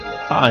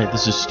Hi,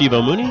 this is Steve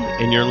O'Mooney,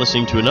 and you're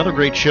listening to another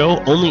great show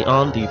only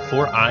on the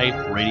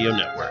 4i Radio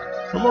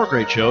Network. For more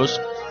great shows,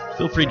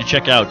 feel free to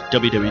check out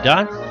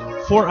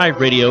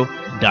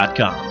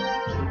www.4iradio.com.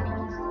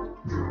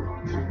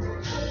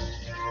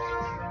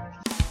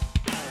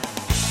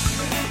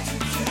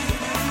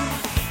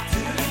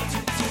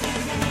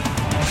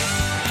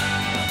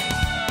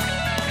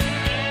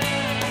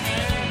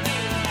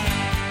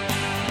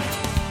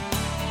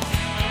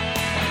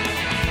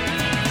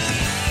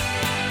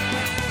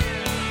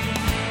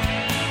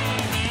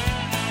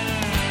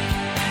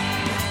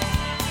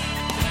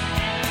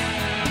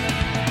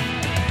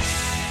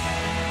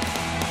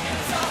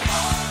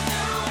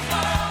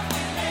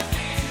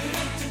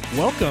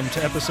 Welcome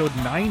to episode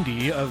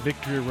 90 of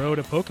Victory Road,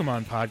 a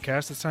Pokemon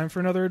podcast. It's time for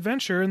another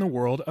adventure in the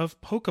world of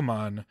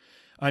Pokemon.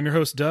 I'm your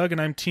host, Doug,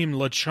 and I'm Team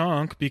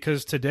LeChonk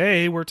because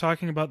today we're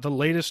talking about the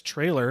latest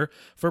trailer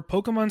for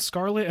Pokemon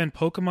Scarlet and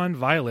Pokemon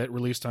Violet,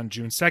 released on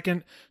June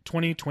 2nd,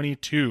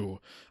 2022.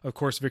 Of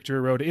course, Victory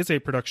Road is a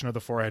production of the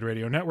 4i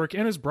Radio Network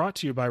and is brought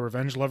to you by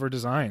Revenge Lover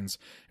Designs,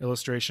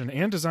 illustration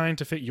and design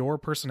to fit your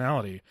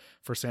personality.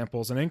 For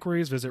samples and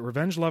inquiries, visit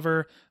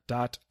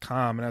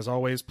revengelover.com. And as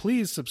always,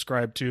 please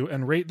subscribe to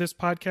and rate this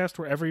podcast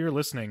wherever you're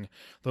listening.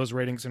 Those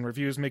ratings and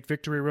reviews make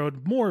Victory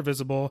Road more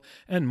visible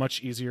and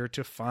much easier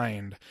to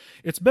find.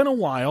 It's been a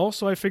while,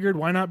 so I figured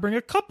why not bring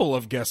a couple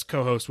of guest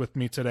co-hosts with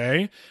me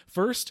today.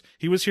 First,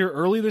 he was here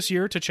early this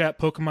year to chat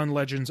Pokemon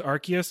Legends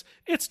Arceus.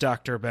 It's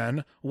Dr.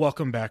 Ben.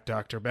 Welcome back,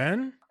 Dr.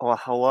 Ben. Well,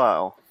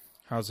 hello.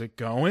 How's it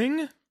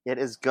going? It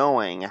is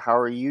going. How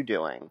are you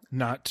doing?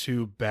 Not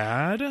too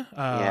bad.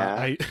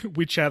 Yeah.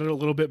 We chatted a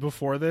little bit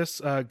before this.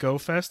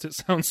 GoFest. It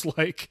sounds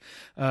like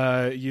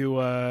you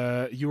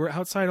were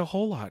outside a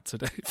whole lot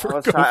today. For I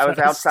was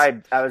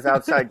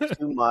outside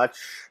too much.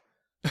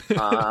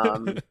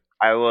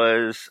 I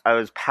was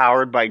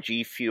powered by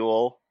G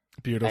Fuel.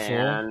 Beautiful.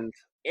 And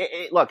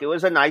look, it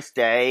was a nice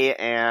day,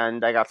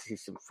 and I got to see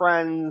some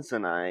friends,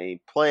 and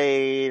I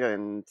played,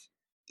 and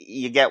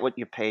you get what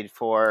you paid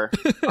for.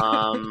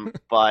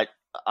 But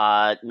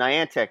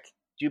Niantic,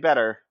 do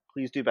better.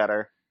 Please do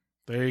better.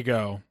 There you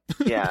go.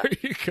 Yeah. There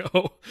you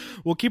go.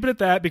 We'll keep it at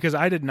that because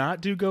I did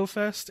not do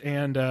GoFest,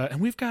 and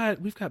we've got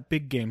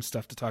big game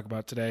stuff to talk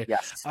about today.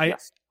 Yes.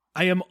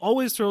 I am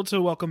always thrilled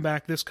to welcome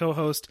back this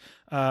co-host,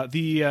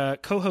 the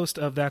co-host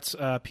of That's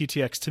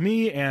PTX to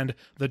Me and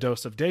The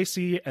Dose of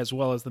Daisy, as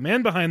well as the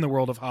man behind the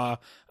World of Ha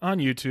on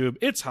YouTube.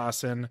 It's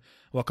Hassan.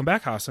 Welcome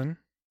back, Hassan.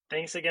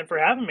 Thanks again for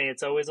having me.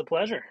 It's always a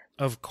pleasure.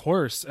 Of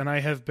course, and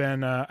I've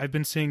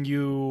been seeing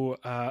you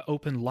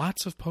open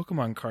lots of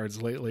Pokemon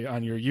cards lately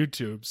on your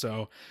YouTube.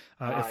 So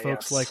if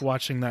folks like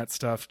watching that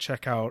stuff,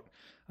 check out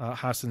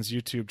Hassan's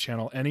YouTube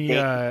channel.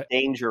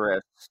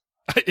 Dangerous.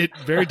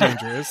 Very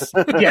dangerous.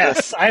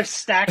 Yes, I have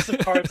stacks of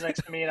cards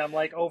next to me, and I'm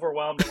like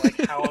overwhelmed at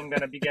like how I'm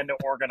going to begin to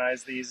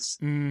organize these.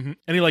 Mm-hmm.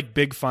 Any like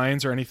big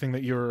finds or anything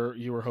that you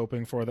were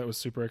hoping for that was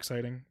super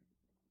exciting?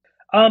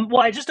 Well,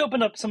 I just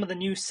opened up some of the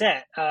new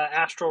set,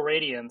 Astral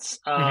Radiance,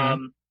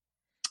 and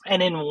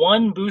in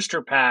one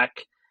booster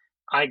pack,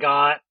 I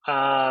got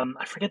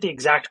I forget the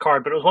exact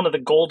card, but it was one of the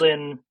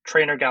golden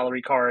Trainer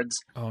Gallery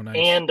cards,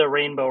 and a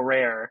Rainbow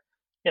Rare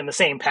in the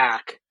same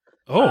pack.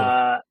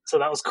 So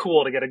that was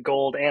cool to get a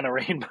gold and a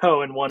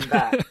rainbow in one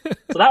pack.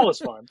 So that was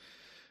fun.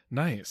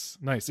 Nice.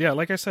 Yeah,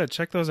 like I said,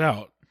 check those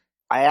out.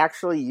 I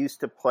actually used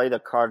to play the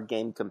card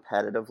game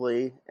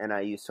competitively, and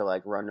I used to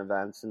like run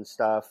events and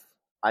stuff.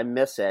 I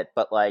miss it,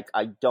 but like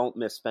I don't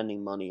miss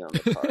spending money on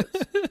the cards.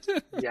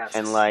 Yes.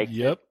 And like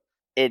yep.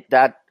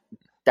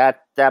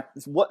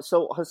 What?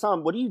 So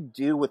Hassan, what do you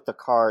do with the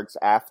cards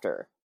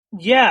after?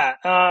 Yeah,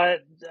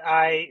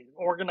 I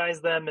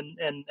organize them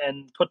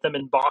and put them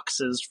in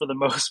boxes for the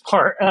most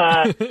part.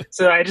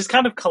 So I just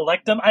kind of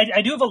collect them.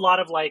 I do have a lot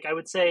of like, I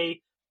would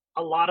say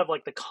a lot of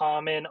like the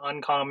common,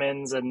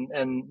 uncommons,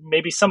 and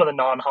maybe some of the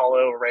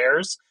non-holo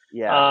rares.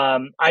 Yeah.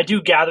 I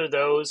do gather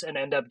those and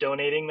end up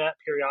donating that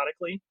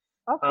periodically.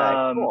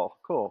 Okay,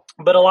 cool.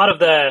 But a lot of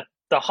the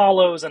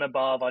holos and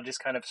above, I'll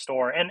just kind of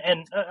store,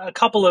 and a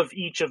couple of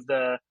each of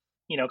the,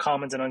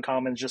 commons and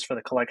uncommons just for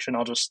the collection,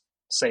 I'll just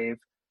save.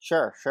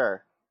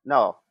 Sure.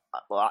 No,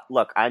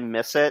 look, I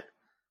miss it.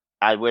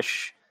 I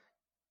wish.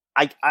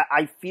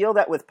 I feel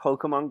that with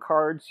Pokemon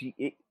cards,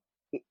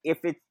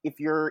 if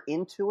you're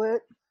into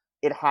it,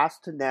 it has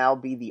to now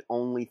be the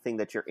only thing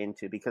that you're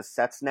into, because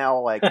sets now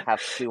like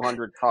have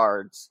 200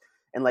 cards,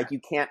 and like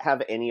you can't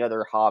have any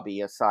other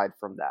hobby aside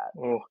from that.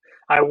 Oh,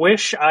 I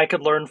wish I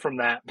could learn from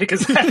that,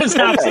 because that is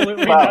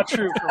absolutely not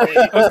true for me.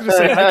 I was going to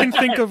say, I can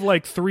think of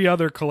like 3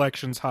 other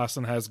collections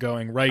Hassan has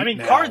going right now. I mean,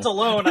 cards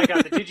alone, I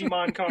got the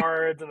Digimon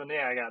cards, and then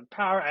I got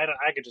Power.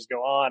 I could just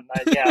go on.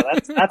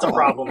 That's a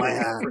problem I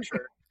have for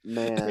sure.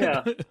 Man.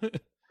 Yeah.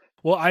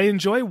 Well, I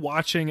enjoy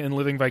watching and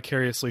living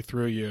vicariously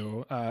through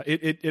you.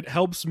 It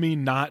helps me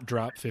not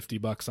drop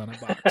 $50 on a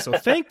box. So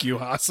thank you,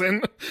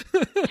 Hassan.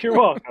 You're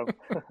welcome.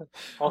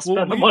 I'll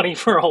spend the money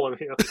for all of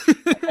you.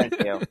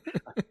 Thank you.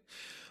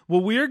 Well,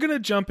 we are going to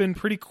jump in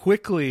pretty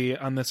quickly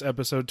on this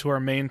episode to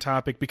our main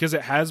topic because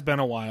it has been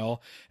a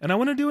while, and I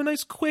want to do a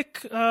nice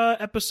quick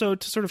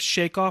episode to sort of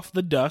shake off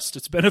the dust.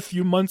 It's been a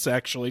few months,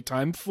 actually.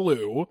 Time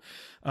flew.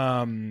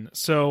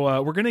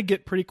 So we're going to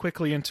get pretty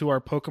quickly into our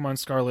Pokemon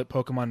Scarlet,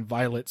 Pokemon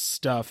Violet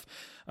stuff.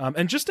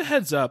 And just a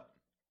heads up,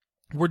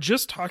 we're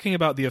just talking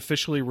about the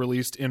officially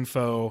released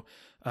info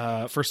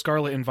for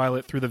Scarlet and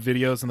Violet through the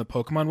videos on the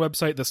Pokemon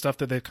website, the stuff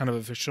that they've kind of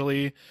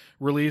officially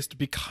released,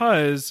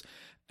 because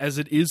as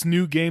it is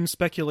new game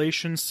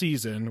speculation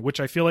season,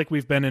 which I feel like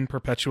we've been in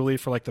perpetually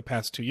for like the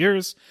past 2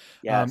 years,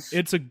 Yes.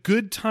 it's a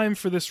good time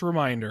for this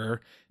reminder.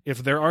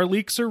 If there are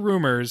leaks or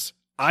rumors,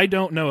 I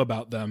don't know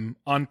about them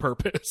on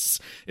purpose.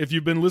 If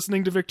you've been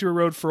listening to Victory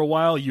Road for a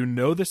while, you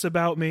know this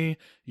about me.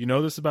 You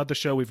know this about the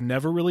show. We've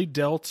never really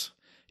dealt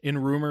in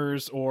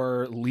rumors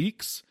or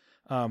leaks,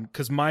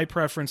 because my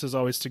preference is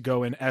always to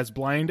go in as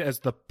blind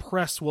as the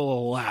press will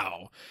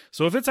allow.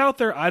 So if it's out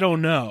there, I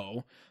don't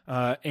know.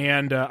 I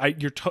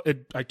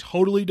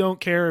totally don't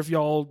care if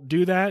y'all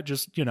do that.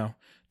 Just,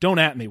 don't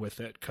at me with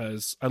it,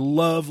 because I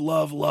love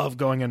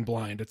going in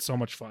blind. It's so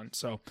much fun.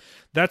 So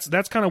that's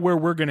kind of where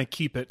we're going to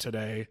keep it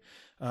today.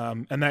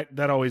 And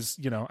that always,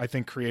 I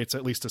think creates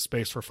at least a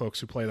space for folks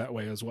who play that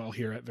way as well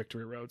here at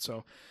Victory Road.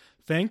 So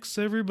thanks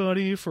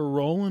everybody for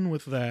rolling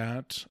with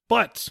that.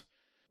 But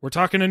we're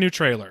talking a new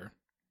trailer.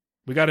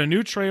 We got a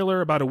new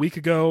trailer about a week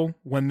ago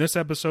when this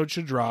episode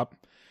should drop.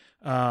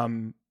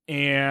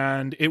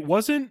 And it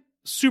wasn't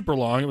super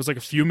long. It was like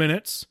a few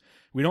minutes.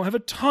 We don't have a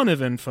ton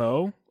of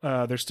info.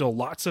 There's still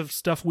lots of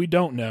stuff we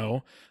don't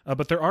know.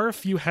 But there are a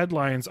few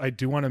headlines I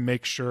do want to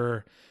make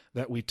sure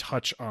that we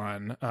touch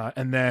on.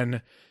 And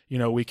then,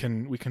 we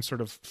can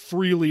sort of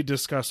freely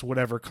discuss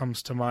whatever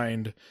comes to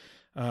mind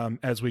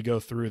as we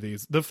go through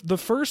these. The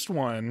first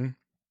one,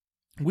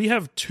 we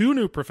have 2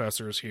 new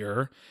professors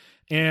here.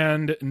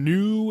 And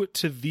new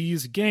to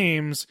these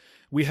games,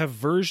 we have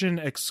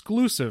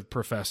version-exclusive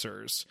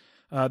professors.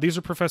 These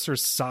are Professor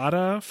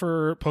Sada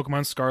for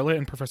Pokemon Scarlet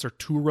and Professor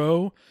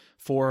Turo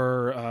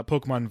for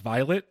Pokemon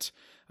Violet.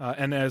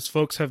 And as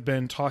folks have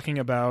been talking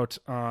about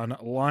on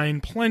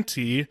Line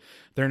Plenty,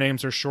 their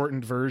names are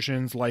shortened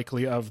versions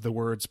likely of the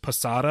words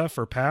Pasada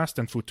for past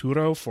and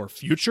Futuro for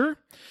future.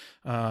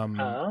 And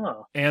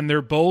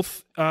they're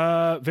both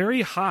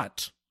very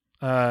hot.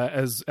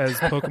 As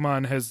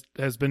Pokemon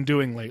has been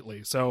doing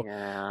lately. So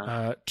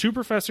Yeah. 2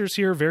 professors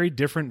here, very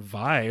different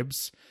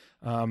vibes.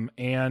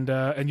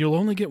 And you'll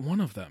only get one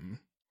of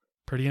them.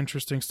 Pretty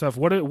interesting stuff.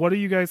 What do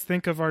you guys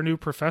think of our new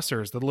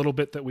professors, the little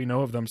bit that we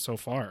know of them so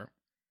far?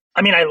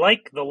 I mean, I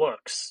like the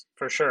looks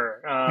for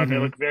sure. They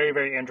Mhm. look very,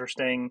 very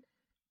interesting.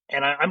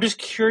 And I'm just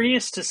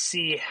curious to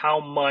see how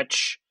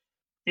much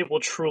it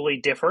will truly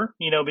differ,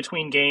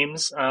 between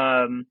games.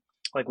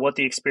 Like what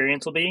the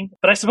experience will be.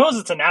 But I suppose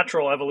it's a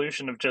natural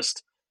evolution of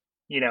just,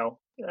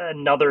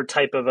 another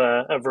type of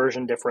a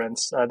version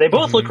difference. They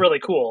both look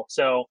really cool.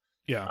 So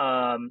Yeah.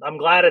 I'm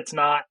glad it's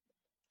not,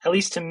 at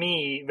least to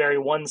me, very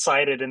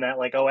one-sided in that,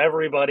 like, oh,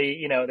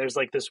 everybody, there's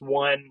like this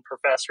one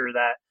professor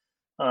that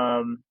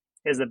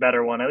is the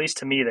better one. At least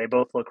to me, they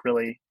both look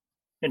really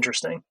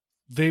interesting.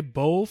 They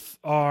both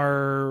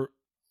are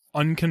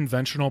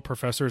unconventional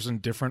professors in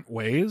different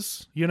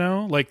ways,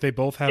 like they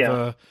both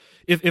have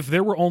if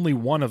there were only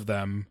one of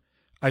them,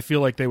 I feel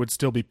like they would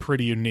still be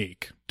pretty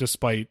unique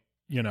despite,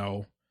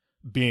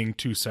 being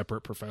 2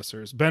 separate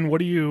professors. Ben, what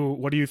do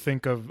you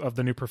think of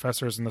the new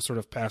professors and the sort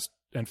of past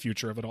and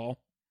future of it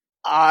all?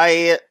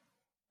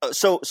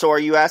 So are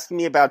you asking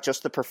me about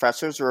just the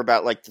professors or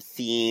about like the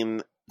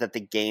theme that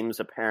the games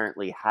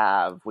apparently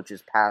have, which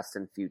is past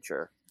and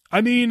future? I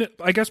mean,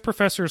 I guess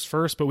professors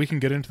first, but we can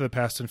get into the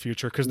past and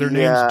future because their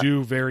names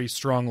do very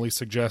strongly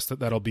suggest that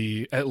that'll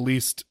be at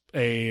least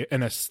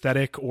an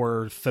aesthetic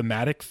or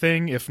thematic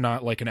thing, if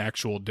not like an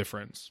actual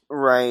difference.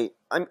 Right.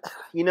 I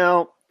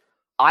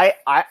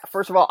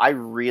first of all, I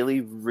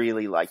really,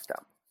 really like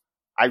them.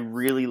 I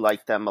really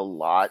like them a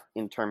lot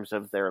in terms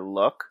of their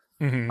look.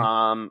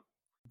 Mm-hmm.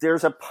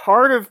 There's a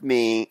part of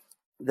me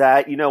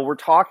that, we're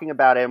talking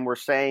about it and we're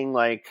saying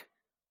like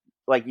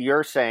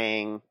you're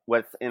saying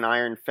with an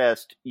Iron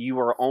Fist, you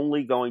are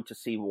only going to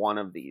see one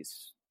of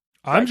these.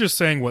 I'm just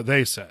saying what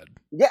they said.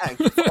 Yeah.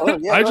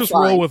 I just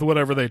roll with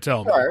whatever they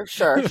tell me.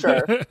 Sure.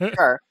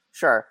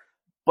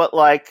 But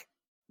like,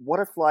 what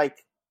if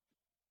like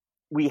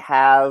we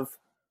have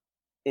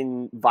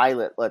in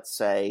Violet, let's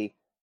say,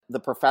 the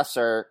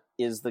professor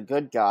is the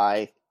good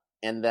guy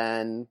and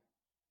then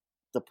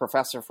the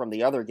professor from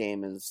the other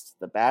game is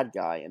the bad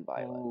guy in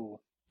Violet.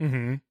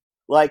 Mm-hmm.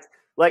 Like,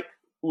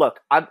 look,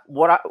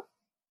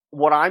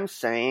 what I'm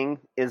saying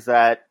is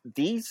that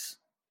these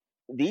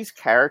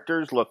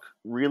characters look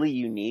really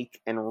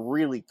unique and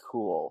really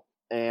cool,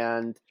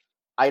 and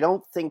I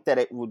don't think that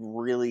it would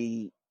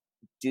really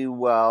do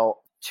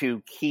well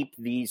to keep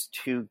these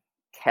 2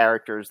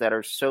 characters that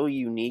are so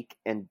unique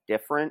and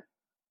different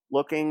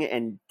looking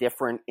and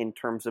different in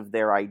terms of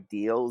their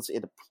ideals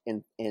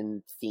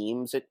in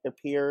themes, it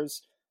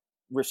appears,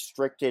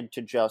 restricted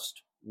to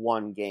just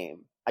one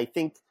game. I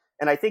think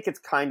it's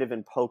kind of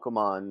in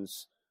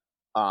Pokemon's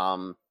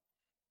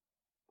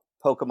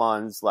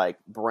Pokemon's like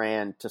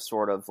brand to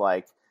sort of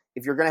like,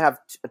 if you're going to have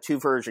a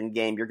 2-version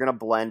game, you're going to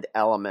blend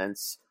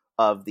elements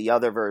of the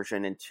other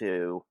version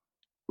into,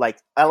 like,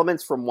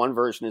 elements from one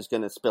version is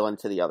going to spill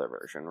into the other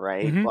version,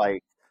 right? Mm-hmm.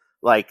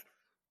 Like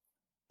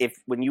if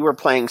when you were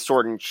playing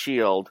Sword and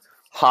Shield,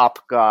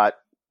 Hop got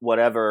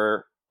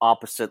whatever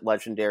opposite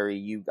legendary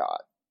you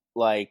got.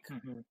 Like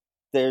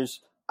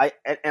I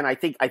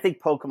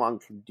think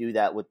Pokemon can do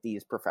that with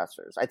these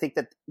professors. I think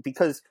that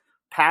because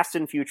past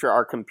and future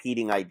are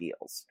competing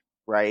ideals,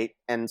 right?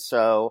 And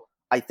so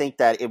I think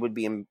that it would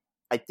be.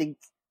 I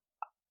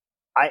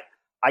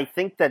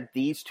think that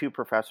these two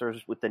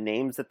professors, with the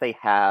names that they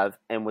have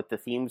and with the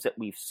themes that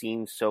we've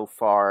seen so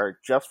far,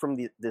 just from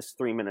this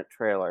 3-minute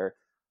trailer,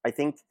 I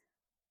think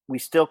we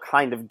still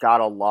kind of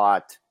got a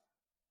lot.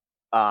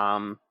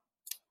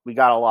 We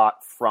got a lot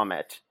from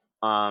it.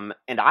 And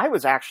I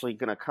was actually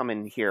going to come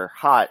in here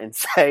hot and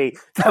say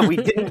that we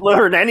didn't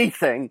learn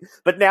anything.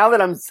 But now that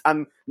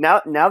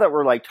now that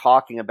we're like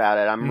talking about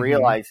it, I'm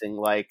realizing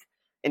like,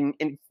 and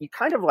you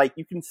kind of like,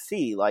 you can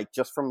see like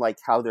just from like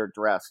how they're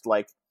dressed,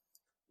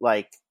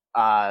 what's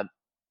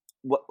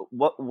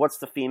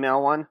the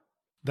female one?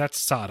 That's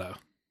Sada.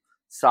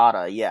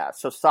 Sada, yeah.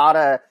 So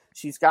Sada,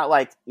 she's got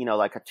like, you know,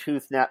 like a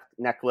tooth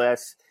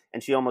necklace,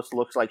 and she almost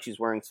looks like she's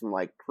wearing some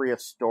like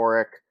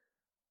prehistoric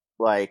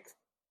like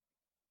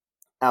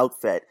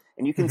outfit.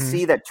 And you can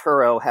see that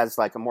Turo has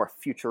like a more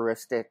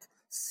futuristic,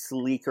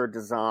 sleeker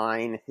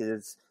design.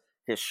 His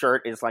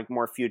shirt is like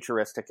more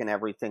futuristic and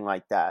everything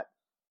like that.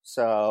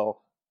 So,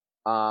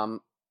 I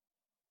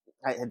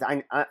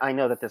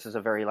know that this is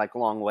a very like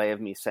long way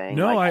of me saying.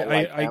 No,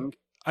 like,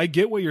 I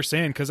get what you're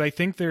saying, because I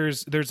think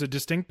there's a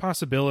distinct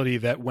possibility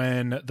that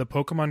when the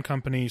Pokemon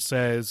Company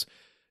says,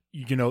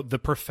 you know,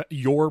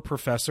 your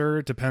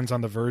professor depends on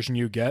the version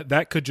you get,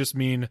 that could just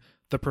mean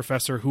the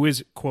professor who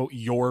is, quote,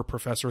 your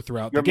professor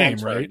throughout the game,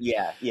 right?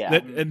 Yeah.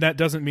 And that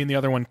doesn't mean the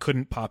other one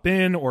couldn't pop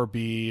in or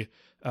be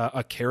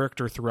a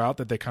character throughout,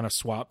 that they kind of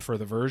swap for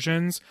the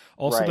versions.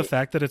 Also, the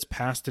fact that it's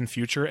past and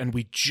future, and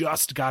we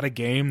just got a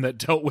game that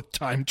dealt with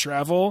time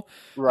travel,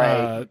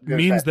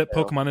 means that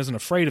Pokemon isn't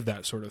afraid of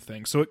that sort of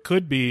thing. So it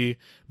could be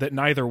that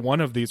neither one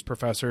of these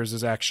professors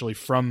is actually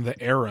from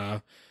the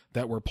era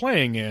that we're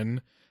playing in,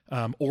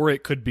 or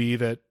it could be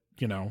that,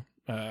 you know,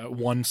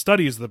 one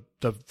studies the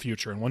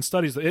future and one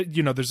studies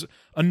you know, there's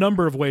a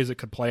number of ways it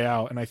could play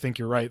out, and I think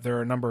you're right. There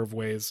are a number of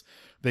ways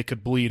they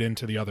could bleed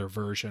into the other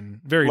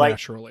version very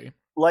naturally.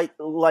 Like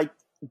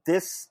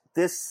this,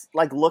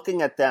 like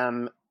looking at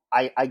them,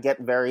 I get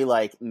very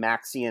like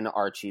Maxie and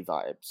Archie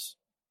vibes.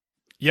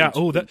 Yeah.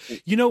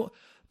 You know,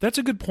 that's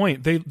a good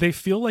point. They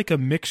feel like a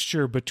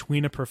mixture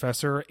between a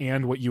professor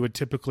and what you would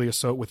typically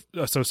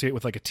associate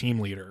with like a team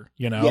leader,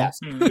 you know? Yes.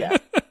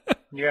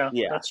 Yeah,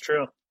 that's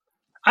true.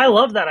 I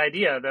love that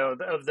idea, though,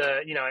 of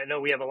the, you know, I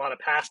know we have a lot of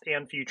past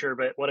and future,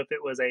 but what if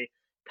it was a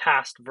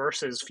past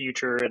versus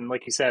future? And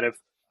like you said, if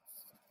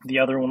the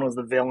other one was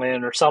the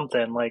villain or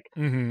something, like,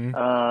 and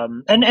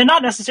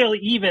not necessarily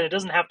even, it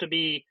doesn't have to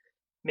be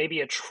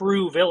maybe a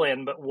true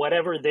villain, but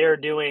whatever they're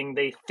doing,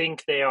 they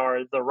think they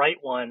are the right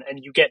one,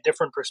 and you get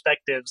different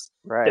perspectives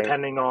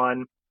depending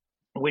on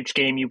which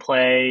game you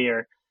play,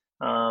 or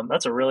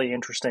that's a really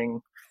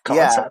interesting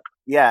concept.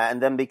 Yeah,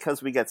 and then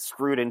because we get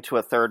screwed into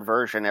a third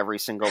version every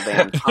single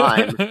damn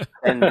time,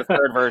 and the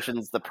third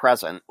version's the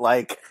present,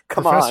 like,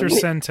 come Professor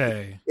on.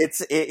 Sente.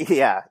 It's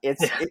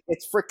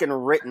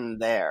freaking written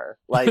there.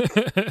 Like,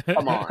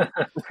 come on.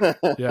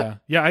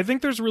 Yeah, I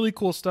think there's really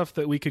cool stuff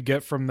that we could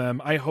get from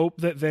them. I hope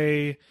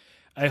the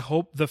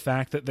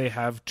fact that they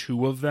have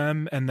two of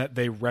them and that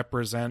they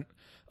represent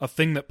a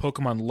thing that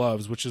Pokemon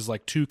loves, which is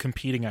like two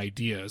competing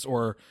ideas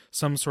or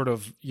some sort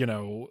of, you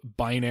know,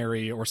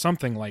 binary or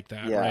something like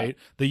that, right?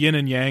 The yin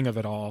and yang of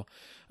it all.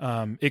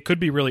 It could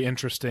be really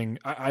interesting.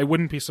 I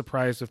wouldn't be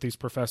surprised if these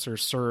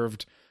professors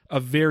served a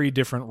very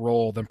different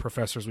role than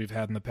professors we've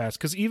had in the past.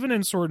 Because even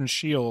in Sword and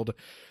Shield,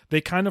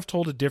 they kind of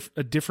told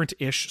a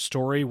different-ish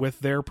story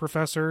with their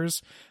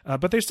professors,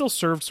 but they still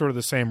served sort of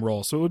the same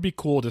role. So it would be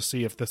cool to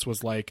see if this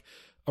was like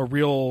a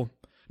real...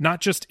 not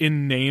just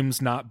in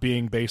names not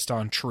being based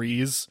on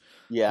trees.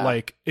 Yeah.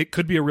 Like, it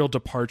could be a real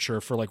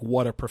departure for, like,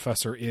 what a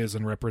professor is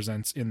and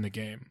represents in the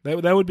game.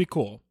 That would be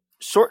cool.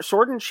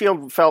 Sword and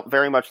Shield felt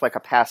very much like a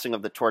passing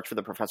of the torch for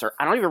the professor.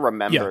 I don't even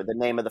remember the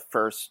name of the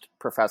first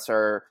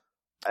professor.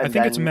 I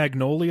think it's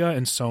Magnolia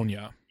and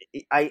Sonia.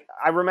 I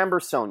remember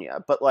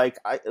Sonia, but, like,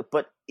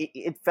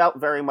 it felt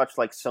very much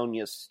like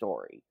Sonia's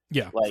story.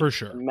 Yeah, like, for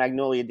sure.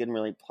 Magnolia didn't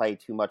really play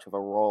too much of a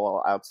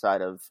role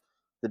outside of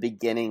the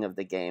beginning of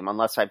the game,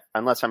 unless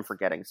I'm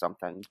forgetting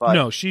something. But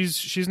no,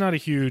 she's not a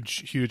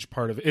huge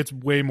part of it. It's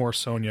way more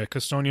Sonia,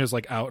 because Sonia's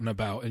like out and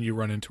about and you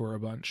run into her a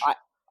bunch.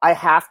 I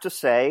have to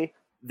say,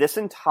 this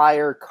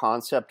entire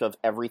concept of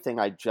everything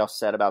I just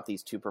said about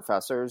these two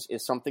professors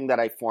is something that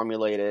I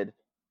formulated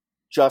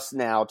just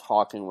now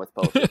talking with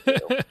both of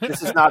you.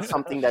 This is not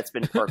something that's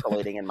been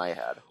percolating in my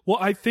head. Well,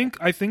 I think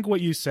what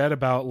you said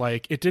about,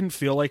 like, it didn't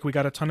feel like we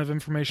got a ton of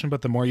information,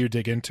 but the more you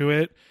dig into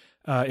it,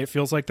 It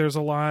feels like there's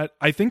a lot.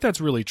 I think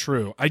that's really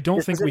true. I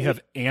don't think we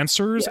have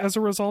answers as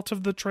a result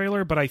of the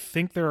trailer, but I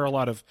think there are a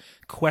lot of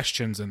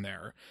questions in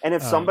there. And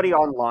if somebody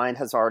online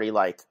has already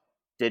like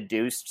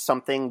deduced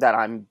something that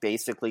I'm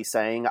basically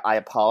saying, I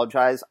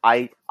apologize.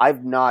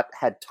 I've not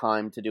had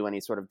time to do any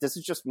sort of. This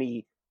is just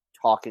me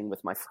talking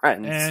with my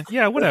friends.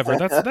 Yeah, whatever.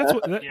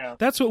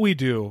 That's what we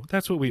do.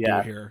 That's what we do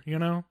here. You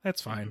know,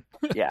 that's fine.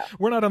 Yeah,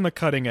 we're not on the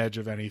cutting edge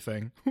of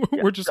anything.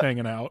 We're just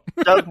hanging out.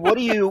 Doug, what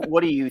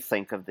do you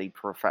think of the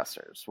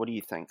professors? What do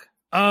you think?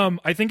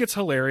 I think it's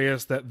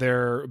hilarious that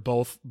they're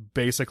both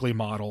basically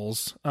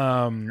models.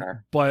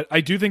 Sure. But I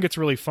do think it's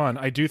really fun.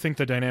 I do think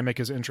the dynamic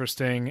is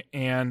interesting,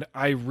 and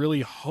I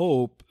really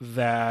hope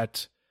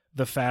that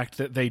the fact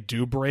that they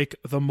do break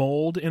the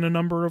mold in a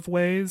number of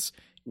ways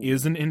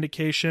is an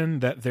indication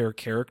that their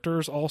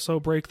characters also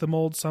break the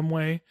mold some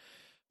way.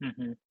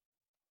 Mm-hmm.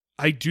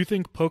 I do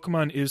think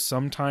Pokemon is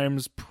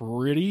sometimes,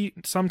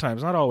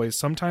 not always,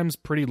 sometimes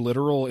pretty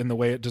literal in the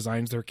way it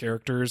designs their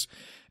characters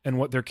and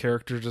what their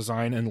character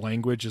design and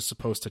language is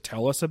supposed to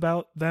tell us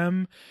about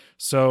them.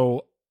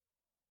 So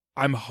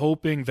I'm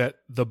hoping that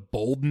the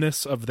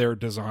boldness of their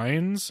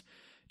designs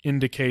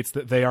indicates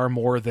that they are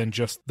more than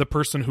just the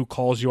person who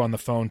calls you on the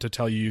phone to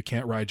tell you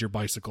can't ride your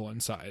bicycle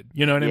inside.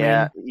 You know what I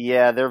mean?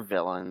 Yeah, they're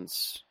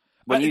villains.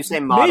 When you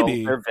say models,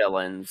 maybe. They're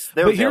villains.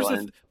 They're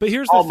villains. But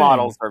here's all the thing.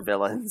 models are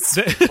villains.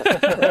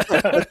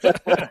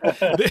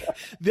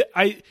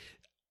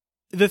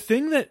 The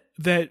thing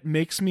that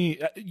makes me,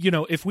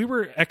 if we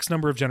were X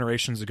number of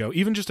generations ago,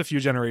 even just a few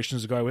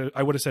generations ago,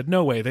 I would have said,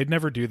 no way, they'd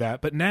never do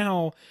that. But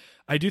now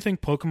I do think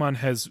Pokemon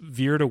has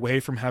veered away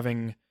from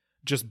having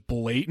just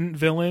blatant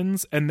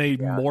villains, and they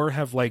more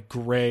have like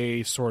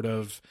gray sort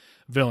of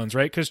villains,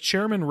 right? Because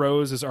Chairman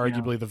Rose is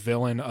arguably the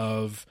villain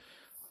of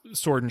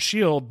Sword and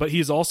Shield, but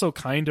he's also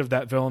kind of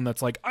that villain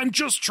that's like, I'm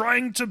just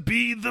trying to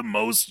be the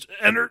most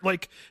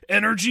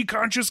energy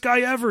conscious guy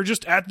ever,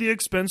 just at the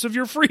expense of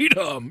your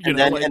freedom. And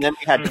then we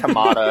had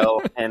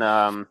Kamado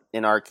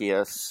in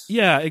Arceus.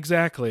 Yeah,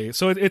 exactly.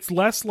 So it's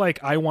less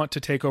like I want to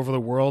take over the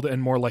world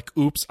and more like,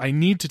 oops, I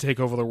need to take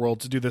over the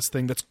world to do this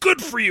thing that's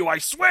good for you, I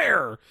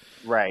swear.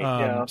 Right.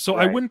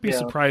 I wouldn't be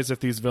surprised if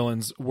these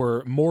villains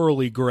were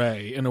morally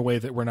gray in a way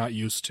that we're not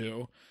used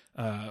to.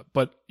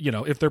 But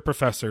if they're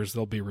professors,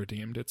 they'll be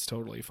redeemed. It's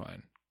totally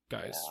fine,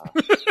 guys.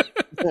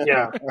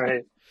 Yeah,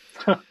 right.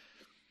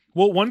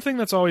 Well, one thing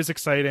that's always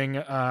exciting,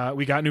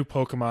 we got new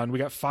Pokemon. We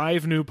got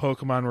 5 new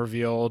Pokemon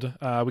revealed.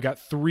 We got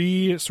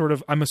 3 sort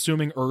of, I'm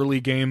assuming,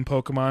 early game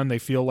Pokemon. They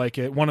feel like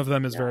it. One of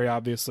them is very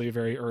obviously a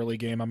very early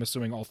game. I'm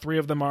assuming all 3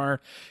 of them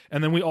are.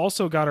 And then we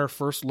also got our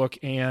first look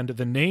and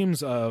the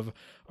names of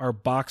our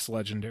box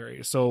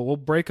legendaries. So we'll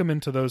break them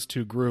into those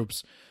 2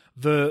 groups.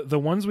 The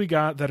ones we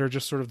got that are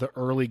just sort of the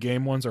early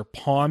game ones are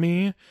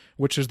Pawmi,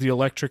 which is the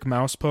electric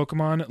mouse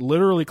Pokemon,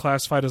 literally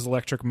classified as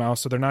electric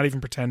mouse, so they're not even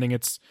pretending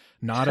it's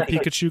not a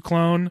Pikachu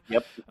clone.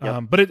 Yep.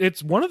 But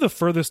it's one of the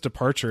furthest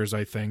departures,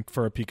 I think,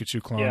 for a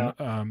Pikachu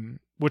clone,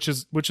 which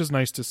is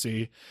nice to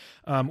see.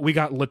 We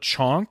got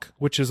Lechonk,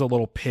 which is a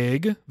little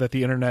pig that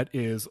the internet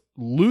is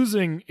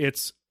losing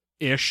its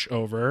ish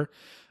over,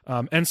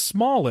 and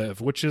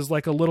Smoliv, which is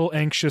like a little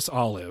anxious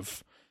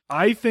olive.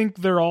 I think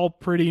they're all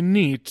pretty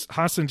neat.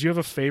 Hassan, do you have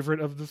a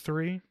favorite of the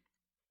 3?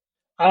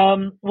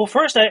 Well,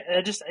 first, I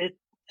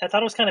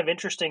thought it was kind of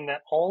interesting that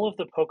all of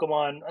the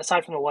Pokemon,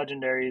 aside from the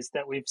legendaries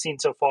that we've seen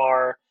so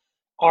far,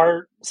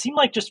 seem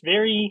like just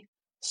very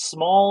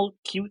small,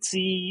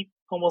 cutesy,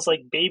 almost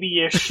like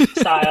babyish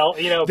style,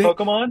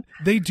 Pokemon.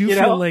 They do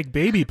feel like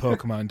baby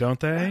Pokemon, don't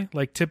they?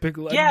 Like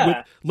typically, with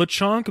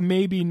Lechonk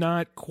maybe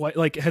not quite,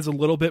 like has a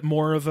little bit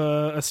more of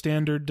a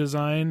standard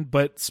design,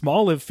 but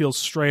Smoliv feels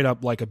straight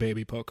up like a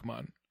baby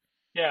Pokemon.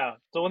 Yeah.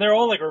 So when they're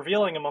all like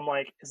revealing them, I'm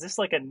like, is this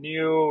like a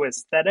new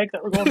aesthetic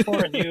that we're going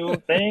for, a new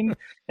thing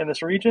in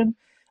this region?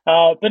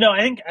 But no,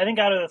 I think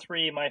out of the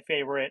 3, my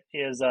favorite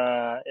is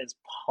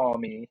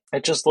Pawmi.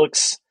 It just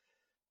looks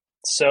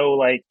so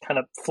like kind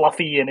of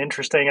fluffy and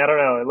interesting. I don't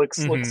know. It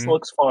looks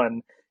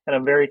fun, and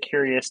I'm very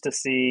curious to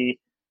see,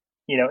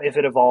 if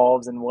it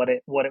evolves and what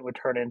it would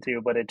turn into.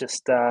 But it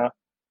just there's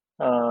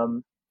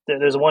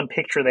one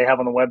picture they have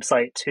on the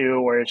website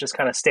too, where it's just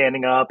kind of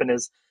standing up and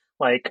is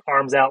like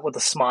arms out with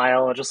a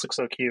smile. It just looks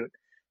so cute.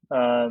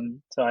 So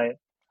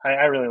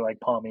I really like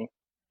Pawmi.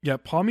 Yeah,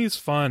 Pawmi's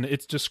fun.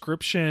 Its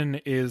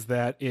description is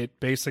that it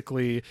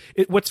basically...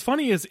 what's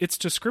funny is its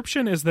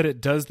description is that it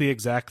does the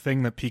exact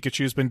thing that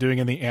Pikachu's been doing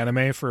in the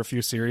anime for a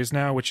few series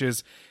now, which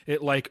is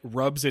it like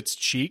rubs its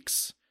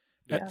cheeks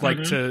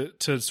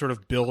to sort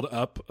of build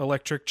up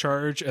electric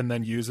charge and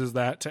then uses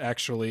that to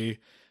actually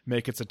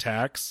make its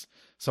attacks.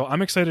 So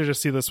I'm excited to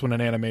see this one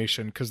in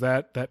animation because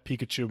that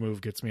Pikachu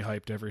move gets me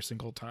hyped every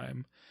single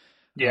time.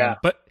 Yeah.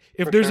 But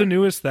if there's a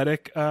new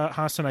aesthetic,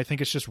 Hassan, I think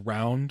it's just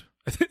round.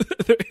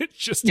 It's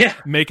just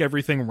make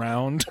everything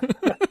round.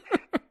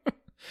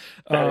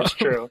 That is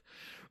true.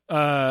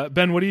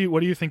 Ben, what do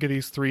you think of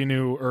these 3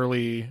 new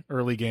early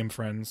game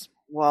friends?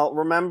 Well,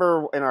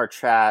 remember in our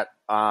chat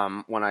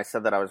when I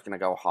said that I was going to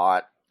go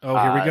hot? Oh,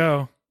 here we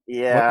go.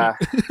 Yeah.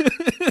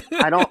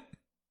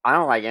 I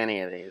don't like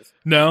any of these.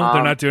 No,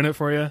 they're not doing it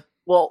for you?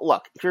 Well,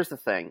 look, here's the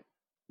thing.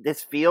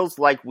 This feels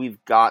like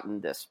we've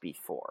gotten this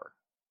before.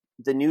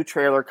 The new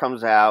trailer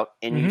comes out,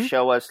 and you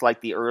show us,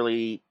 like, the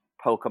early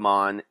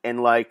Pokemon,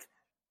 and, like,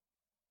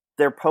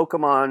 they're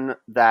Pokemon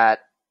that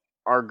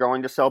are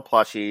going to sell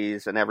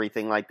plushies and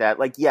everything like that.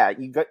 Like, yeah,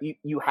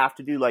 you have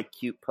to do, like,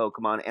 cute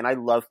Pokemon, and I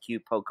love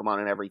cute Pokemon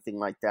and everything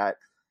like that.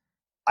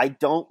 I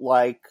don't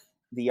like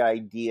the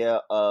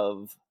idea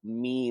of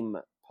meme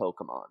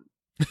Pokemon.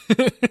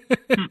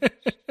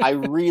 I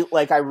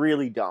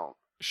really don't.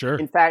 Sure.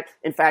 In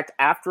fact,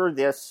 after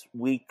this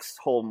week's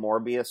whole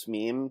Morbius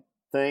meme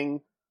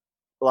thing,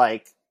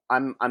 like,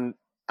 I'm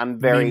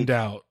very memed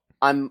out.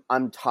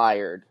 I'm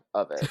tired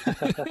of it.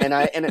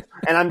 and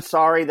I'm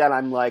sorry that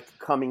I'm, like,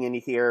 coming in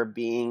here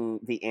being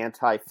the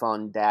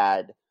anti-fun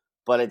dad,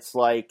 but it's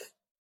like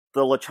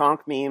the Lechonk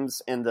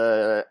memes and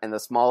the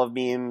Smoliv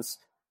memes,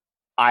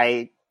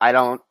 I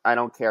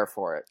don't care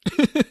for it.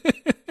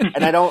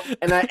 and I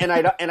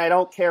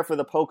don't care for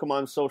the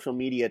Pokemon social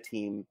media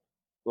team,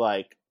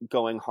 like,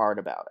 going hard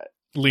about it.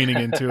 Leaning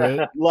into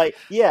it. Like,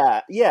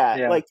 yeah.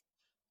 Like,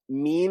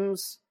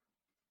 memes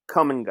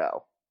come and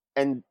go.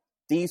 And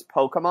these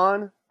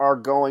Pokemon are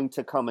going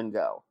to come and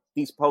go.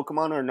 These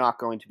Pokemon are not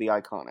going to be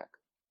iconic.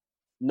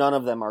 None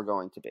of them are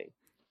going to be.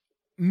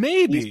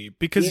 Maybe,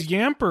 because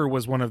Yamper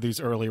was one of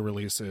these early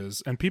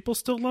releases, and people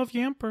still love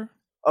Yamper.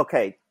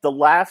 Okay, but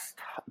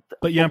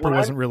Yamper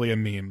wasn't really a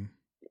meme.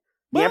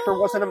 Yamper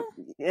wasn't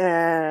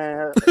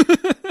a...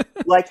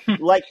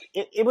 like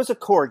it was a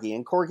Corgi,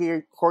 and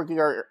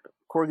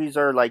Corgis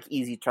are, like,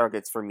 easy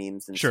targets for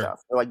memes and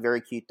stuff. They're, like,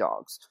 very cute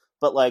dogs.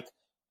 But, like,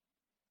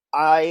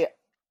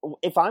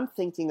 if I'm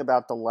thinking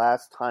about the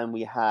last time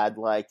we had,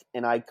 like,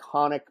 an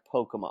iconic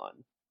Pokemon,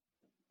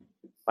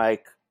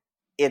 like,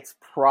 it's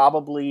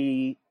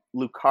probably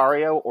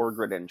Lucario or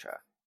Greninja.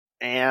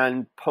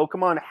 And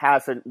Pokemon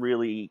hasn't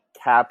really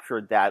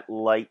captured that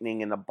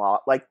lightning in a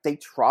bottle. Like, they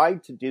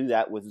tried to do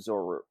that with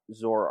Zoroark.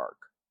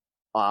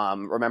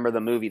 Remember the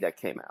movie that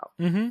came out?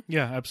 Mm-hmm.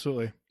 Yeah,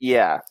 absolutely.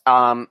 Yeah.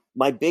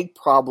 My big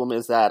problem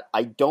is that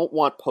I don't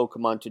want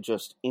Pokemon to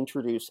just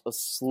introduce a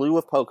slew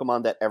of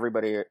Pokemon that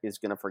everybody is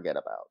going to forget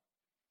about.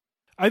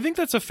 I think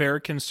that's a fair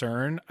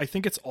concern. I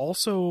think there's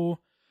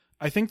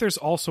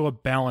also a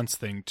balance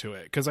thing to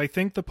it, because I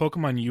think the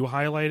Pokemon you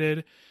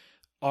highlighted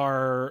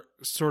are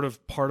sort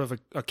of part of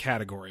a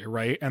category,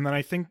 right? And then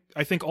I think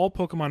all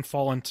Pokemon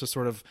fall into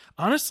sort of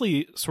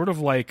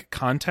like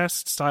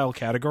contest style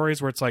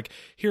categories where it's like,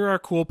 here are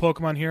cool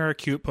Pokemon, here are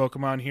cute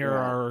Pokemon, here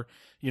are,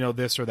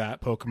 this or that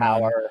Pokemon.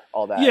 Power,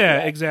 all that. Yeah,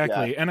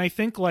 exactly. Yeah. And I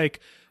think,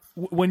 like,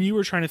 when you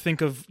were trying to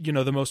think of,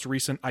 the most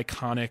recent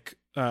iconic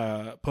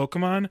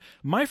Pokemon,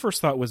 my first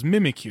thought was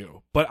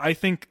Mimikyu, but I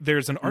think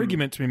there's an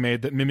argument to be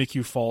made that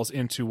Mimikyu falls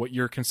into what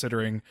you're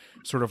considering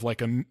sort of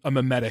like a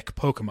mimetic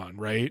Pokemon,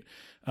 right?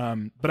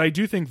 But I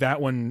do think that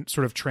one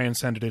sort of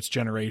transcended its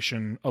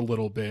generation a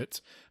little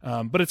bit,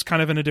 but it's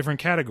kind of in a different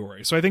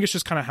category. So I think it's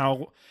just kind of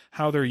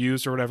how they're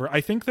used or whatever. I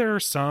think there are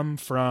some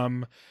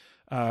from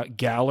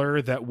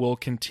Galar that will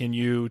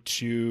continue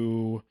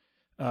to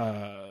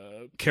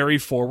carry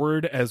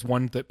forward as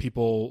one that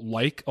people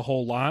like a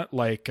whole lot,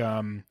 like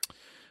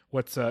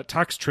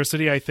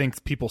Toxtricity. I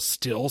think people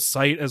still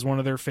cite as one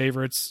of their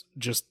favorites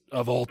just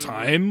of all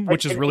time,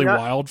 which is really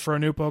wild for a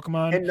new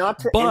Pokemon. And not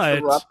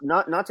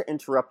to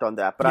interrupt on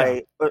that,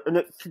 but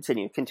yeah.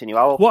 Continue.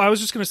 I was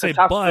just going to say,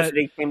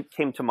 Toxtricity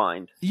came to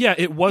mind. Yeah,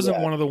 it wasn't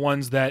one of the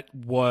ones that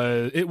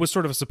it was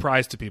sort of a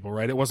surprise to people,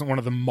 right? It wasn't one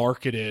of the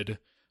marketed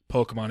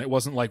Pokemon. It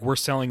wasn't like, we're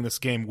selling this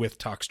game with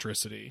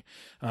Toxtricity.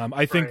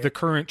 I think the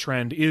current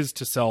trend is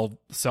to sell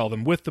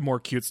them with the more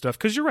cute stuff,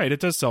 because you're right, it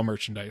does sell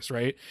merchandise,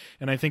 right?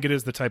 And I think it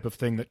is the type of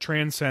thing that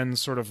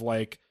transcends sort of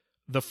like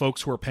the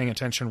folks who are paying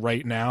attention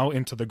right now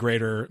into the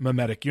greater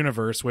mimetic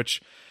universe,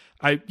 which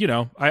I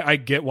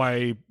get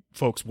why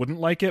folks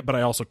wouldn't like it, but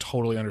I also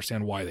totally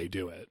understand why they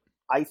do it.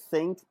 I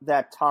think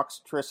that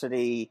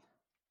Toxtricity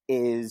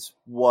is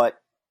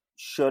what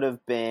should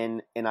have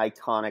been an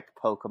iconic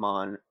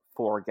Pokemon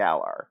for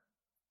Galar.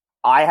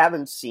 I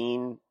haven't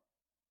seen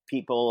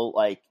people,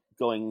 like,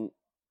 going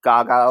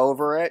gaga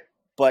over it,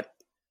 but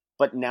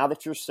now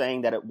that you're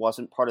saying that it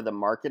wasn't part of the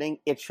marketing,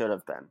 it should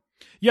have been.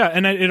 Yeah,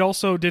 and it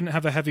also didn't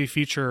have a heavy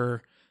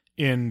feature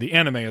in the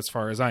anime, as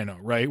far as I know,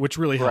 right? Which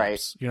really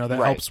helps. That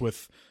helps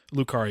with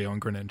Lucario and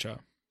Greninja.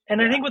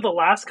 And I think with the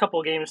last couple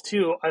of games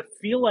too, I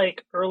feel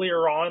like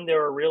earlier on they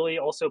were really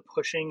also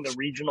pushing the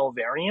regional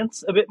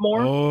variants a bit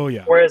more. Oh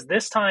yeah. Whereas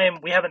this time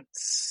we haven't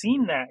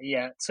seen that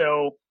yet,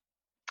 so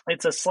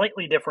it's a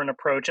slightly different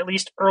approach, at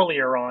least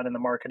earlier on in the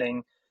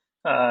marketing,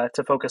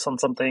 to focus on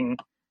something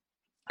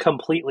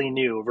completely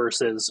new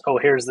versus,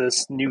 here's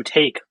this new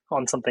take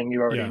on something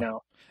you already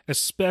know.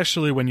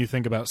 Especially when you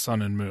think about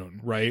Sun and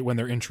Moon, right? When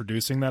they're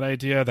introducing that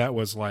idea, that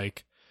was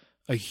like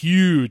a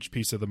huge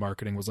piece of the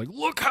marketing was like,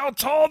 look how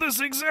tall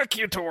this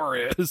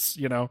Executor is,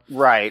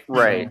 Right.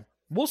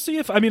 We'll see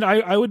if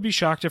I would be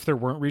shocked if there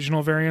weren't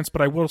regional variants,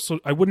 but I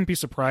wouldn't be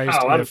surprised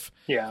if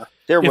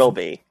there will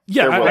be.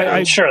 Yeah,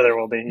 I'm sure there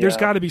will be. There's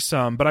got to be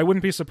some, but I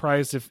wouldn't be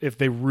surprised if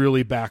they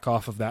really back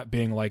off of that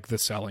being like the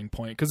selling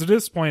point, because at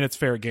this point it's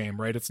fair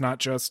game, right? It's not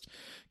just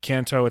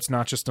Kanto, it's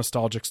not just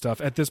nostalgic stuff.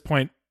 At this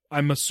point,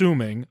 I'm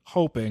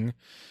hoping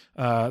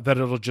that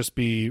it'll just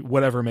be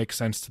whatever makes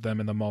sense to them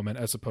in the moment,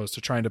 as opposed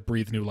to trying to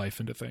breathe new life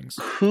into things.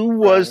 Who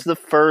was the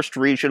first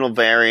regional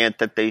variant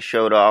that they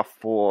showed off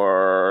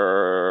for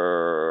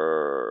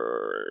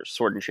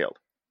Sword and Shield?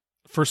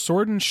 For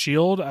Sword and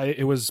Shield,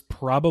 it was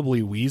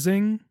probably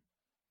Weezing,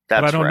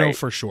 That's but I don't right. know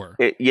for sure.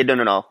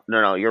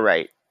 No, you're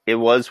right. It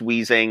was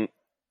Weezing,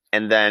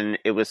 and then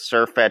it was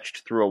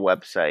Sirfetch'd through a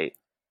website.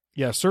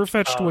 Yeah,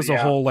 Sirfetch'd was a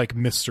whole like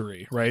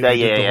mystery, right? They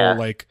did the whole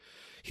like,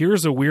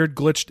 here's a weird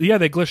glitch. Yeah,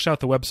 they glitched out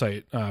the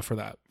website for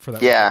that.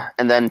 Yeah,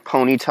 and then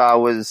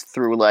Ponyta was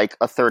through like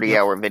a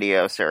 30-hour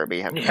video Sarah B.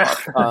 had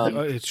to watch.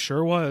 It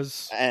sure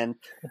was. And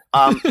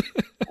I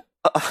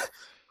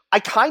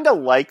kind of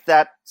like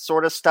that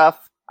sort of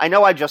stuff. I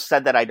know I just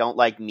said that I don't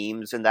like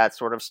memes and that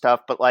sort of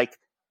stuff, but like,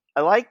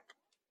 I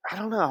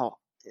don't know.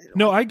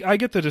 No, I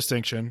get the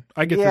distinction.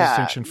 I get the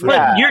distinction for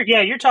but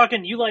you're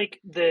talking, you like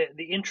the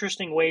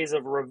interesting ways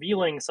of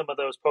revealing some of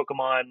those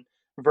Pokemon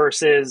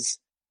versus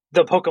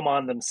the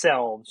Pokemon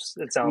themselves,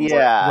 it sounds like.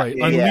 Right.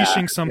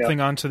 Unleashing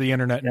something onto the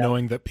internet,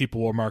 knowing that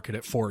people will market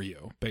it for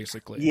you,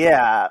 basically.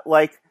 Yeah.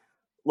 Like,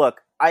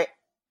 look, I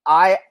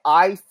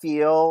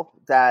feel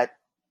that,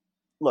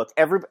 look,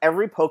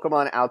 every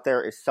Pokemon out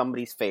there is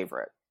somebody's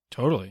favorite.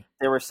 Totally.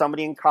 There was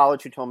somebody in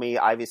college who told me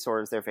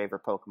Ivysaur is their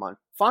favorite Pokemon.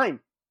 Fine.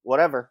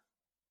 Whatever.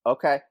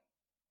 Okay.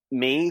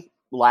 Me,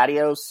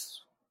 Latios,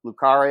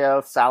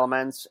 Lucario,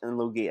 Salamence, and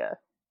Lugia.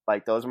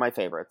 Like, those are my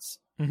favorites.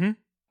 Mm-hmm.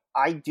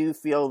 I do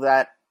feel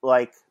that,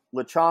 like,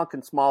 Lechonk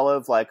and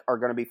Smoliv, like, are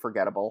going to be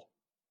forgettable.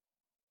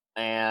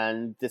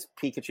 And this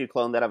Pikachu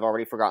clone that I've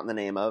already forgotten the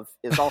name of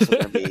is also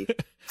going to be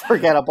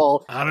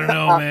forgettable. I don't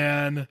know,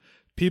 man.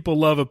 People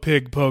love a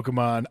pig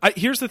Pokemon.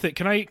 Here's the thing.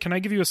 Can I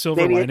give you a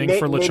silver lining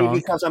for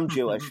Lechonk?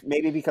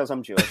 Maybe because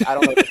I'm Jewish. I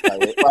don't know what to tell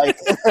you. Like,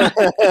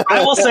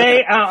 I will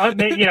say, I'm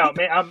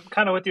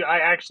kind of with you. I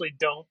actually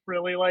don't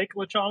really like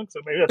Lechonk, so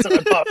maybe that's an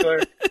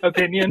unpopular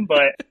opinion.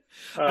 But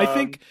I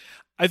think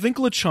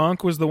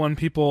Lechonk was the one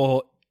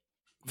people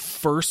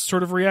first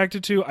sort of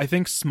reacted to. I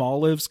think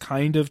Smoliv's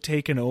kind of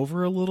taken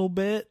over a little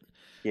bit.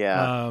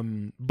 Yeah.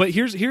 But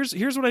here's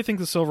what I think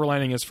the silver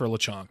lining is for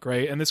Lechonk,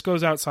 right? And this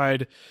goes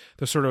outside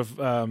the sort of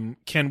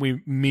can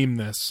we meme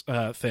this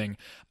thing.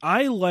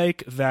 I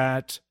like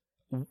that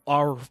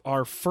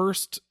our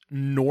first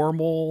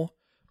normal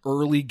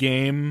early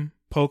game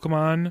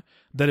Pokemon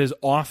that is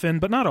often,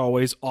 but not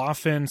always,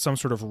 often some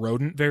sort of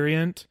rodent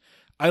variant.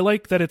 I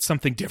like that it's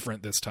something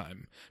different this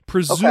time.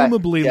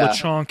 Presumably,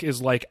 Lechonk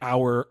is like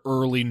our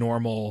early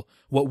normal,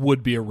 what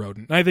would be a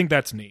rodent. And I think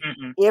that's neat.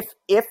 Mm-hmm.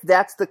 If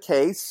that's the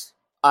case,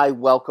 I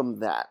welcome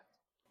that.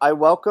 I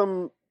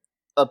welcome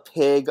a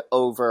pig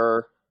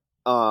over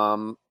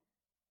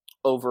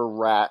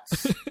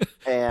rats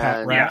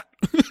and rat.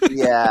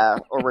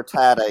 or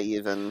Rattata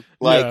even,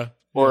 like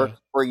or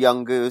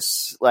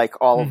Yungoos, like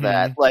all of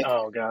that. Like,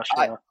 oh gosh,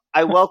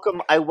 I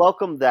welcome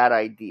that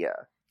idea.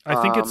 I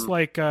think it's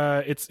like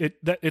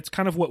it's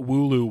kind of what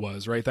Wooloo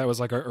was, right? That was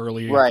like our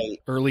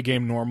early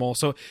game normal.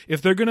 So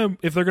if they're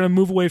gonna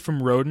move away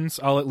from rodents,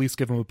 I'll at least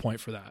give them a point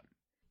for that.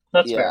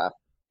 That's fair.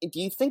 Do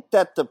you think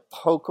that the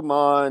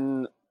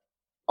Pokemon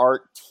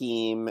art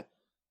team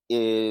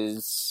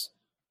is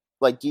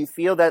like? Do you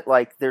feel that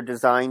like their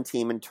design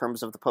team, in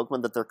terms of the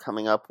Pokemon that they're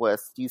coming up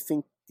with, do you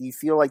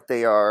feel like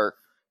they are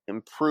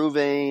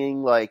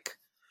improving? Like,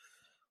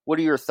 what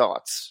are your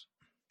thoughts?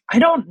 I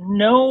don't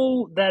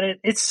know that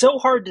it's so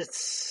hard to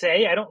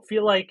say. I don't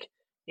feel like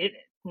it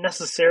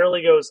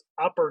necessarily goes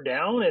up or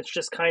down. It's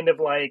just kind of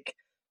like,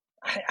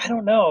 I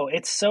don't know.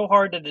 It's so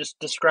hard to just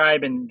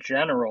describe in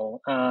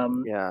general.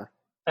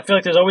 I feel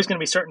like there's always going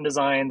to be certain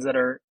designs that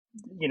are,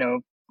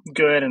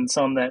 good, and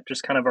some that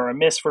just kind of are a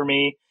miss for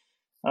me.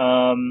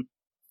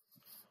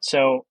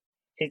 So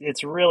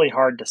it's really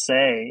hard to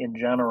say in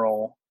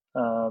general.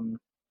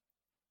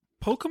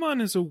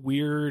 Pokemon is a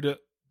weird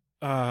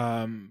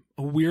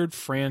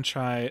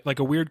franchise, like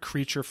a weird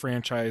creature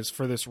franchise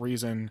for this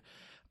reason.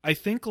 I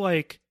think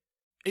like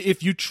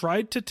if you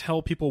tried to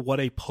tell people what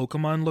a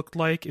Pokemon looked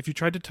like, if you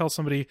tried to tell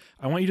somebody,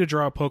 I want you to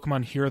draw a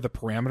Pokemon, here are the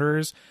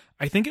parameters,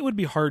 I think it would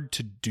be hard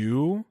to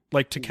do,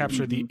 like to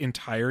capture the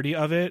entirety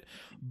of it.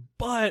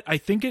 But I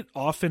think it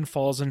often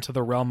falls into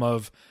the realm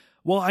of,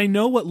 well, I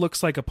know what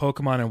looks like a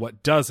Pokemon and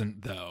what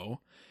doesn't, though.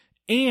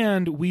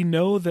 And we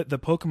know that the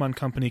Pokemon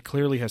Company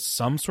clearly has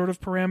some sort of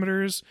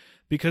parameters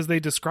because they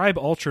describe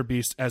Ultra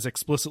Beast as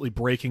explicitly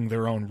breaking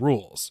their own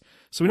rules.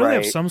 So we know they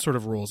have some sort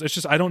of rules. It's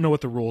just I don't know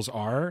what the rules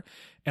are.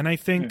 And I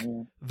think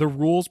the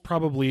rules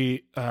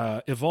probably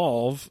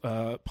evolve,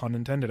 pun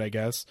intended, I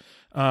guess,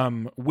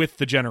 with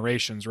the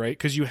generations, right?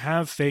 Because you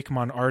have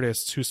Fakemon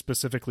artists who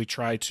specifically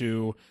try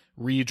to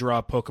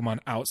redraw Pokemon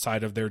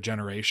outside of their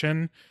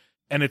generation.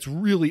 And it's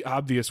really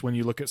obvious when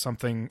you look at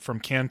something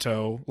from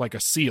Kanto, like a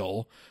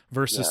seal,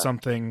 versus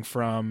something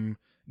from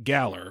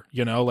Galar,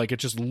 like it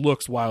just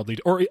looks wildly.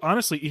 Or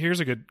honestly, here's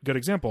a good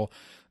example.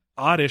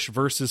 Oddish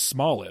versus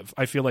Smoliv,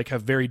 I feel like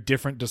have very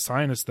different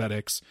design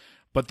aesthetics,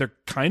 but they're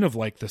kind of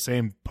like the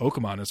same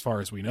Pokemon as far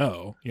as we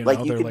know. They're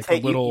like a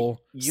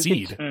little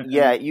seed.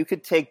 You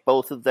could take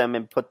both of them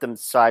and put them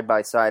side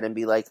by side and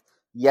be like,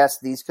 yes,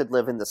 these could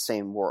live in the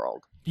same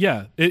world.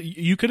 Yeah,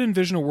 you could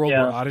envision a world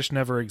where Oddish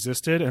never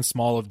existed and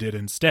Smoliv did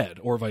instead,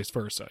 or vice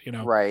versa.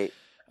 Right.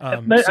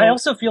 But I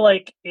also feel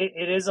like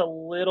it is a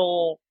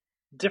little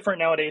different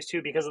nowadays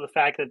too, because of the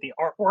fact that the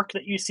artwork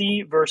that you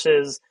see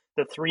versus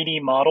the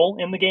 3D model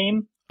in the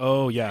game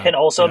can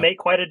also make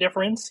quite a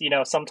difference.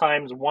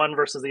 Sometimes one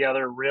versus the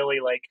other really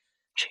like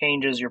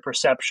changes your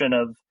perception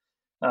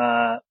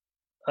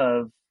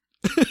of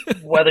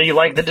whether you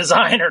like the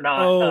design or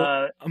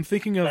not. I'm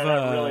thinking of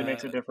that really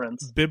makes a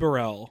difference.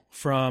 Bibarel,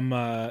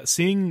 from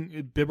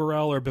seeing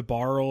Bibarel or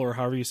Bibarel or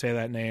however you say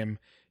that name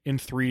in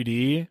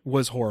 3D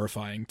was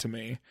horrifying to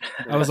me.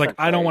 I was like,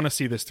 I don't want to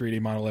see this 3D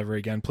model ever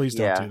again. Please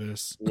don't do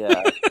this.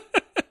 Yeah.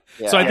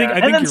 So I think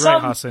you're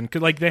right, Hassan.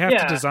 Like they have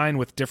to design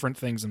with different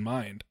things in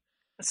mind.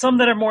 Some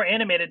that are more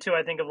animated too,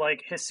 I think of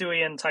like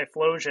Hisuian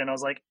Typhlosion. I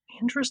was like,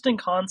 interesting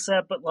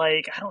concept, but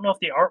like I don't know if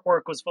the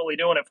artwork was fully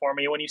doing it for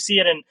me. When you see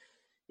it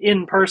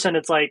in person,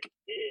 it's like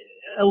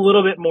a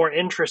little bit more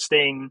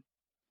interesting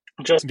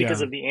just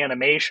because of the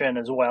animation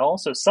as well.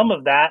 So some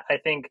of that, I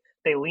think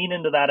they lean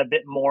into that a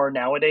bit more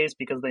nowadays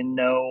because they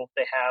know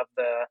they have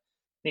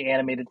the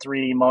animated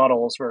 3D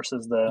models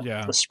versus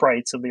the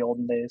sprites of the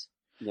olden days.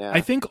 Yeah.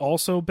 I think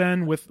also,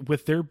 Ben,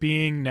 with there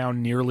being now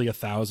nearly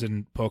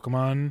 1,000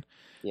 Pokemon,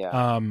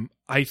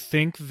 I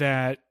think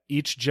that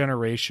each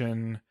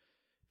generation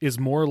is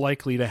more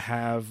likely to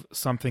have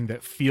something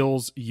that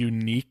feels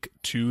unique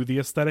to the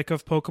aesthetic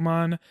of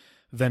Pokemon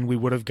than we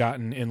would have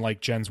gotten in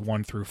like Gens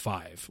 1 through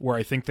 5, where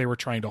I think they were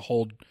trying to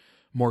hold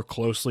more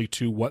closely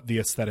to what the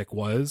aesthetic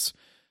was.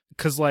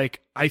 Because like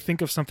I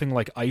think of something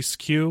like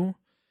Ice-Q,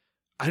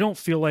 I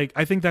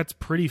think that's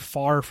pretty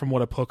far from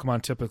what a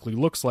Pokemon typically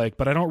looks like,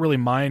 but I don't really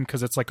mind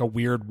because it's like a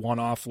weird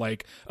one-off,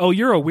 like, oh,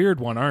 you're a weird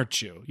one, aren't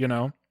you?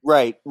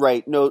 Right.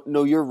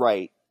 No, you're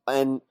right.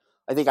 And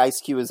I think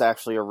Ice-Q is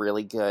actually a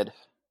really good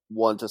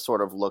one to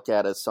sort of look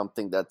at as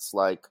something that's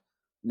like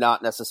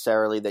not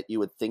necessarily that you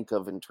would think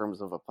of in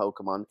terms of a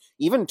Pokemon.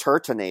 Even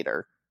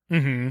Turtonator.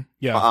 Mm-hmm.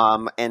 Yeah.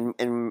 And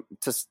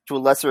to a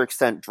lesser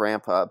extent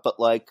Drampa, but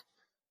like,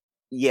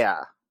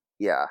 yeah.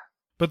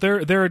 But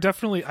there are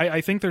definitely,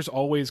 I think there's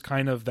always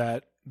kind of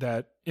that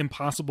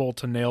impossible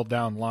to nail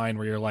down line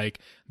where you're like,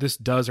 this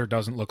does or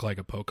doesn't look like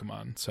a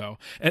Pokemon. So,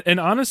 and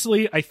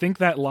honestly, I think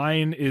that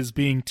line is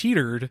being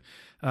teetered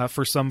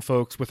for some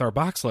folks with our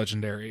box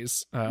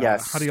legendaries.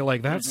 Yes. How do you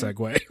like that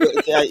segue?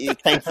 Yeah,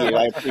 thank you.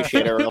 I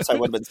appreciate it, or else I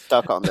would have been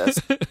stuck on this.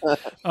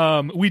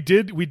 We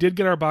did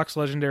get our box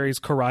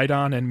legendaries,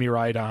 Koraidon and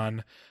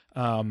Miraidon.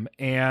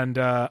 And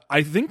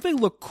I think they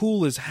look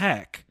cool as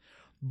heck.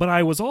 But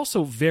I was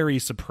also very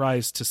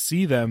surprised to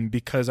see them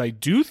because I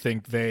do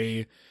think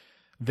they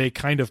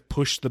kind of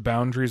push the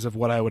boundaries of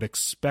what I would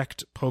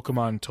expect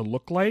Pokemon to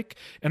look like.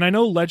 And I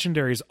know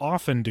legendaries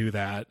often do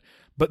that,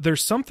 but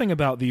there's something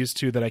about these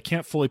two that I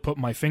can't fully put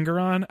my finger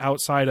on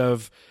outside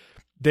of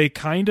they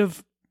kind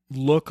of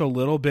look a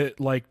little bit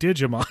like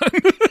Digimon.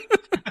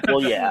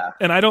 Well, yeah.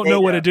 And I don't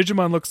know what a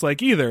Digimon looks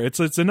like either. It's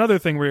another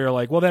thing where you're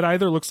like, well, that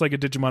either looks like a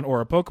Digimon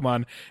or a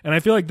Pokemon. And I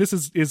feel like this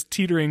is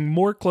teetering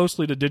more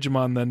closely to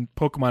Digimon than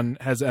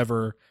Pokemon has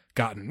ever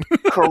gotten.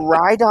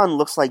 Koraidon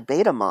looks like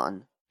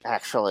Betamon,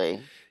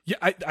 actually.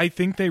 Yeah, I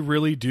think they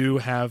really do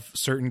have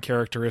certain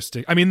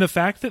characteristics. I mean, the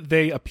fact that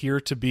they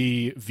appear to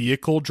be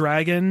vehicle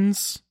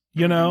dragons,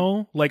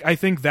 like I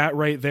think that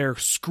right there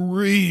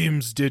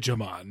screams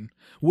Digimon.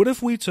 What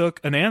if we took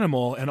an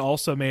animal and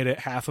also made it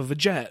half of a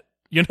jet?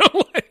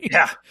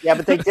 Yeah,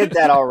 but they did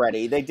that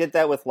already. They did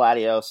that with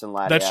Latios and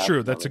Latias. That's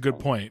true. That's a good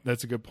point.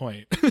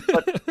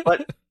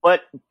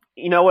 But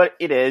you know what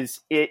it is?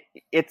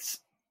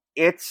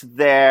 It's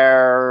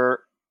their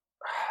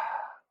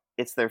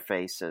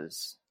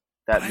faces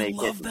that make it.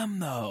 I love them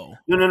though.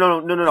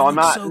 No. I'm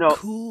not. So no,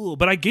 cool.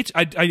 But I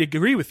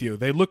agree with you.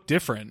 They look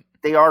different.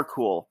 They are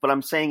cool, but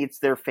I'm saying it's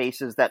their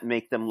faces that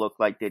make them look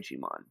like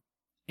Digimon.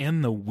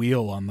 And the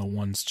wheel on the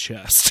one's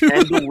chest. and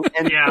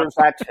there's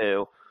that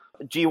too.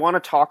 Do you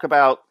want to talk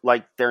about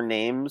like their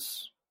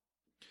names?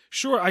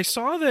 Sure. I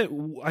saw that.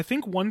 I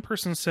think one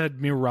person said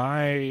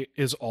Mirai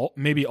is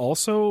maybe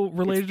also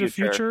related to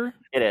Future.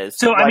 It is.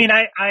 So I mean,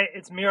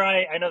 it's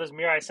Mirai. I know there's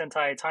Mirai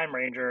Sentai Time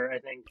Ranger. I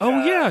think.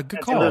 Oh yeah, good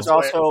call. And there's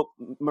also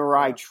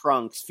Mirai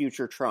Trunks,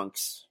 Future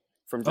Trunks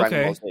from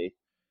Dragon Ball Z.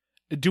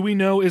 Do we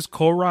know, is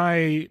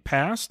Korai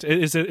past?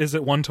 Is it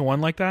 1-to-1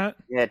 like that?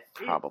 It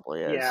probably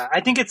is. Yeah,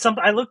 I think it's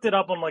something. I looked it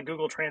up on like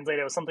Google Translate.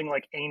 It was something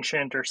like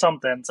ancient or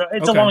something. So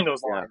it's along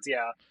those lines.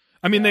 Yeah.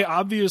 I mean, they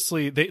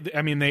obviously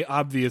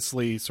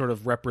sort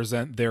of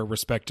represent their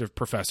respective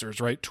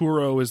professors, right?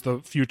 Turo is the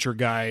future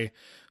guy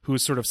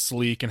who's sort of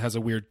sleek and has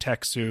a weird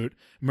tech suit.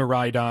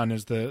 Miraidon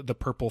is the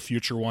purple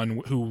future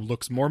one who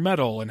looks more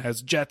metal and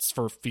has jets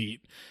for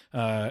feet,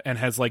 and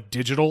has like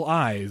digital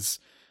eyes.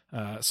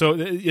 So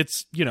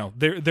it's,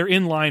 they're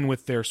in line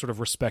with their sort of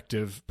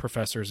respective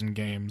professors in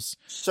games.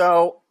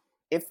 So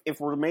if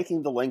we're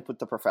making the link with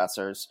the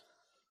professors,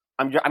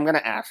 I'm going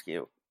to ask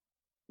you,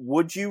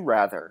 would you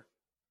rather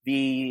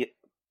the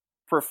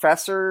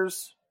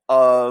professors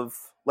of,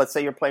 let's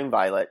say you're playing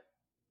Violet,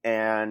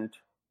 and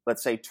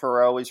let's say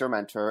Turo is your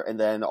mentor, and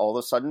then all of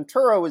a sudden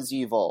Turo is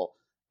evil,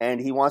 and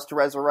he wants to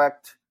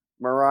resurrect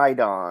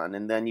Miraidon,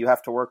 and then you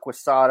have to work with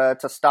Sada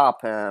to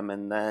stop him,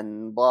 and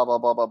then blah, blah,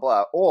 blah, blah,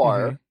 blah.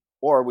 Or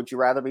would you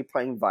rather be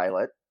playing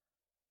Violet,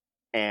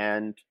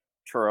 and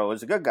Turo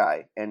is a good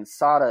guy, and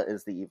Sada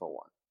is the evil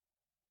one?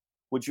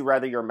 Would you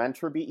rather your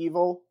mentor be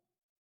evil,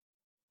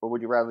 or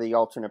would you rather the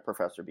alternate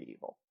professor be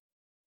evil?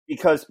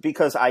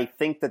 Because I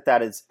think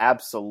that is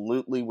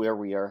absolutely where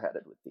we are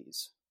headed with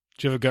these.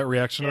 Do you have a gut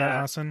reaction to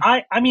that, Hassan?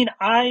 I mean,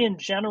 I in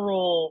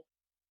general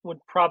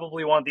would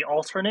probably want the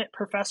alternate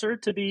professor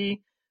to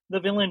be the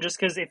villain, just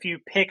because if you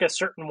pick a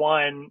certain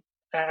one,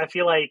 I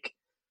feel like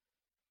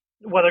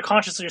whether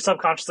consciously or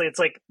subconsciously, it's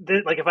like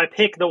if I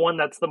pick the one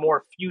that's the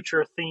more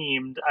future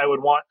themed,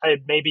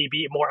 I'd maybe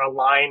be more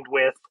aligned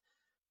with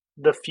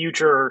the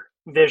future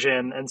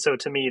vision, and so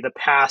to me, the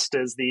past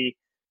is the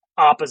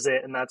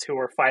opposite, and that's who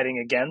we're fighting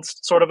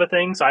against, sort of a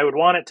thing. So I would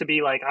want it to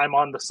be like I'm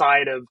on the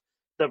side of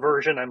the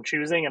version I'm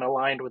choosing and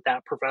aligned with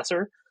that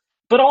professor.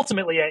 But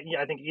ultimately,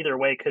 I think either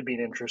way could be an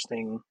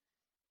interesting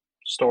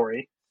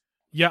story.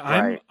 Yeah,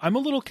 right. I'm a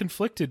little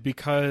conflicted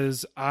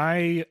because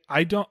I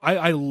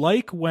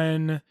like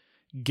when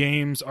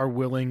games are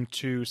willing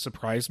to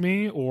surprise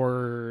me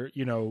or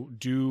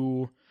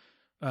do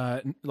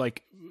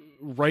like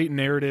write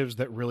narratives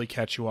that really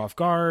catch you off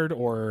guard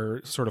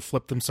or sort of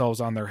flip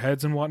themselves on their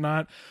heads and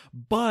whatnot.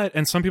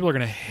 And some people are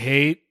going to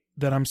hate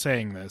that I'm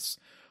saying this,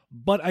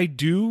 but I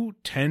do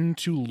tend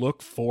to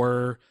look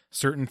for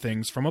certain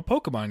things from a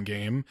Pokemon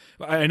game.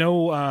 I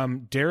know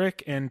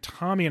Derek and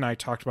Tommy and I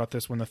talked about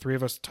this when the three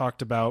of us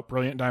talked about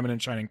Brilliant Diamond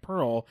and Shining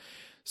Pearl.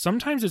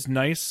 Sometimes it's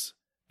nice,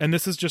 and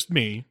this is just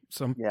me,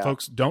 some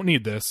folks don't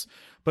need this,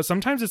 but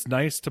sometimes it's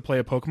nice to play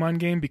a Pokemon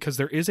game because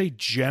there is a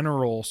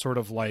general sort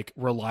of like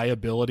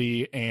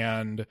reliability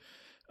and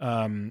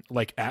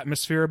like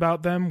atmosphere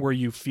about them where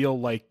you feel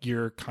like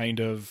you're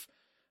kind of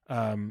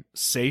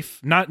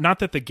safe. Not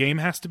that the game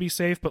has to be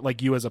safe, but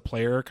like you as a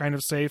player are kind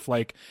of safe.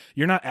 Like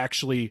you're not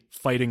actually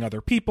fighting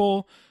other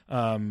people.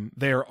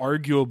 They're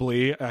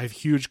arguably, I have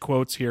huge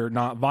quotes here,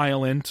 not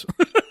violent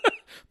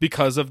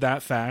because of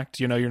that fact.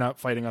 You're not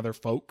fighting other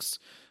folks,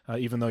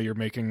 even though you're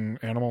making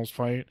animals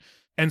fight.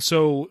 And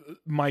so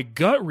my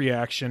gut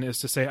reaction is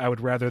to say I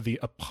would rather the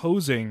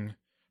opposing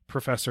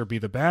professor be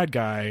the bad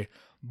guy,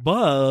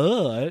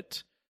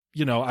 but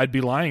I'd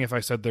be lying if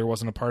I said there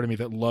wasn't a part of me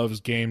that loves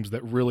games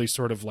that really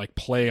sort of like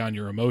play on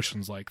your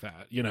emotions like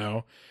that,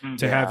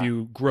 to have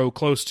you grow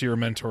close to your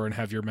mentor and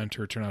have your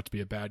mentor turn out to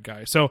be a bad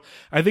guy. So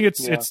I think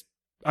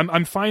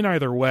I'm fine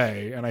either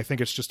way. And I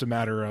think it's just a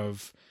matter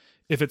of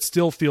if it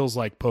still feels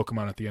like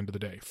Pokemon at the end of the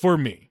day for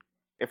me.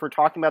 If we're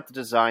talking about the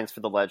designs for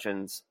the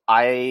Legends,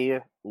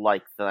 I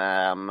like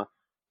them.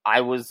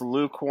 I was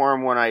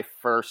lukewarm when I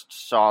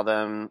first saw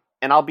them.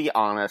 And I'll be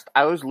honest,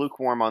 I was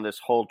lukewarm on this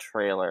whole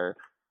trailer.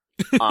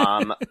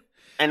 And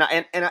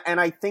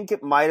I think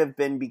it might have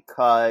been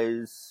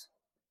because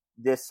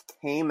this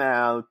came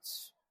out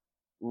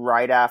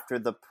right after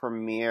the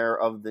premiere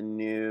of the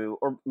new,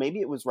 or maybe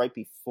it was right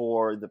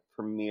before the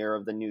premiere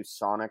of the new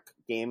Sonic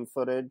game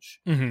footage.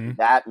 Mm-hmm.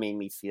 That made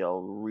me feel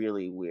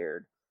really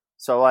weird.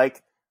 So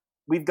like,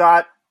 we've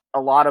got a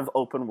lot of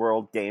open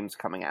world games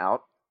coming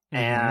out,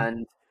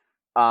 and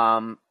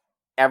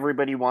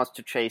everybody wants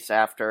to chase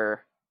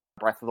after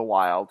Breath of the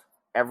Wild.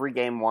 Every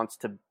game wants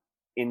to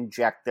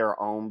inject their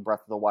own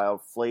Breath of the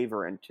Wild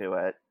flavor into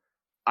it.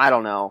 I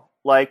don't know.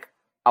 Like,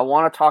 I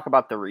want to talk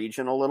about the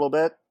region a little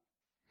bit.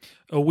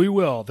 Oh, we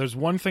will. There's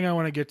one thing I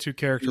want to get to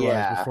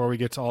character-wise before we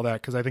get to all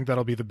that, because I think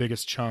that'll be the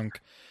biggest chunk.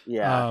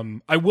 Yeah.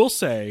 I will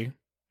say,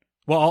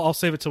 well, I'll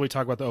save it till we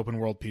talk about the open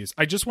world piece.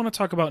 I just want to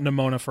talk about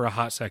Nemona for a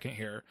hot second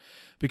here,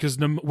 because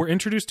we're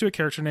introduced to a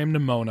character named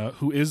Nemona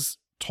who is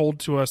told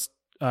to us,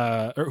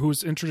 or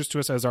who's introduced to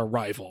us as our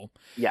rival.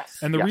 Yes.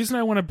 And the reason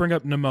I want to bring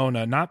up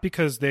Nemona, not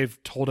because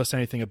they've told us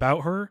anything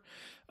about her,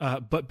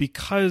 but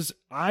because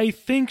I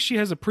think she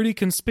has a pretty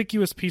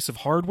conspicuous piece of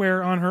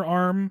hardware on her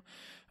arm.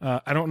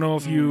 I don't know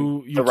if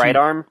you the right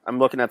arm? I'm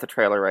looking at the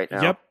trailer right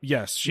now. Yep.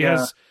 Yes. She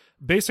has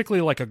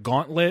basically like a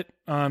gauntlet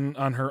on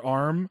her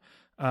arm.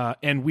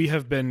 And we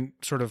have been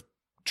sort of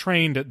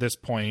trained at this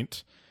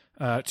point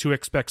to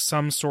expect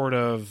some sort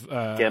of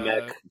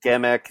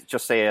gimmick.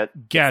 Just say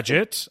it.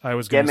 Gadget. I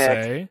was going to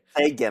say.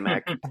 Say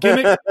gimmick.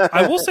 Gimmick.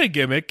 I will say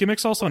gimmick.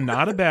 Gimmick's also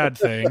not a bad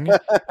thing.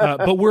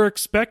 But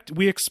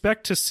we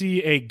expect to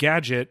see a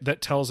gadget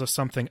that tells us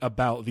something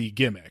about the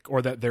gimmick,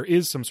 or that there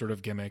is some sort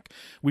of gimmick.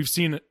 We've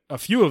seen a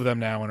few of them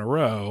now in a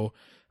row,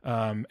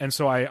 and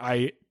so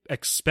I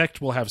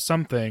expect we'll have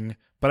something.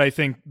 But I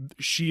think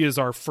she is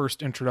our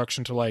first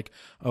introduction to like,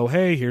 oh,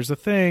 hey, here's the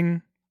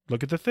thing.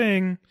 Look at the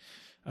thing.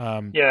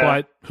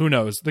 But who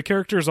knows? The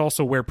characters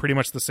also wear pretty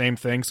much the same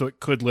thing, so it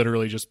could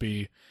literally just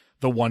be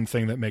the one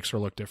thing that makes her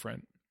look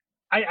different.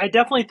 I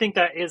definitely think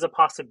that is a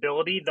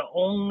possibility. The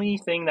only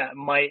thing that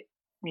might,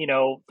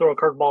 throw a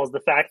curveball is the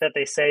fact that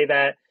they say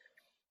that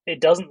it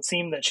doesn't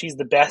seem that she's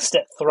the best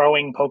at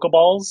throwing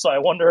Pokeballs. So I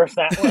wonder if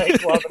that,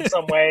 like, in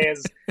some way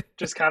is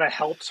just kind of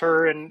helps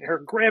her in her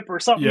grip or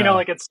something. Yeah.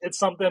 Like it's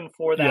something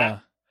for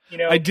that.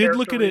 Yeah. I did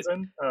look at it.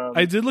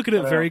 I did look at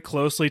it very know.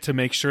 closely to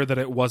make sure that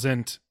it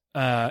wasn't.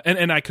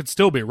 And I could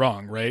still be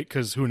wrong, right?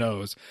 Because who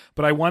knows?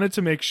 But I wanted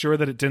to make sure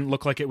that it didn't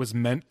look like it was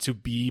meant to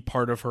be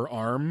part of her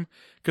arm,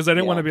 because I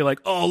didn't want to be like,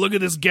 oh, look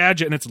at this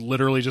gadget, and it's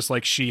literally just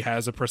like she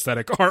has a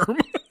prosthetic arm.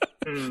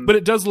 But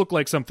it does look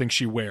like something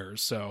she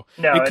wears, so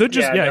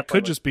it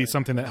could just be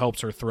something that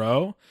helps her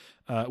throw,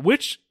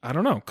 which I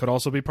don't know, could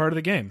also be part of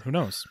the game. Who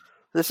knows?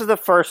 This is the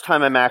first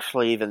time I'm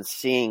actually even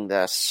seeing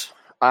this.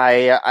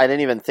 I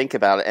didn't even think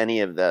about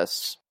any of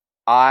this.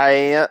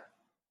 I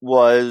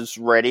was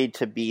ready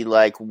to be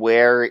like,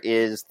 where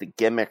is the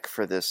gimmick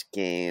for this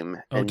game?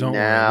 Oh, and don't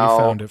now worry,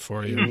 we found it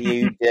for you.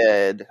 You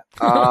did.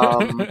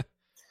 But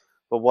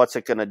what's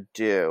it going to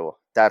do?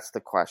 That's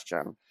the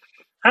question.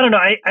 I don't know.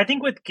 I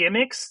think with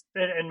gimmicks,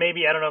 and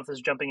maybe, I don't know if this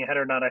is jumping ahead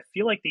or not, I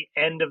feel like the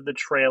end of the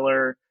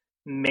trailer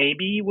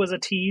maybe was a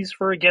tease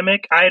for a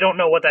gimmick. I don't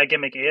know what that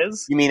gimmick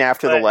is. You mean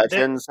after the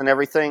legends and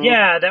everything?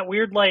 Yeah, that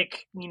weird,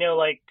 like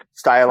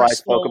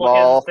stylized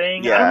Pokeball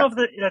thing. Yeah. I don't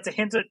know if that's a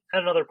hint at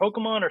another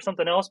Pokemon or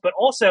something else. But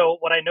also,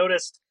 what I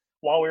noticed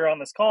while we were on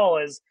this call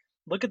is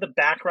look at the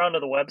background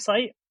of the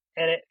website,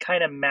 and it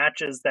kind of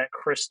matches that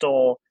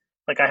crystal.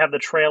 Like, I have the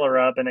trailer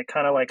up, and it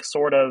kind of like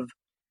sort of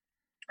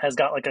has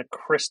got like a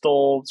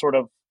crystal sort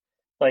of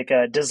like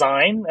a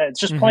design. It's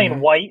just plain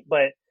white,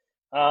 but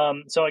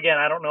so again,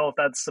 I don't know if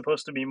that's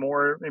supposed to be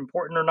more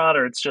important or not,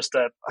 or it's just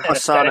an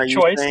Hassan,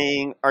 choice.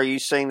 Are you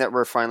saying that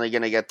we're finally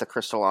going to get the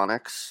Crystal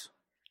Onyx?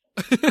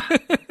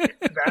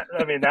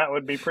 That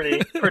would be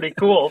pretty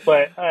cool,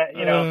 but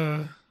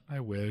I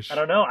wish. I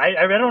don't know.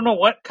 I don't know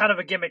what kind of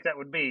a gimmick that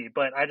would be,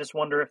 but I just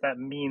wonder if that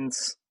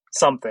means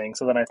something.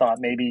 So then I thought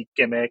maybe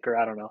gimmick, or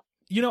I don't know.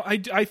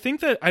 I think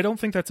that I don't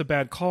think that's a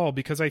bad call,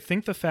 because I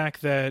think the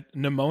fact that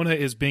Nemona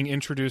is being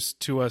introduced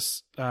to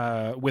us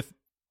with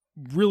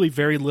really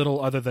very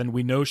little other than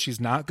we know she's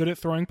not good at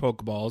throwing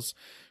Pokeballs.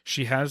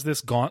 She has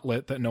this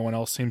gauntlet that no one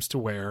else seems to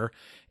wear,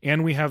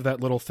 and we have that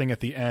little thing at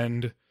the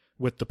end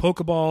with the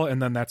Pokeball,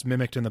 and then that's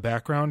mimicked in the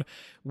background.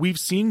 We've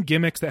seen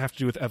gimmicks that have to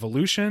do with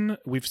evolution.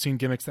 We've seen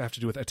gimmicks that have to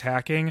do with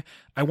attacking.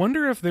 I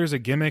wonder if there's a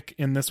gimmick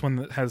in this one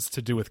that has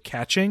to do with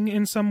catching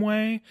in some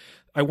way.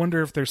 I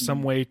wonder if there's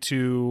some way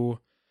to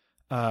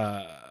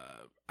I'm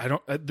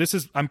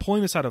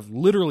pulling this out of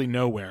literally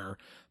nowhere,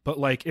 but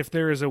like if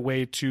there is a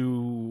way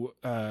to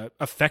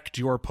affect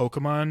your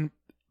Pokemon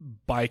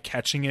by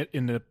catching it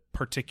in a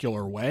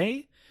particular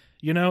way,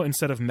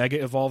 instead of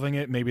mega evolving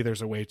it, maybe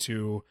there's a way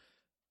to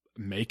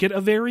make it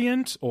a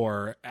variant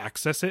or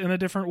access it in a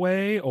different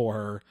way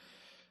or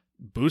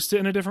boost it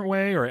in a different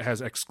way, or it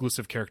has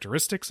exclusive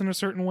characteristics in a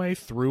certain way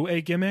through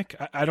a gimmick.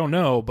 I don't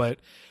know, but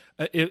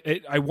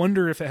I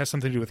wonder if it has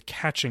something to do with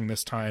catching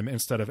this time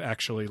instead of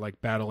actually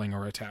like battling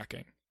or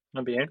attacking.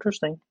 That'd be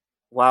interesting.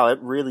 Wow, it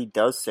really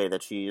does say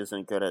that she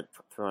isn't good at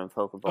throwing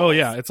Pokeballs. Oh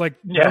yeah, it's like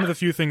one of the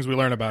few things we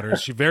learn about her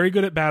is she's very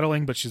good at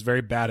battling, but she's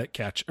very bad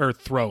at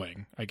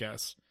throwing, I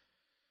guess.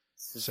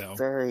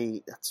 That's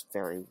very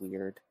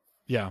weird.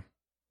 Yeah.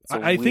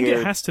 I think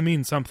it has to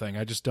mean something.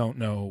 I just don't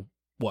know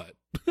what.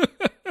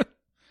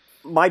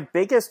 My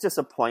biggest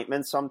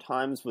disappointment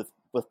sometimes with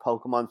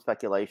Pokemon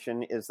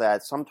speculation is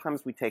that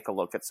sometimes we take a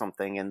look at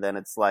something and then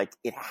it's like,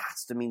 it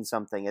has to mean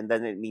something, and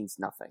then it means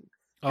nothing.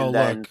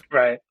 Look.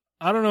 Right.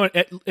 I don't know.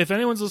 If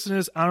anyone's listening to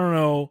this, I don't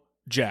know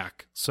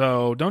Jack.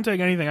 So don't take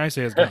anything I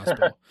say as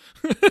gospel.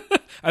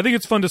 I think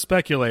it's fun to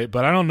speculate,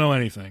 but I don't know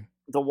anything.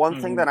 The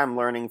one thing that I'm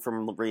learning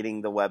from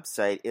reading the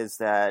website is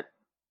that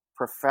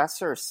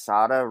Professor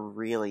Sada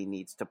really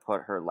needs to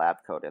put her lab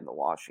coat in the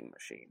washing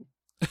machine.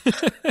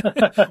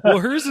 Well,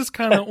 hers is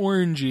kind of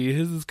orangey.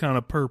 His is kind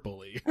of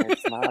purpley.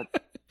 It's not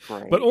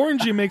great. But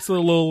orangey makes it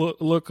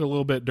look a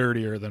little bit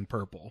dirtier than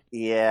purple.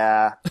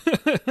 Yeah.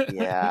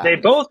 Yeah. They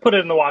both put it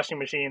in the washing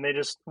machine. They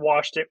just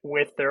washed it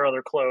with their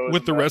other clothes.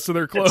 With the rest of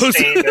their clothes.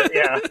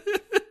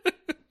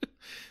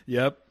 Yeah.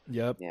 Yep.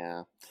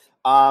 Yeah.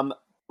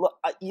 Look,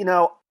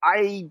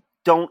 I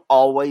don't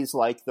always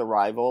like the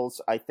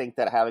rivals. I think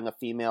that having a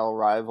female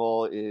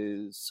rival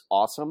is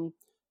awesome,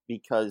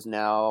 because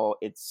now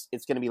it's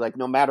going to be like,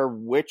 no matter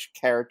which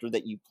character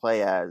that you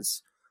play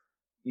as,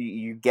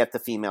 you get the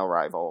female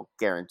rival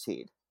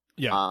guaranteed.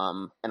 Yeah.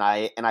 And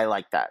I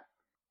like that.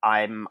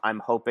 I'm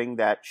hoping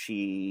that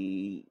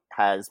she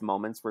has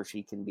moments where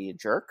she can be a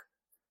jerk.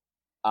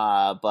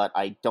 But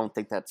I don't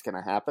think that's going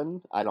to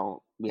happen.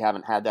 We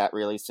haven't had that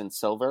really since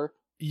Silver.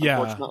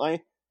 Yeah.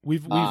 Unfortunately.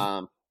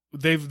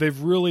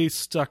 They've really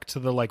stuck to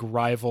the like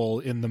rival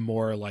in the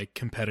more like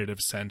competitive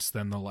sense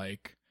than the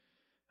like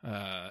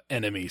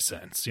enemy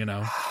sense,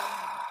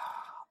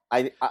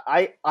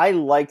 I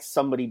like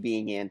somebody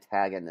being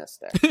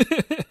antagonistic.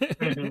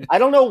 I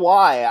don't know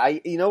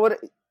why. You know what?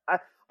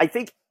 I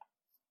think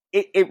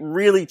it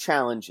really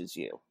challenges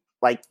you.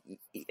 Like,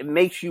 it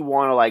makes you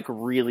want to, like,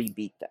 really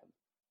beat them.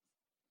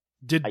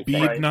 Did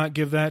Bede not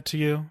give that to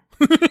you?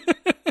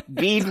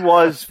 Bede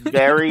was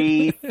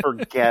very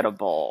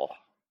forgettable.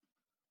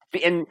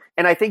 And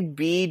I think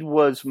Bede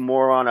was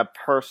more on a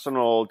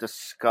personal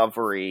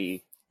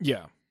discovery.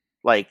 Yeah.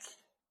 Like,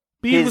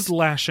 Bede was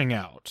lashing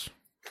out.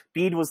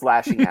 Bede was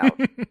lashing out.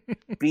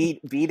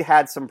 Bede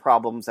had some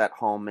problems at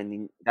home,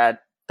 and that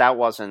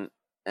wasn't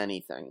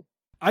anything.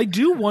 I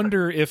do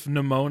wonder if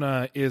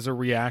Nimona is a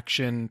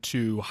reaction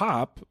to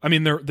Hop. I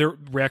mean, their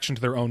reaction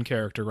to their own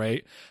character,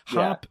 right?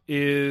 Yeah. Hop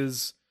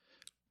is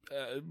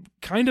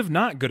kind of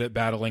not good at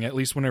battling, at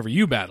least whenever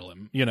you battle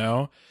him, you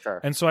know? Sure.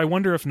 And so I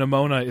wonder if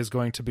Nimona is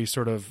going to be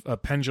sort of a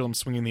pendulum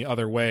swinging the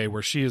other way,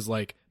 where she is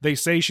like, they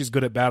say she's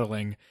good at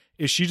battling.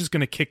 Is she just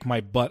going to kick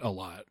my butt a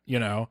lot, you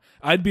know?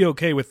 I'd be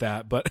okay with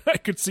that, but I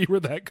could see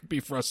where that could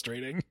be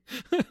frustrating.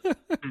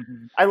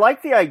 I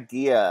like the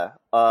idea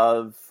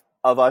of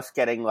us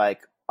getting,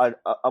 like,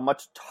 a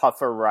much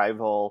tougher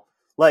rival.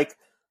 Like,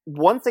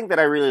 one thing that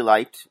I really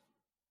liked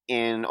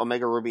in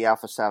Omega Ruby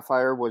Alpha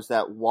Sapphire was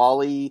that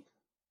Wally,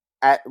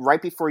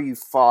 right before you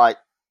fought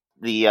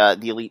the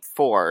Elite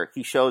Four,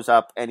 he shows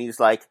up and he's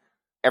like,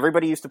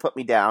 everybody used to put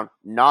me down,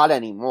 not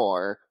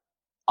anymore.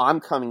 I'm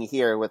coming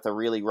here with a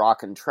really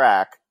rockin'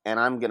 track, and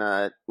I'm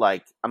gonna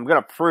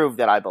prove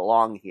that I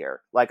belong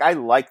here. Like, I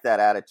like that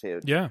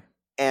attitude. Yeah.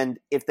 And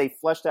if they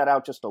flesh that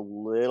out just a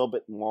little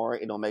bit more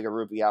in Omega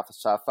Ruby Alpha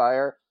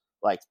Sapphire,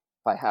 like,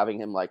 by having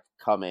him, like,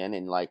 come in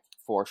and, like,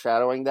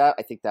 foreshadowing that,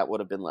 I think that would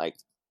have been, like,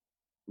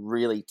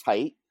 really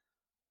tight.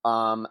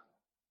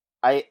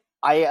 I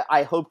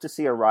hope to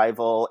see a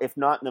rival, if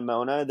not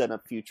Nimona, then a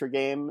future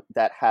game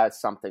that has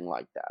something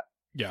like that.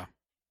 Yeah.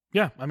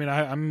 I mean,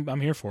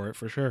 I'm here for it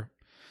for sure.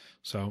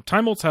 So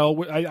time will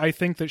tell. I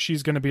think that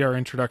she's going to be our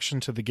introduction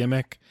to the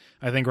gimmick.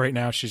 I think right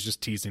now she's just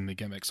teasing the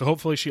gimmick. So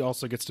hopefully she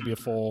also gets to be a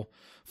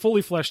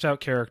fully fleshed out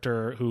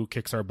character who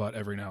kicks our butt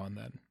every now and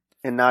then.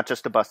 And not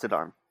just a busted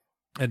arm.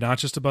 And not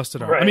just a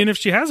busted arm. Right. I mean, if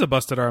she has a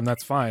busted arm,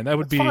 that's fine.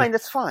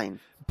 That's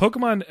fine.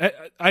 Pokemon,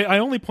 I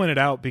only pointed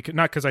out because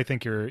not because I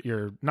think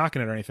you're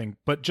knocking it or anything,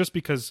 but just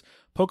because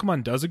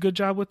Pokemon does a good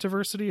job with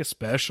diversity,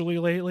 especially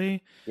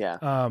lately. Yeah.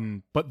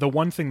 But the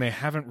one thing they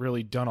haven't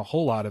really done a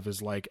whole lot of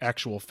is, like,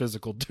 actual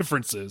physical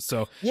differences.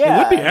 So yeah, it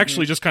would be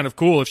actually just kind of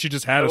cool if she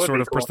just had a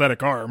sort of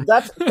prosthetic arm.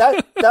 That's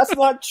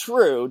not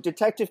true.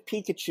 Detective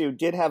Pikachu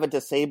did have a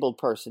disabled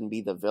person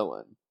be the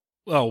villain.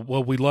 Oh,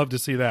 well, we love to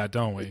see that,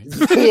 don't we?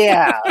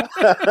 Yeah.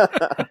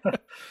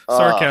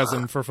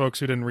 Sarcasm for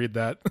folks who didn't read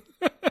that.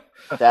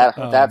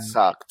 That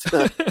sucked.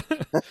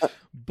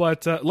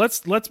 But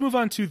let's move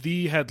on to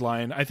the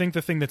headline. I think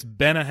the thing that's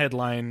been a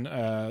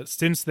headline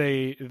since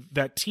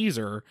that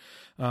teaser,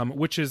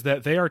 which is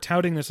that they are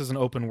touting this as an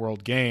open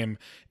world game,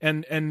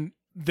 and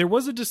there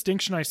was a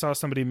distinction I saw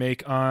somebody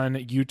make on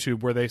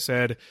YouTube where they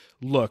said,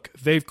 look,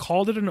 they've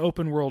called it an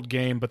open world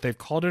game, but they've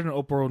called it an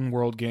open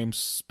world game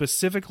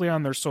specifically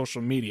on their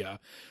social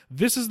media.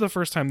 This is the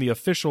first time the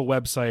official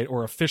website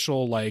or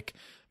official, like,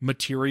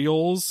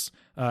 materials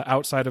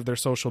outside of their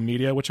social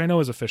media, which I know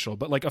is official,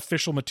 but, like,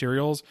 official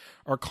materials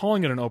are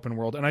calling it an open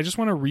world. And I just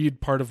want to read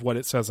part of what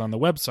it says on the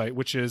website,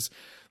 which is,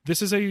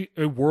 this is a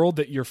world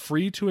that you're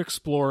free to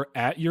explore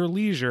at your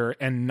leisure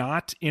and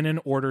not in an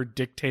order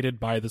dictated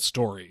by the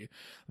story.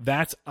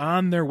 That's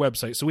on their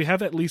website. So we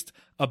have at least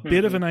a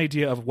bit of an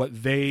idea of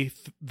what they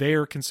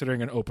are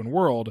considering an open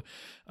world.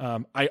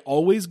 I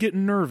always get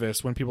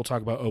nervous when people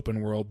talk about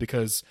open world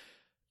because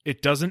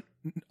it doesn't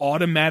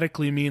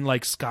automatically mean,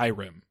 like,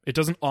 Skyrim. It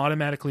doesn't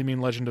automatically mean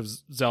Legend of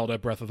Zelda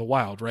Breath of the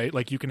Wild, right?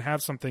 Like, you can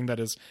have something that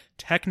is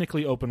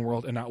technically open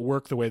world and not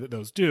work the way that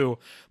those do,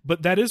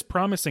 but that is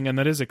promising and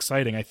that is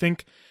exciting. I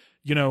think,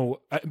 you know,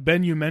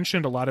 Ben, you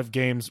mentioned a lot of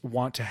games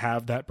want to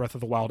have that Breath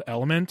of the Wild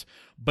element,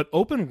 but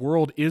open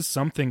world is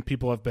something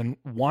people have been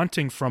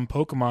wanting from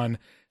Pokemon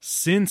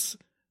since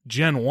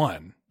Gen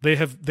 1. They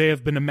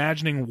have been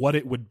imagining what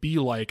it would be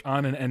like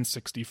on an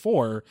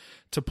N64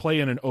 to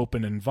play in an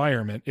open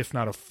environment, if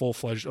not a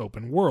full-fledged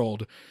open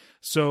world.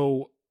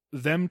 So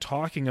them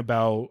talking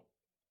about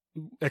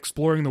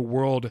exploring the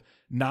world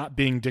not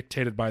being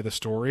dictated by the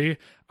story,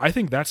 I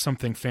think that's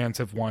something fans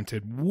have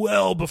wanted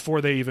well before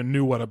they even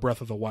knew what a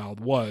Breath of the Wild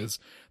was.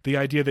 The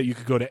idea that you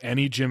could go to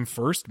any gym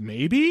first,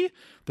 maybe.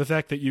 The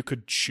fact that you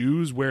could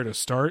choose where to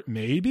start,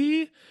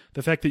 maybe.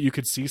 The fact that you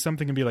could see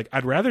something and be like,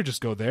 I'd rather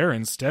just go there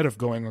instead of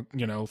going,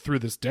 you know, through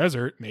this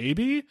desert,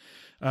 maybe.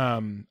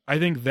 I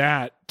think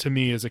that, to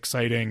me, is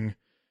exciting,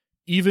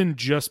 even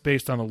just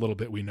based on a little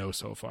bit we know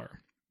so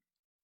far.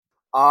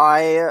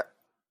 I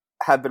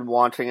have been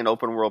wanting an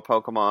open world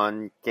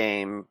Pokemon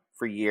game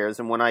for years,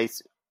 and when I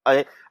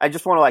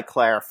just want to, like,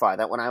 clarify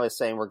that when I was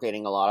saying we're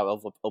getting a lot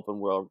of open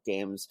world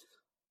games,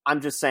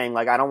 I'm just saying,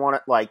 like, I don't want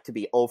it, like, to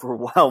be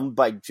overwhelmed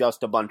by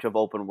just a bunch of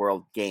open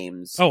world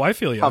games. Oh, I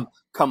feel you.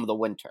 Come the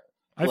winter.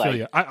 I feel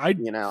you. I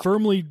you know,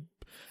 firmly,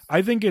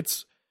 I think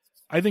it's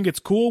I think it's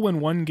cool when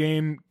one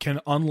game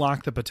can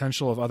unlock the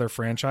potential of other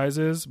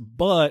franchises,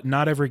 but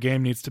not every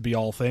game needs to be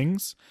all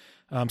things.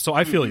 So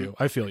I feel you.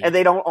 I feel you. And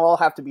they don't all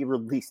have to be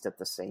released at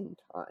the same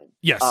time.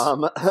 Yes.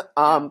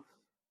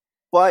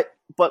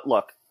 But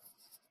look,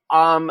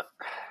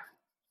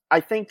 I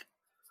think,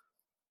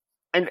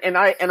 and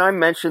I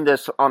mentioned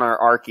this on our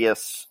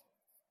Arceus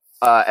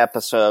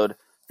episode,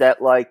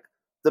 that like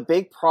the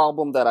big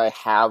problem that I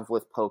have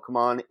with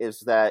Pokemon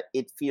is that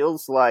it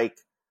feels like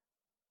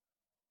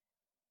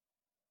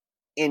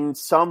in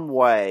some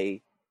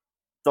way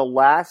the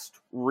last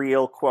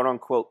real quote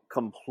unquote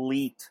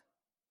complete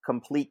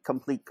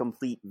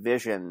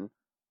vision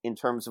in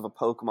terms of a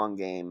Pokemon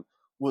game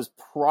was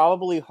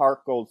probably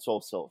Heart Gold,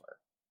 Soul Silver.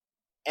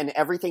 And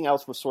everything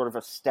else was sort of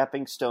a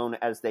stepping stone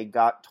as they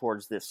got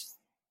towards this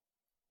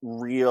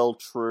real,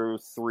 true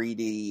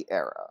 3D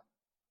era.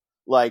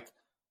 Like,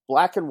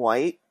 Black and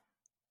White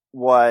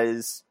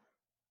was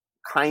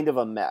kind of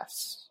a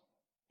mess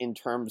in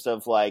terms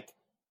of, like,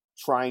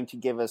 trying to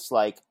give us,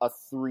 like, a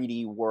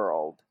 3D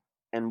world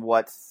and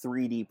what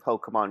 3D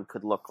Pokemon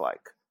could look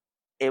like.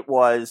 It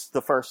was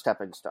the first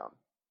stepping stone.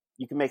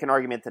 You can make an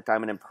argument that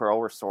Diamond and Pearl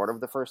were sort of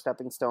the first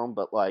stepping stone,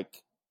 but,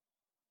 like,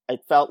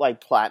 it felt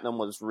like Platinum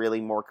was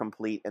really more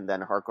complete, and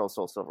then Heart Gold,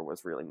 Soul Silver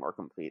was really more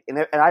complete.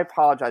 And I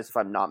apologize if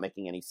I'm not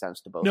making any sense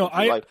to both. No,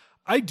 of you.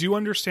 I do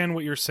understand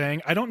what you're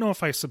saying. I don't know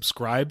if I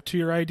subscribe to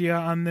your idea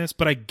on this,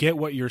 but I get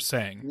what you're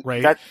saying,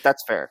 right?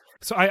 That's fair.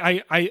 So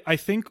I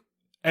think,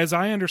 as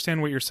I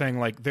understand what you're saying,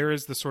 like there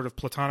is the sort of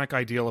platonic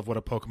ideal of what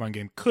a Pokemon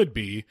game could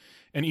be,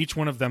 and each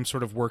one of them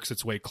sort of works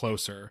its way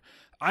closer.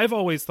 I've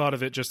always thought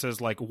of it just as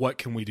like, what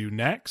can we do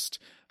next?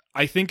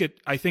 I think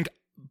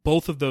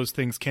both of those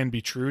things can be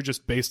true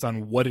just based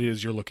on what it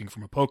is you're looking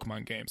from a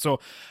Pokemon game. So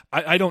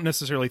I don't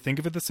necessarily think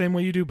of it the same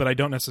way you do, but I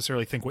don't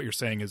necessarily think what you're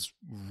saying is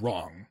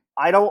wrong.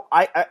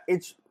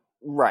 It's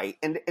right.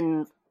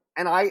 And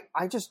I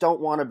just don't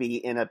want to be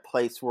in a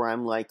place where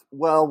I'm like,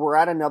 well, we're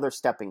at another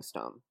stepping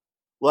stone.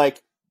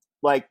 Like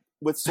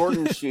with Sword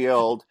and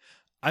Shield.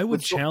 I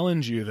would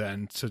challenge you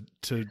then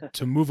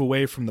to move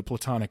away from the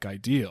platonic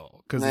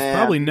ideal, because it's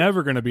probably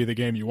never going to be the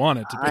game you want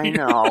it to be. I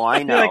know.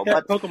 I feel like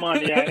that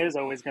Pokemon, is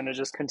always going to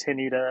just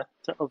continue to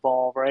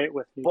evolve, right?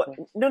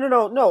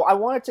 No. I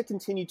want it to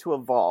continue to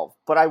evolve,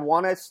 but I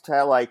want us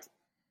to like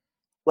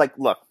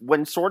look,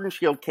 when Sword and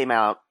Shield came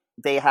out,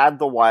 they had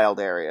the wild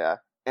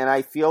area, and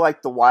I feel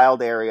like the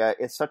wild area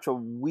is such a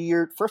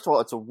weird. First of all,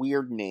 it's a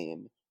weird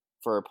name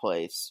for a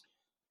place,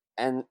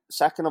 and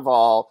second of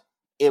all,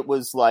 it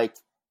was like,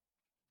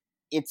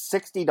 it's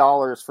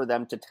 $60 for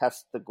them to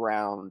test the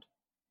ground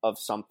of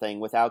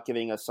something without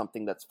giving us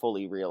something that's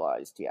fully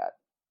realized yet.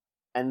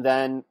 And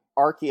then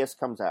Arceus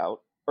comes out,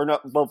 or no,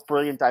 well,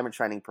 Brilliant Diamond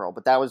Shining Pearl,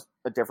 but that was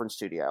a different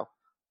studio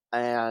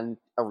and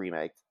a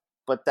remake.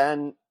 But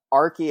then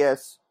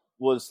Arceus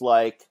was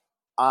like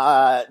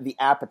the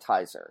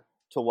appetizer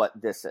to what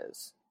this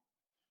is.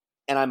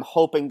 And I'm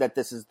hoping that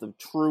this is the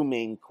true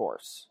main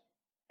course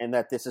and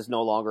that this is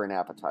no longer an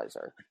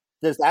appetizer.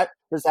 Does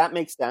that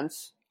make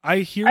sense?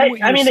 I hear what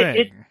you're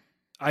saying.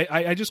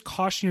 I just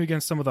caution you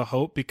against some of the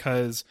hope,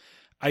 because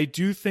I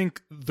do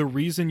think the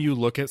reason you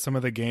look at some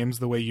of the games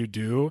the way you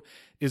do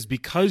is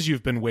because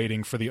you've been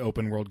waiting for the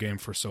open world game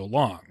for so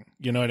long.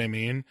 You know what I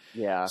mean?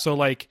 Yeah. So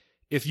like,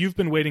 if you've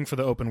been waiting for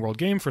the open world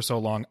game for so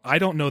long, I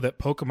don't know that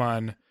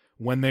Pokemon,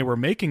 when they were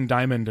making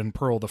Diamond and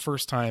Pearl the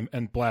first time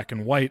and Black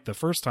and White the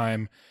first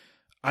time,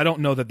 I don't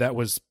know that that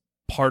was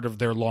part of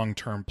their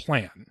long-term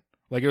plan.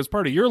 Like, it was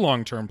part of your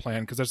long-term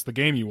plan because that's the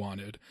game you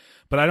wanted.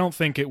 But I don't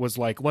think it was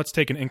like, let's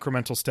take an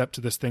incremental step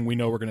to this thing we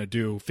know we're going to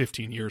do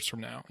 15 years from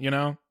now, you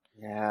know?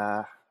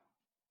 Yeah.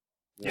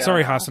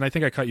 Sorry, Hassan, I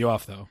think I cut you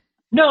off, though.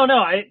 No,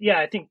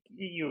 I think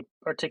you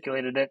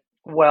articulated it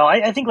well.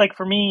 I think, like,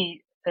 for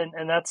me,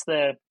 and that's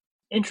the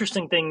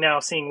interesting thing now,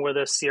 seeing where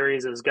this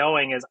series is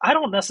going, is I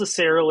don't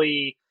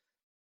necessarily,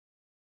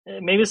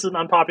 maybe this is an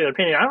unpopular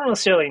opinion, I don't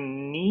necessarily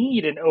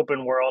need an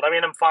open world. I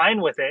mean, I'm fine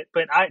with it,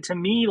 but to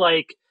me,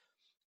 like,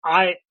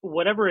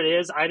 whatever it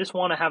is, I just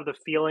want to have the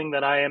feeling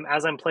that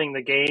as I'm playing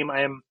the game,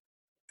 I am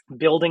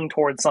building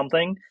towards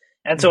something.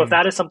 And so if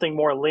that is something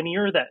more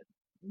linear that,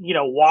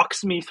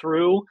 walks me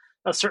through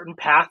a certain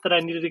path that I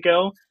needed to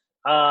go,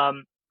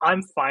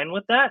 I'm fine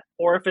with that.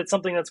 Or if it's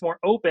something that's more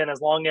open, as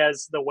long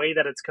as the way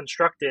that it's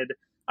constructed,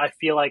 I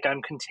feel like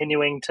I'm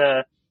continuing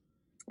to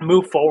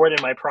move forward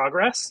in my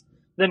progress,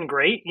 then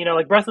great.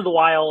 Like Breath of the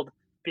Wild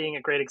being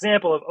a great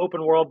example of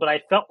open world, but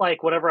I felt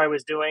like whatever I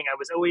was doing, I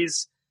was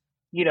always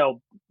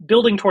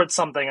building towards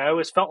something. I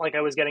always felt like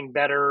I was getting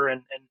better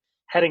and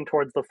heading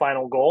towards the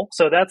final goal.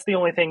 So that's the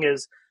only thing,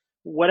 is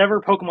whatever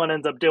Pokemon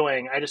ends up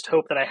doing, I just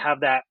hope that I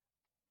have that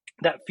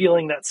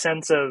feeling, that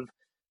sense of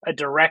a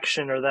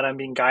direction, or that I'm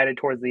being guided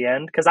towards the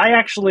end. Because I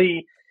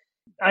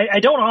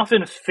don't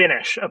often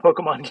finish a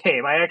Pokemon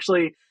game. I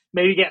actually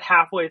maybe get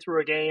halfway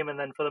through a game, and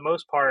then for the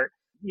most part,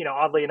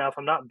 oddly enough,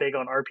 I'm not big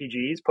on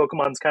RPGs.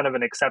 Pokemon's kind of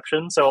an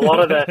exception. So a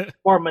lot of the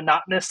more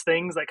monotonous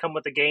things that come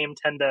with the game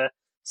tend to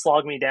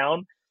slog me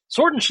down.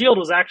 Sword and Shield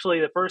was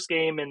actually the first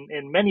game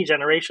in many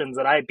generations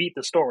that I beat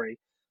the story,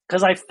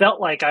 because I felt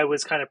like I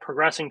was kind of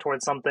progressing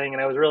towards something, and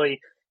I was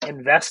really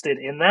invested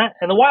in that.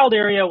 And the wild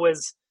area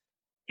was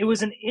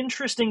an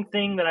interesting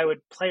thing that I would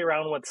play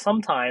around with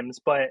sometimes,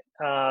 but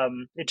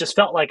it just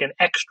felt like an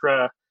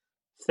extra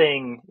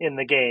thing in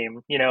the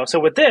game, So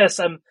with this,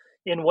 I'm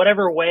in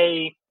whatever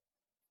way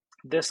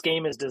this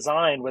game is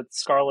designed with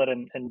Scarlet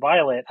and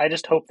Violet, I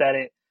just hope that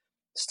it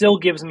still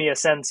gives me a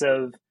sense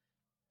of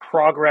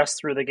progress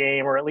through the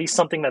game, or at least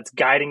something that's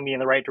guiding me in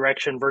the right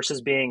direction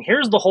versus being,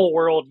 here's the whole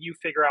world, you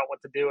figure out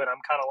what to do, and I'm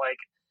kind of like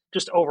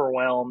just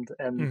overwhelmed.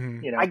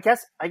 And I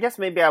guess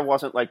maybe I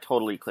wasn't like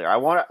totally clear.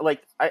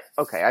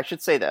 I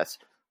should say this.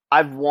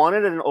 I've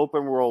wanted an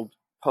open world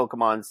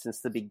Pokemon since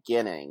the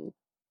beginning,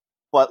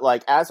 but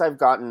like as I've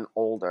gotten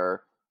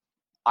older,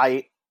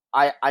 I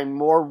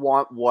more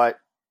want what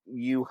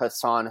you,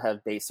 Hassan,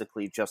 have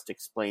basically just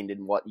explained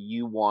in what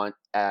you want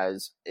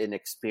as an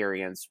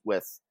experience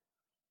with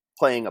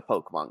playing a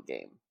Pokemon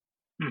game.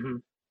 Mm-hmm.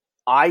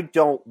 I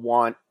don't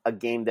want a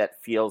game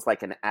that feels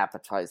like an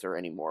appetizer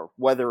anymore,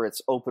 whether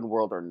it's open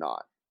world or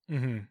not.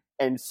 Mm-hmm.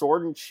 And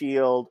Sword and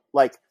Shield,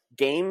 like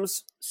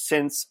games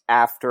since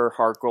after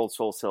Heart Gold,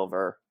 Soul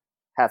Silver,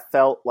 have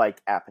felt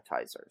like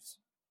appetizers.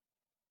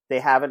 They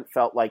haven't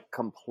felt like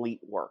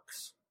complete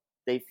works.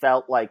 They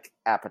felt like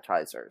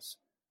appetizers.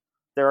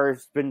 There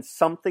has been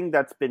something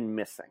that's been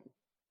missing.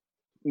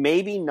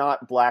 Maybe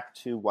not Black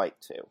 2, White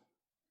 2.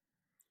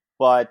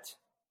 But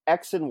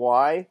X and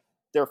Y,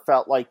 there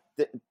felt like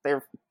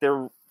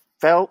there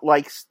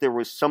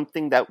was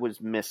something that was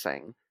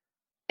missing.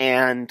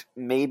 And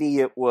maybe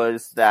it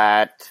was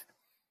that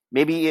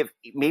maybe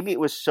it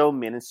was so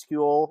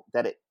minuscule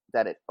that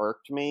it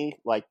irked me,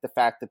 like the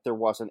fact that there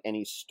wasn't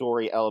any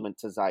story element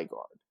to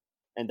Zygarde.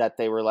 And that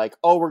they were like,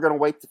 oh, we're going to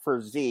wait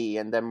for Z,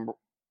 and then,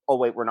 oh,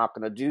 wait, we're not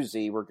going to do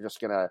Z, we're just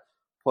going to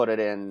put it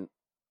in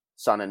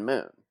Sun and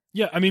Moon.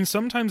 Yeah, I mean,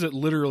 sometimes it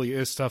literally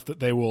is stuff that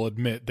they will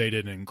admit they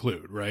didn't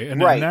include, right?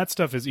 And that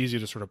stuff is easy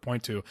to sort of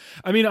point to.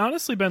 I mean,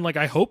 honestly, Ben, like,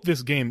 I hope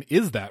this game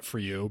is that for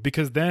you,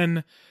 because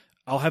then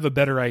I'll have a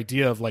better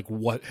idea of, like,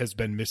 what has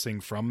been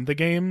missing from the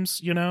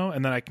games, and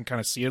then I can kind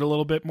of see it a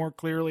little bit more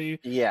clearly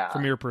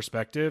from your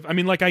perspective. I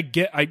mean, like, I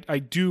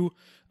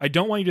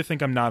don't want you to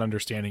think I'm not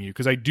understanding you,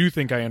 because I do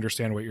think I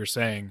understand what you're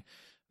saying.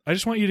 I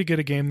just want you to get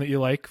a game that you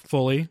like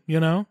fully,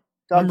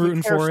 Doug, I'm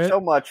rooting for it. So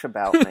much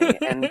about me,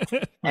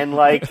 and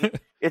like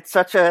it's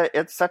such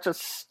a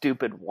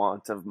stupid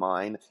want of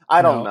mine.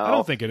 I don't know. I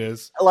don't think it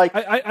is. Like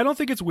I don't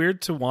think it's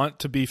weird to want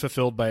to be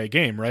fulfilled by a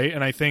game, right?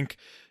 And I think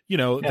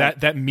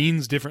that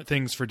means different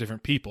things for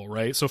different people,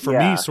 right? So for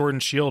me, Sword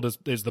and Shield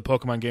is the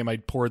Pokemon game I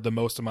poured the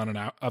most amount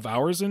of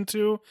hours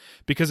into,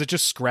 because it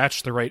just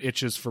scratched the right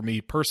itches for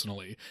me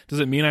personally. Does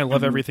it mean I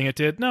love everything it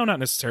did? No, not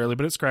necessarily,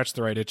 but it scratched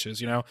the right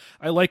itches.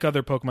 I like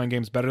other Pokemon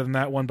games better than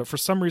that one, but for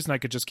some reason I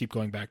could just keep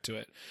going back to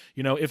it.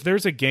 If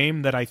there's a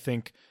game that I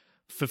think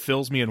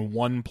fulfills me in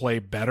one play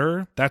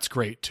better, that's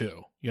great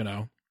too.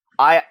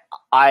 I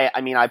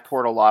mean, I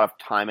poured a lot of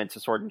time into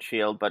Sword and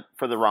Shield, but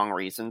for the wrong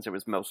reasons. It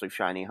was mostly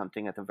shiny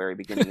hunting at the very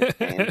beginning of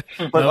the game.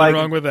 But nothing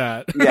wrong with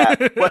that. Yeah,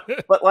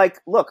 but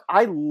like, look,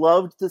 I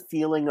loved the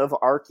feeling of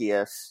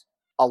Arceus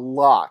a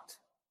lot.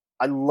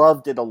 I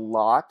loved it a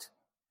lot.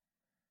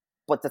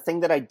 But the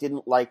thing that I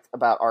didn't like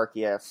about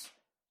Arceus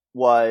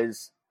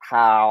was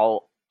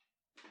how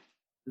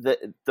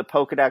the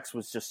Pokedex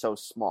was just so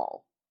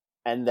small,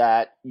 and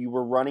that you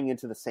were running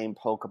into the same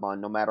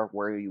Pokemon no matter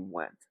where you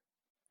went.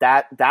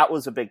 That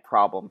was a big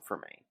problem for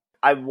me.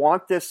 I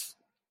want this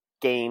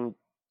game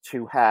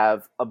to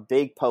have a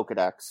big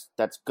Pokedex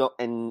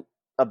and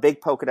a big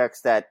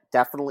Pokedex that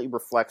definitely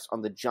reflects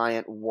on the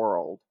giant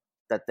world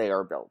that they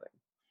are building.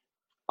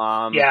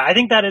 I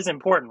think that is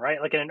important,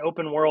 right? Like in an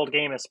open world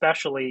game,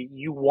 especially,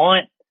 you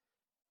want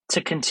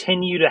to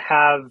continue to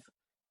have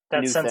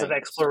that sense of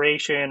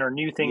exploration or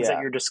new things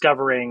that you're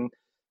discovering.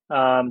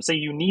 So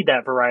you need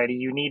that variety.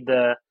 You need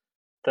the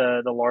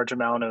large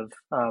amount of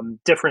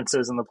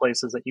differences in the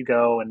places that you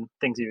go and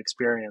things you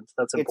experience.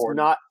 That's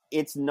important.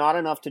 It's not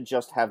enough to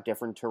just have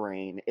different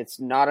terrain. It's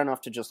not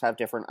enough to just have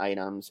different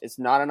items. It's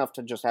not enough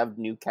to just have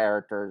new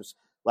characters.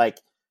 Like,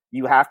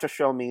 you have to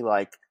show me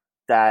like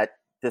that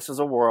this is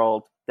a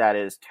world that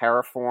is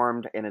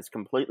terraformed and is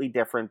completely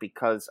different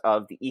because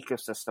of the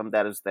ecosystem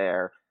that is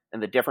there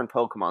and the different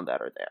Pokemon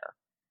that are there.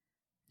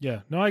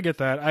 Yeah, no, I get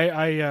that.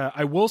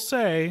 I will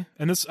say,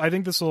 and I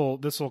think this will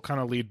kind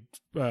of lead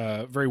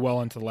very well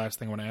into the last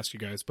thing I want to ask you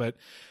guys. But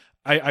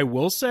I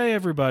will say,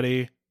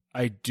 everybody,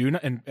 I do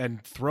not,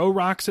 and throw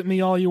rocks at me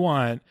all you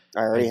want.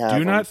 I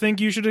do not think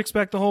you should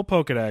expect the whole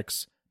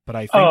Pokedex, but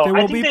I think there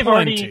will be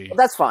plenty.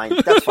 That's fine.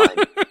 That's fine.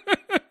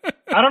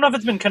 I don't know if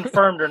it's been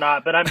confirmed or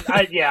not, but I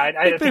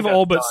think they've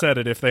all but said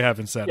it if they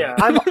haven't said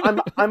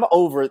it. I'm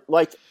over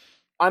like.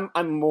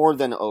 I'm more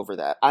than over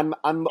that. I'm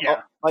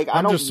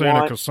just saying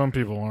it because some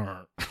people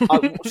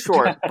aren't.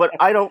 Sure, but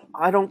I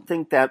don't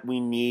think that we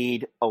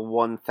need a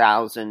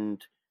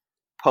 1,000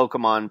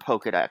 Pokemon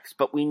Pokedex,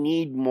 but we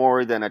need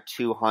more than a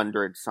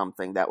 200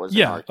 something that was.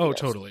 Yeah. Oh,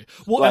 totally.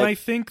 Well, and I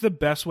think the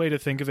best way to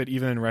think of it,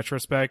 even in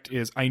retrospect,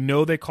 is I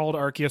know they called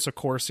Arceus a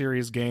core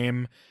series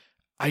game.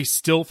 I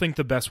still think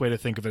the best way to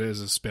think of it is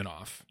a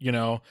spin-off. You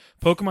know,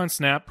 new Pokemon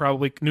Snap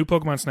probably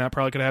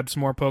could add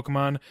some more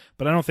Pokemon,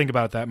 but I don't think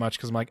about it that much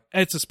because I'm like,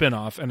 it's a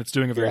spin-off and it's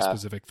doing a very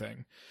specific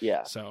thing.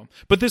 Yeah. So,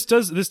 but this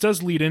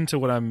does lead into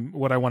what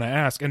I want to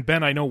ask. And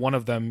Ben, I know one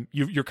of them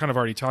you're kind of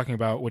already talking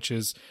about, which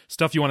is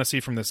stuff you want to see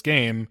from this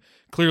game.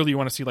 Clearly, you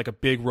want to see like a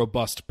big,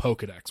 robust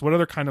Pokedex. What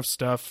other kind of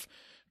stuff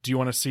do you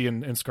want to see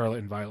in Scarlet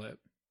and Violet?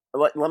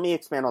 Let me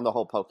expand on the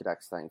whole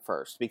Pokedex thing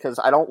first, because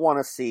I don't want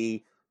to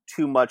see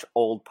too much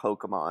old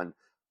Pokemon.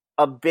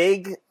 A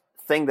big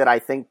thing that I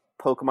think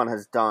Pokemon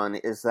has done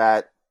is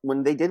that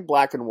when they did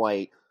Black and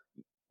White,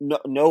 no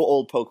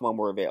old Pokemon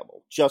were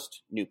available,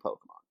 just new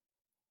Pokemon.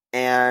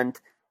 And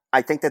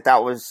I think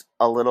that was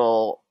a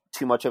little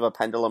too much of a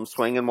pendulum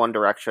swing in one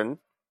direction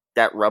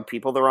that rubbed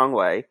people the wrong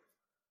way.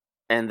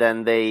 And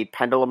then they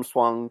pendulum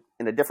swung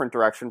in a different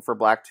direction for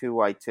Black 2,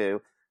 White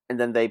 2. And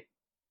then they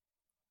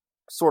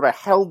sort of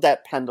held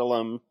that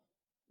pendulum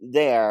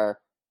there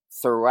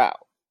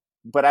throughout,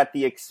 but at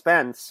the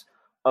expense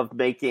of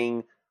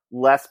making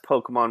less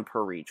Pokemon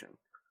per region.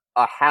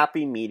 A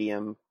happy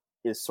medium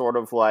is sort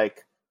of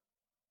like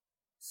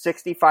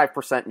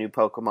 65% new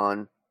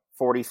Pokemon,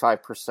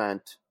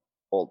 45%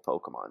 old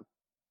Pokemon.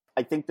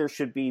 I think there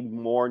should be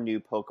more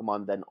new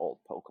Pokemon than old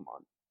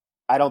Pokemon.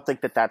 I don't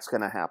think that that's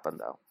going to happen,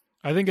 though.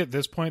 I think at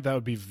this point that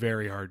would be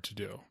very hard to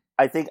do.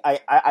 I think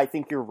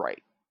you're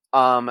right.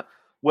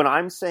 When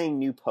I'm saying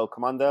new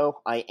Pokemon, though,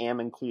 I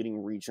am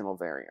including regional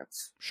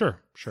variants.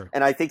 Sure.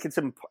 And I think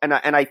and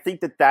I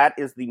think that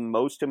is the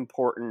most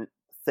important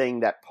thing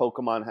that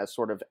Pokemon has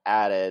sort of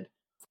added.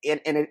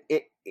 And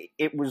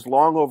it was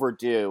long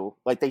overdue.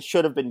 Like, they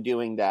should have been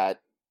doing that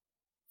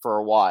for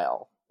a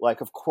while. Like,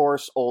 of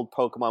course, old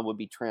Pokemon would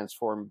be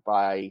transformed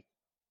by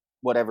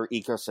whatever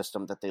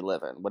ecosystem that they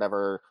live in,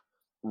 whatever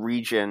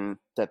region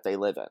that they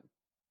live in.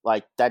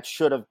 Like, that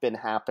should have been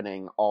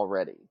happening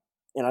already.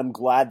 And I'm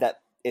glad that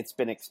it's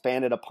been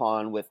expanded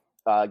upon with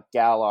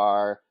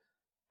Galar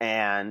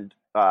and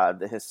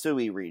the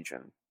Hisui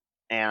region.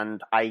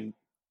 And I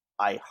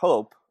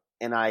hope,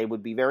 and I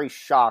would be very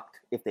shocked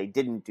if they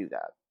didn't do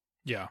that.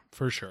 Yeah,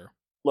 for sure.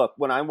 Look,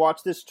 when I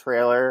watch this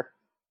trailer,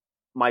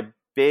 my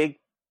big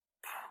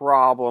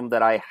problem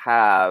that I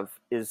have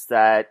is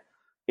that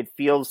it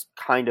feels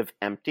kind of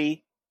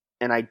empty,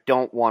 and I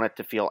don't want it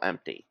to feel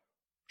empty.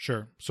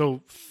 Sure.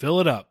 So fill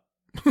it up.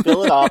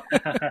 Fill it up.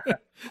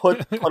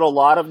 Put a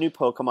lot of new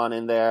Pokemon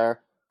in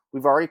there.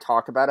 We've already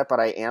talked about it, but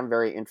I am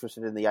very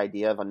interested in the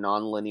idea of a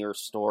non-linear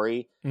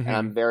story, and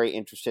I'm very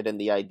interested in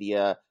the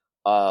idea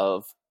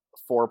of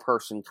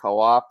 4-person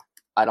co-op.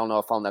 I don't know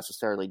if I'll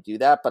necessarily do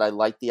that, but I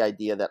like the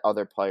idea that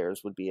other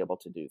players would be able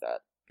to do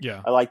that.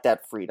 Yeah. I like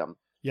that freedom.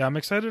 Yeah, I'm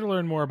excited to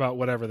learn more about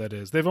whatever that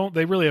is. They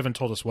really haven't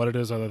told us what it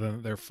is other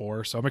than they're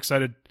 4, so I'm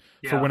excited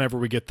for whenever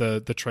we get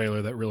the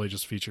trailer that really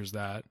just features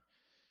that.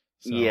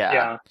 So.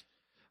 Yeah.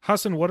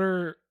 Hassan, what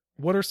are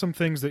some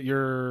things that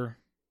you're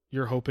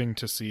hoping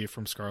to see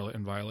from Scarlet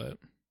and Violet?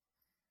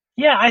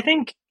 Yeah, I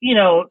think,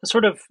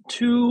 sort of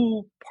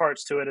 2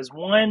 parts to it is,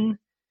 one,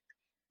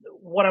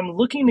 what I'm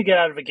looking to get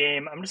out of a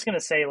game, I'm just going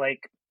to say,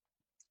 like,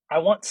 I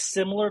want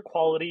similar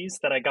qualities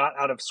that I got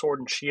out of Sword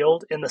and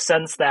Shield, in the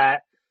sense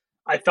that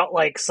I felt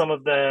like some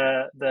of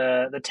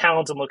the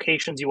towns and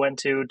locations you went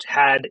to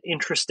had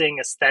interesting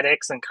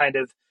aesthetics and kind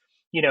of,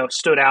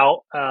 stood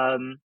out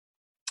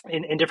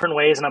in different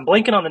ways. And I'm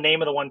blanking on the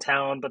name of the one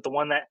town, but the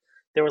one that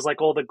there was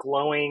like all the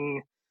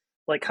glowing,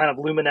 like kind of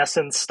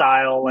luminescence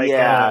style, like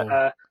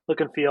look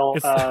and feel.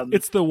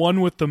 It's the one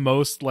with the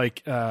most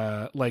like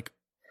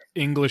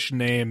English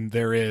name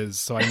there is,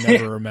 so I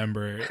never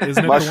remember.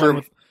 Isn't it the one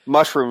with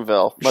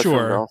Mushroomville?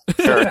 Sure.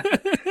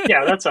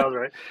 Yeah, that sounds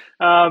right.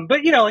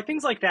 But like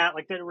things like that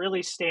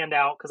really stand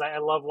out, because I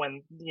love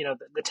when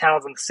the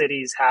towns and the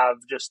cities have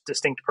just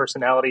distinct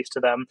personalities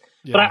to them.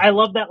 Yeah. But I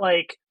love that,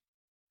 like,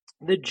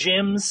 the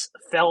gyms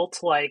felt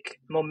like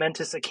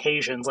momentous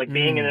occasions, like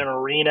being in an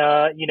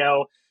arena,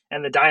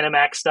 and the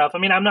Dynamax stuff. I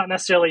mean, I'm not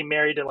necessarily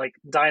married to like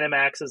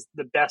Dynamax as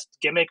the best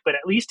gimmick, but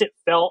at least it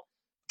felt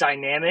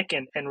dynamic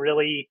and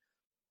really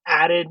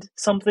added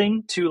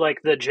something to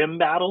like the gym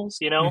battles,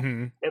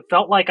 It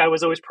felt like I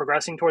was always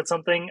progressing towards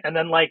something. And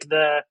then like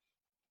the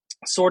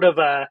sort of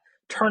a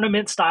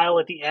tournament style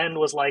at the end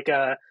was like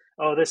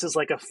this is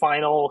like a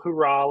final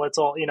hoorah, let's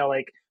all,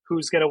 like,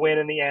 who's going to win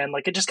in the end.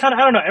 Like, it just kind of,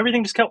 I don't know,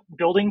 everything just kept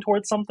building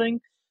towards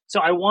something. So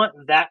I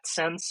want that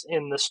sense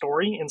in the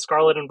story in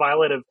Scarlet and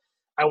Violet of,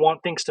 I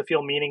want things to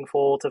feel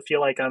meaningful, to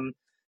feel like I'm,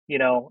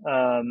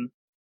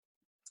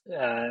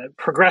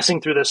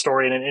 progressing through this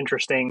story in an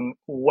interesting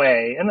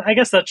way. And I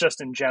guess that's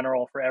just in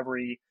general for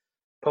every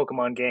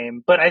Pokemon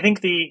game. But I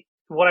think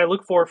what I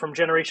look for from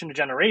generation to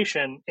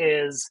generation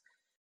is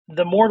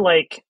the more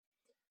like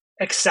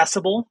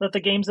accessible that the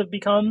games have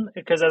become,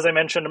 because as I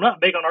mentioned, I'm not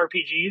big on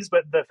RPGs,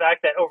 but the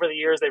fact that over the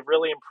years they've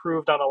really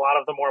improved on a lot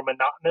of the more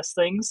monotonous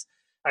things,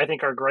 I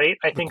think are great.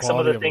 I think some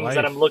of the things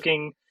that I'm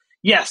looking,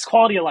 yes,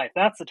 quality of life,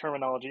 that's the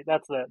terminology.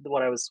 That's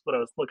what I was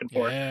looking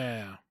for.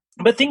 Yeah.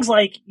 But things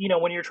like,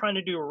 when you're trying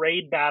to do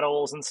raid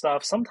battles and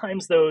stuff,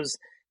 sometimes those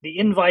the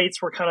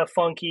invites were kind of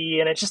funky,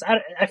 and it's just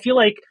I feel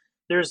like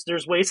there's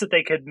ways that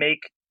they could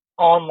make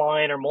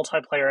online or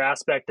multiplayer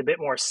aspect a bit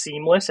more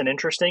seamless and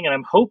interesting, and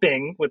I'm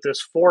hoping with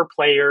this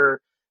 4-player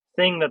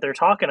thing that they're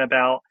talking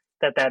about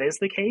that is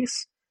the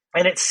case.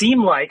 And it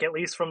seemed like, at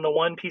least from the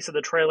one piece of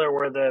the trailer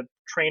where the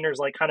trainer's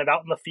like kind of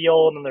out in the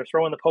field and they're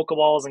throwing the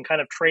Pokeballs and kind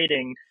of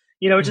trading,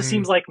 it just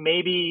seems like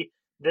maybe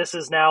this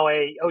is now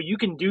you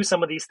can do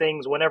some of these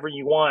things whenever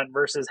you want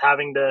versus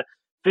having to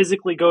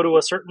physically go to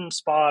a certain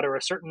spot or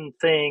a certain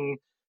thing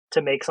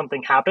to make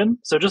something happen.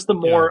 So just the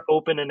more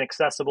open and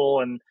accessible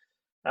and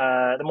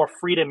the more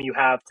freedom you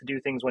have to do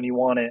things when you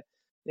want it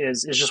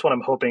is just what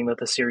I'm hoping that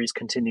the series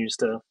continues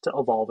to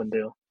evolve and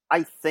do.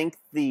 I think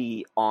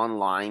the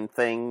online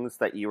things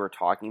that you were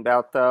talking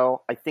about,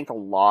 though, I think a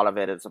lot of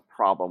it is a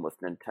problem with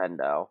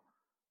Nintendo.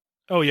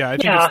 Oh yeah, I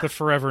think it's the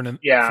forever the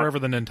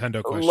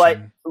Nintendo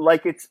question.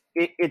 Like it's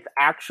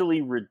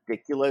actually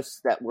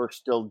ridiculous that we're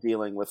still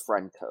dealing with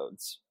friend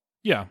codes.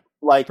 Yeah,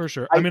 like for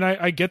sure. I mean,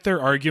 I get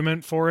their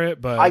argument for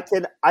it, but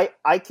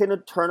I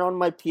can turn on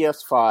my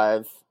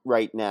PS5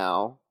 right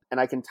now and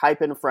I can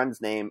type in a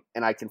friend's name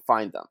and I can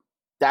find them.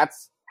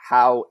 That's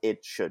how it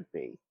should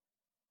be.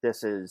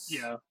 This is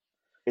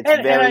It's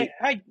and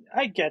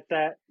I get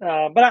that,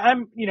 but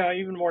I'm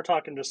even more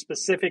talking to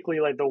specifically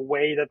like the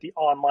way that the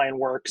online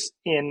works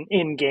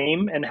in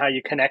game and how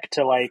you connect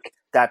to like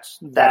that's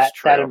that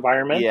true.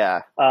 Environment.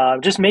 Yeah,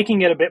 just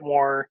making it a bit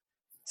more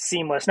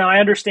seamless. Now I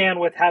understand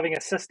with having a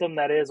system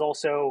that is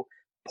also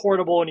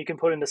portable and you can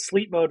put into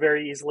sleep mode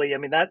very easily. I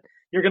mean that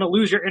you're going to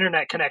lose your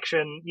internet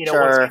connection,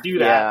 once you do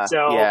that.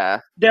 So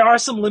there are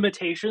some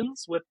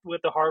limitations with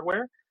the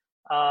hardware,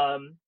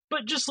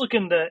 but just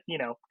looking to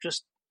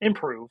just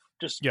improve,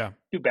 just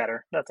do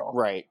better. That's all.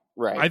 Right.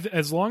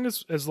 As long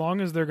as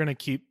they're going to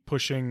keep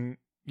pushing,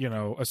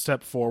 a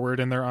step forward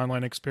in their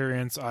online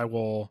experience, I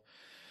will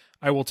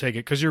take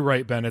it. Because you're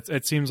right, Ben.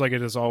 It seems like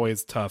it is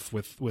always tough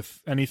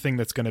with anything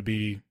that's going to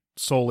be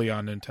solely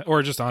on Nintendo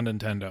or just on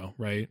Nintendo,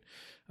 right?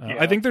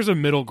 I think there's a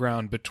middle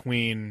ground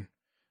between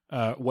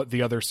what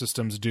the other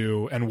systems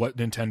do and what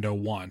Nintendo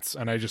wants,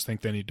 and I just think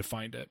they need to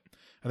find it.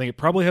 I think it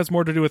probably has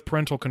more to do with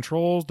parental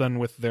controls than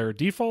with their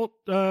default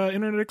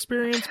internet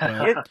experience.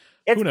 But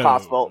it's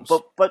possible,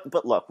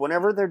 but look,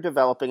 whenever they're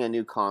developing a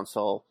new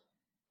console,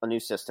 a new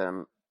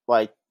system,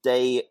 like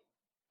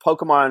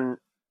Pokemon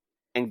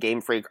and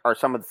Game Freak are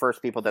some of the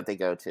first people that they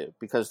go to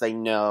because they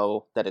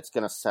know that it's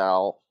going to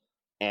sell,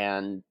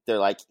 and they're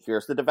like,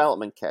 "Here's the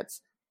development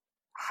kits.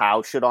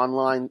 How should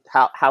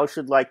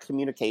like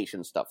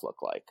communication stuff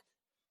look like?"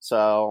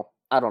 So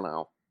I don't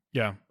know.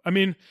 Yeah. I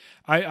mean,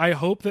 I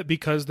hope that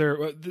because they're,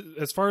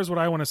 as far as what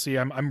I want to see,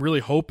 I'm really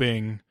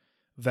hoping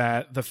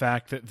that the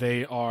fact that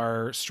they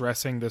are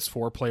stressing this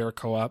 4-player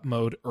co-op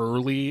mode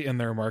early in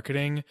their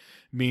marketing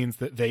means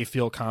that they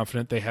feel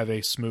confident they have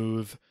a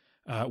smooth,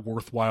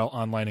 worthwhile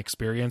online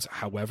experience,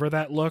 however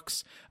that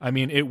looks. I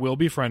mean, it will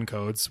be friend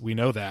codes. We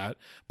know that.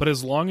 But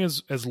as long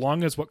as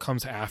what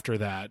comes after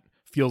that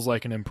feels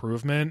like an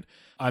improvement,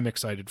 I'm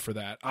excited for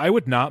that. I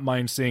would not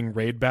mind seeing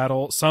Raid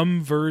Battle,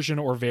 some version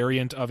or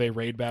variant of a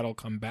Raid Battle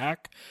come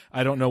back.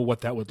 I don't know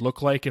what that would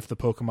look like if the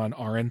Pokemon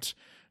aren't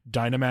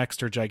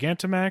Dynamaxed or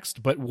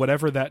Gigantamaxed, but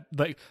whatever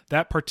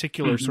that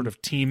particular sort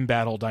of team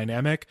battle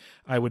dynamic,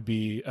 I would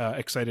be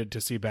excited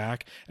to see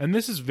back. And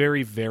this is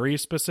very, very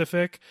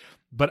specific,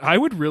 but I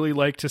would really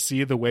like to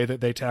see the way that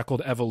they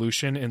tackled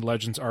evolution in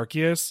Legends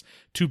Arceus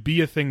to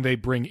be a thing they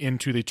bring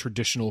into the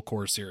traditional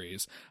core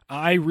series.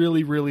 I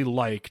really, really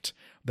liked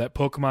that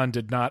Pokemon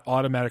did not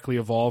automatically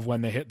evolve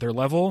when they hit their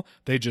level.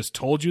 They just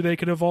told you they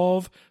could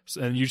evolve,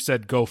 and you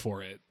said, go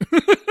for it.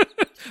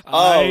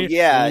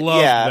 I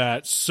love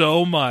that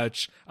so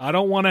much. I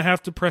don't want to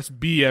have to press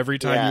B every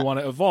time you want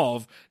to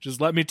evolve. Just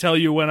let me tell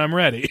you when I'm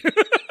ready.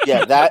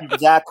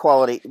 that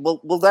quality.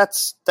 Well,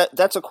 that's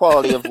a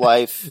quality of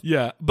life.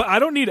 Yeah, but I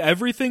don't need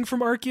everything from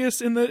Arceus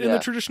in the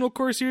traditional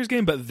core series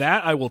game. But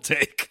that I will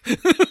take.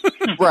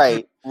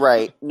 Right.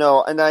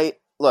 No, and I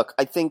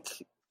think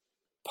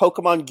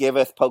Pokemon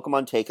giveth,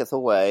 Pokemon taketh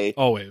away.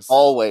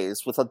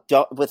 Always with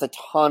a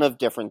ton of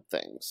different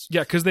things.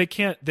 Yeah, because they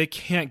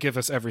can't give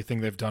us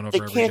everything they've done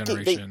over every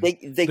generation.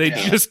 They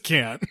just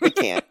can't. They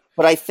can't.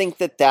 But I think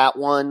that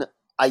one,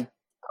 I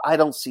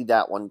don't see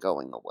that one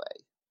going away.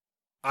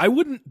 I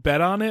wouldn't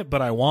bet on it,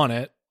 but I want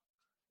it.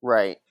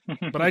 Right.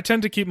 But I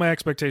tend to keep my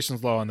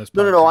expectations low on this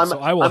podcast, so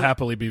I will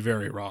happily be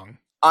very wrong.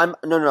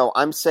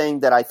 I'm saying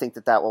that I think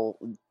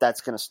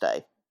that's going to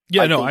stay.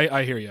 Yeah,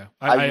 I hear you.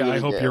 I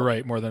hope you're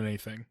right more than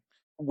anything.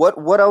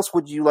 What else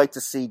would you like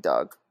to see,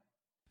 Doug?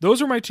 Those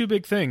are my two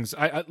big things.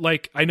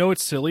 I know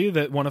it's silly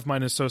that one of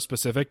mine is so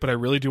specific, but I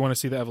really do want to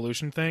see the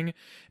evolution thing,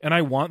 and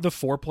I want the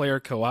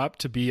 4-player co-op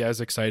to be as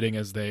exciting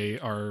as they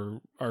are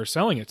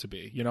selling it to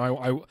be.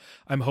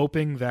 I'm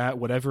hoping that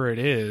whatever it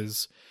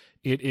is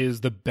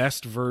the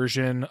best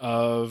version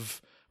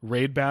of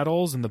raid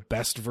battles and the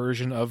best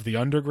version of the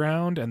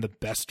underground and the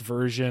best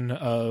version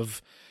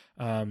of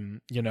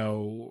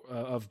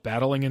of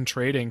battling and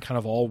trading kind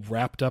of all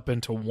wrapped up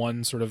into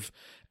one sort of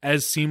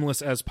as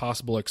seamless as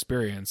possible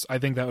experience. I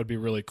think that would be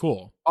really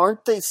cool.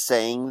 Aren't they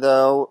saying,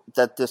 though,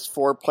 that this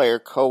 4-player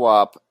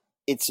co-op,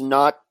 it's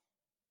not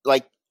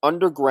like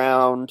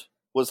Underground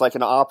was like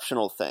an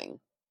optional thing.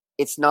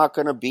 It's not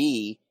going to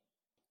be,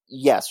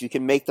 yes, you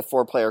can make the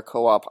 4-player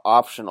co-op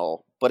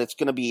optional, but it's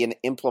going to be an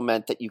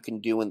implement that you can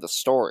do in the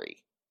story.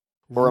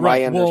 Or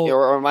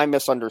am I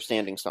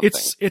misunderstanding something?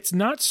 It's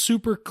not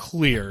super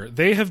clear.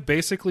 They have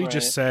basically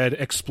just said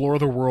explore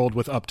the world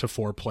with up to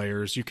 4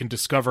 players. You can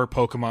discover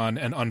Pokemon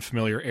and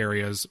unfamiliar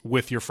areas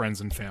with your friends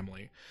and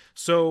family.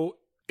 So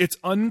it's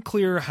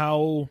unclear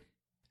how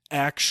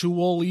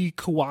actually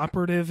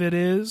cooperative it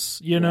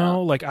is, you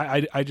know? Like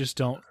I just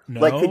don't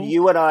know. Like could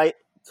you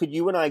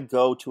and I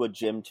go to a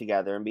gym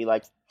together and be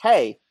like,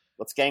 "Hey,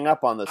 let's gang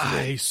up on this gym?"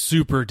 I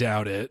super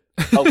doubt it.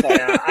 Okay.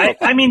 Yeah,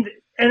 I mean,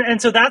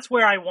 and so that's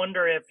where I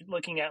wonder if,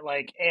 looking at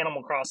like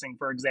Animal Crossing,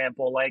 for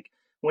example, like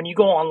when you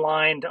go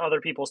online to other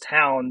people's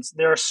towns,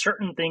 there are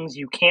certain things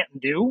you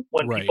can't do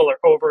when people are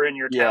over in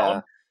your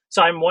town.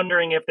 So I'm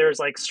wondering if there's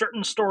like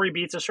certain story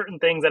beats or certain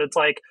things that it's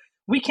like,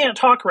 we can't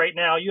talk right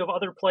now. You have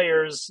other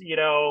players, you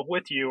know,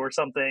 with you or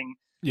something.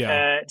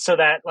 Yeah. So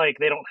that like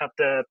they don't have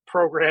to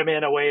program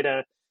in a way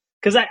to,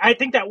 because I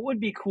think that would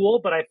be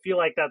cool, but I feel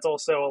like that's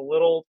also a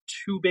little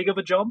too big of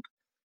a jump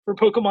for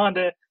Pokemon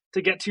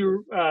to get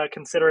to,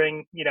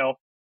 considering, you know,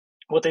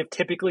 what they've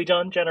typically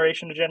done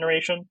generation to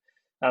generation.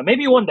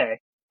 Maybe one day.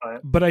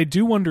 But I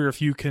do wonder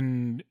if you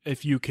can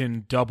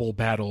double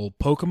battle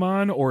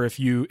Pokemon, or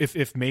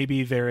if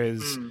maybe there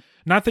is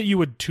not that you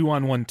would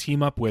 2-on-1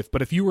 team up with,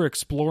 but if you were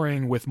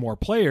exploring with more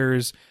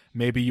players,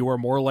 maybe you are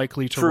more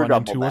likely to run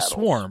into a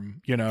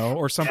swarm, you know,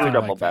 or something like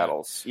that. Double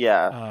battles,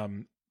 yeah.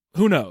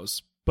 Who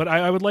knows? But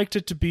I would like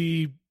it to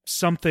be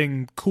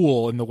something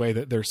cool in the way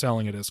that they're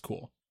selling it as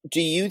cool.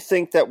 Do you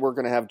think that we're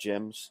going to have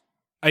gyms?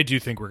 I do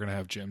think we're going to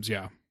have gyms,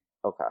 yeah.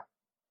 Okay.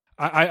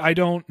 I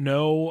don't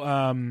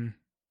know.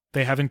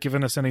 They haven't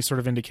given us any sort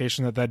of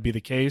indication that that'd be the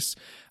case.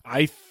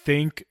 I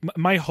think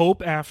my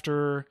hope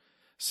after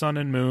Sun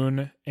and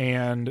Moon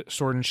and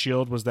Sword and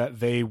Shield was that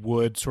they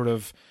would sort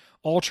of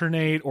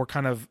alternate or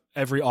kind of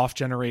every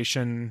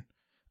off-generation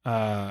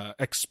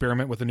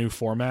experiment with a new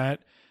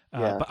format.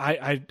 But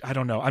I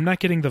don't know. I'm not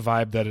getting the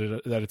vibe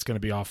that it's going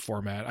to be off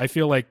format. I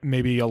feel like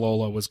maybe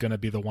Alola was going to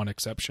be the one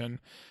exception.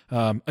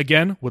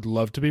 Again, would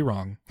love to be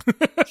wrong.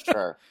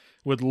 Sure.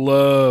 Would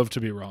love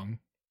to be wrong.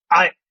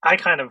 I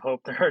kind of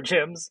hope there are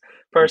gyms,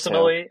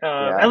 personally.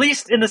 At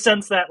least in the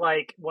sense that,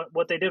 like,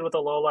 what they did with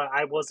Alola,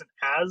 I wasn't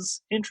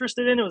as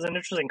interested in. It was an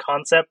interesting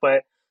concept,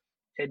 but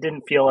it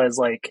didn't feel as,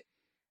 like,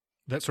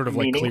 that sort of,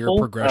 meaningful. like, clear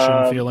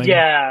progression feeling.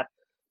 Yeah.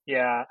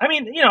 I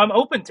mean, you know, I'm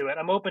open to it.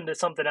 I'm open to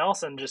something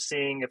else and just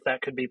seeing if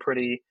that could be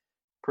pretty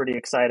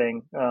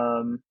exciting.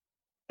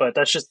 But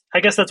that's just, I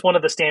guess that's one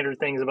of the standard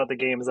things about the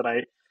games that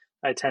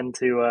I tend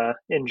to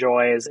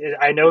enjoy is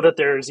I know that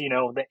there's, you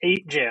know, the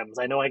 8 gyms.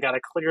 I know I got to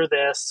clear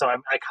this, so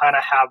I kind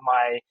of have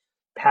my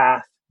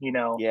path, you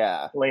know,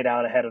 laid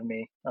out ahead of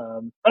me.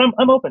 But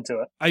I'm open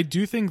to it. I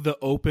do think the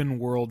open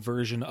world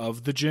version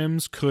of the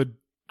gyms could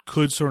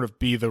sort of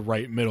be the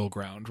right middle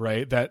ground,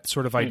 right? That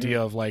sort of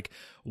idea of like,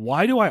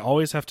 why do I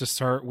always have to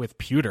start with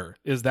pewter?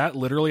 Is that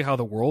literally how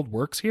the world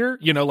works here?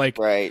 You know, like,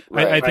 I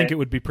think it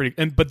would be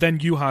pretty. But then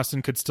you,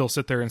 Hassan, could still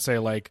sit there and say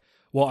like,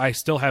 well, I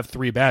still have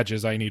 3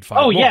 badges. I need 5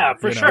 more. Oh, yeah,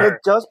 for sure.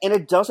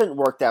 It doesn't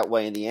work that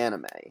way in the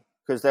anime,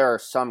 because there are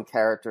some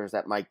characters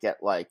that might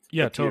get, like,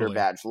 the computer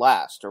badge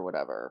last or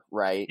whatever,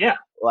 right? Yeah.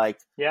 Like,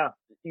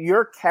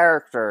 your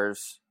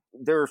characters,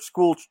 they're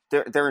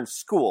in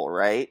school,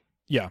 right?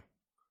 Yeah.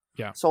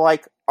 So,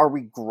 like, are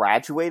we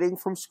graduating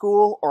from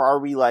school, or are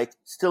we, like,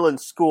 still in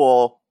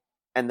school,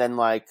 and then,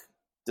 like,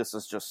 this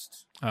is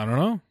just... I don't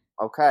know.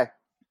 Okay.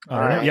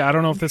 Yeah, I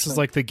don't know if this is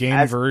like the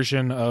game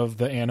version of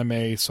the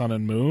anime Sun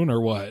and Moon or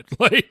what.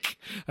 Like,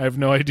 I have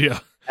no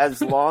idea.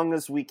 As long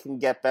as we can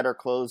get better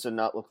clothes and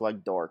not look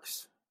like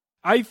dorks.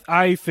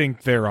 I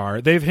think there are.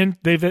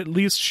 They've at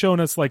least shown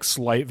us like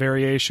slight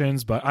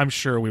variations, but I'm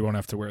sure we won't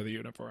have to wear the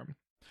uniform.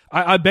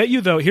 I bet you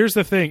though. Here's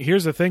the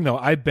thing though.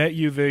 I bet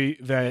you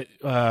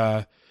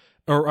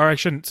or I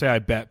shouldn't say I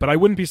bet, but I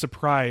wouldn't be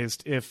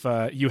surprised if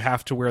you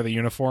have to wear the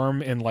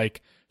uniform in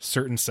like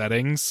certain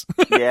settings.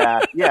 Yeah.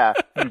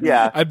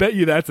 I bet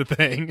you that's a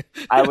thing.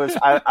 I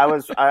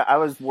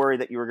was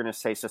worried that you were going to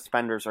say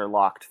suspenders are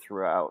locked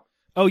throughout.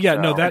 Oh yeah,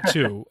 so. No, that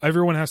too.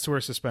 Everyone has to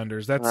wear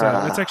suspenders. That's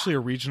actually a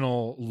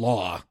regional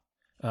law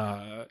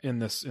in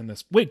this.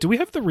 Wait, do we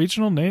have the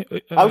regional name?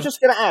 I was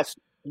just going to ask.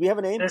 Do we have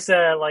a name? This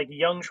like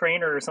young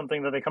trainer or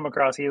something that they come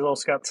across. He's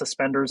also got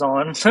suspenders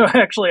on. So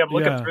actually, I'm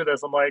looking through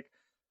this. I'm like,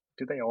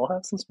 do they all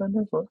have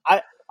suspenders? What?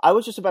 I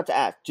was just about to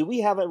ask. Do we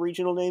have a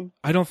regional name?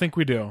 I don't think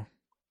we do.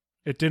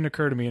 It didn't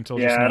occur to me until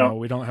just now.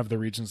 We don't have the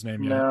region's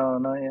name yet. No,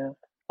 not yet.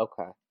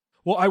 Okay.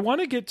 Well, I want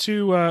to get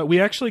to,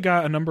 we actually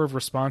got a number of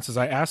responses.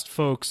 I asked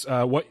folks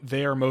what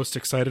they are most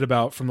excited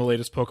about from the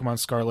latest Pokemon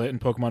Scarlet and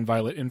Pokemon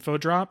Violet info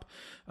drop.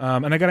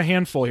 And I got a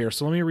handful here,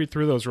 so let me read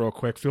through those real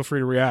quick. Feel free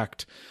to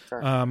react.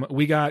 Sure.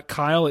 We got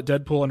Kyle at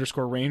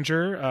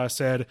Deadpool_Ranger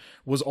said,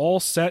 was all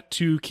set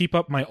to keep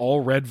up my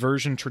all-red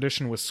version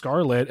tradition with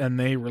Scarlet, and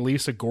they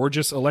release a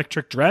gorgeous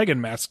electric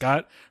dragon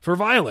mascot for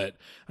Violet.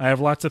 I have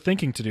lots of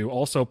thinking to do.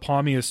 Also,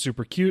 Pawmi is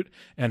super cute,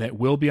 and it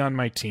will be on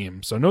my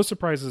team. So no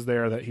surprises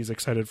there that he's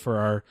excited for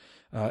our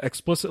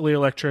explicitly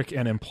electric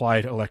and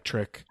implied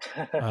electric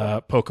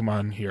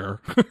Pokemon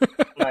here.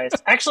 Nice.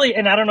 Actually,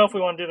 and I don't know if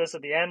we want to do this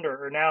at the end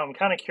or now, I'm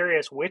kind of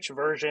curious which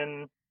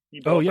version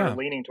you both are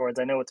leaning towards.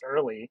 I know it's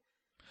early.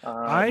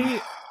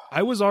 I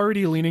was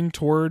already leaning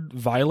toward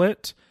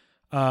Violet.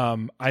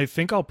 I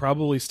think I'll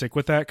probably stick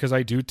with that because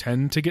I do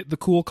tend to get the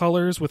cool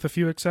colors with a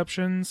few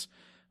exceptions.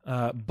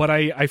 But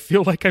I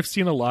feel like I've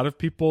seen a lot of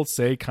people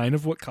say kind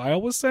of what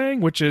Kyle was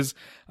saying, which is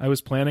I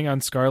was planning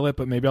on Scarlet,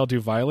 but maybe I'll do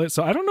Violet.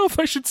 So I don't know if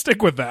I should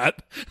stick with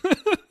that.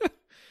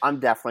 I'm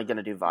definitely going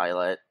to do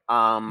Violet.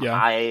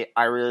 I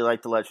really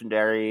like the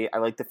Legendary. I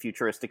like the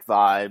futuristic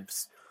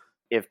vibes.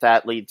 If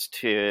that leads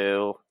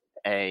to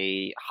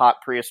a hot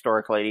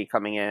prehistoric lady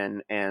coming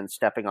in and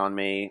stepping on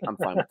me, I'm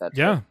fine with that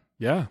too.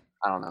 Yeah.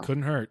 I don't know.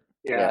 Couldn't hurt.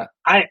 Yeah.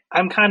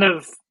 I'm kind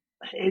of,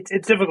 it's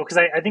difficult because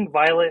I think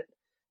Violet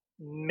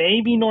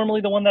maybe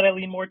normally the one that I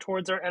lean more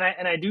towards her,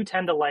 and I do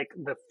tend to like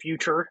the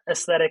future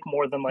aesthetic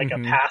more than like a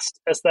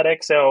past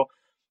aesthetic. So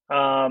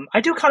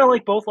I do kind of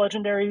like both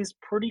legendaries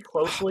pretty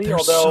closely. They're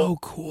although so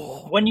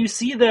cool. When you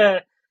see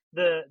the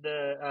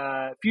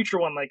future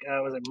one, like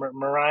was it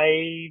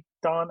Miraidon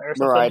or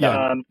something?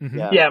 Miraidon.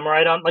 Yeah,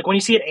 Miraidon. Like when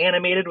you see it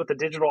animated with the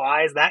digital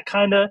eyes, that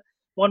kind of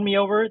won me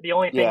over. The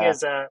only thing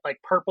is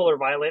like purple or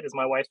violet is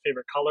my wife's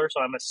favorite color,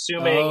 so I'm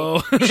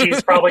assuming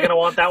she's probably going to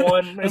want that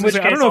one. I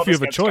don't know if you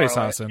have a choice,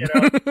 Hassan. You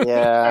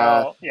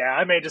know? Yeah.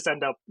 I may just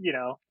end up,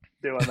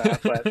 doing that.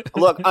 But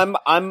look,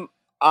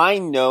 I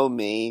know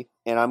me,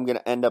 and I'm going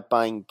to end up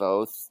buying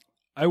both.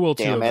 I will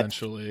too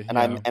eventually, and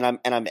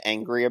I'm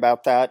angry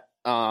about that.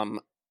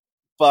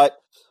 But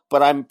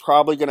I'm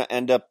probably going to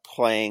end up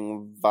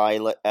playing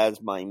Violet as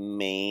my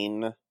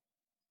main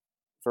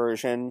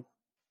version.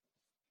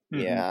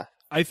 Mm-hmm. Yeah.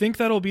 I think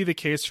that'll be the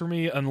case for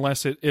me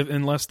unless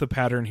the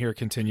pattern here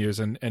continues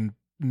and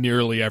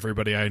nearly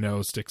everybody I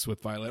know sticks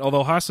with Violet.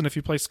 Although Hassan, if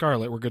you play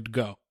Scarlet, we're good to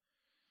go.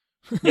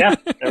 Yeah,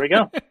 there we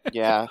go.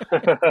 Yeah.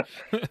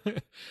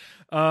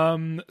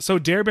 So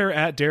Darebear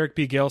at Derek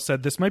B. Gale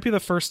said, this might be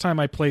the first time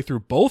I play through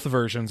both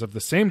versions of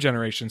the same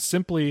generation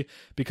simply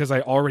because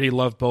I already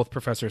love both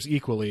professors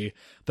equally.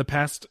 The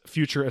past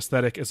future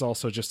aesthetic is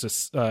also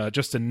just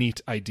a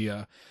neat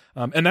idea.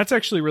 And that's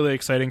actually really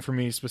exciting for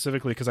me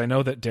specifically because I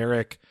know that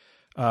Derek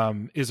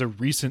is a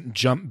recent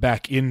jump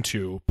back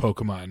into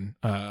Pokemon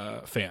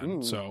fan.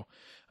 Ooh. So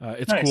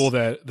it's nice. Cool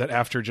that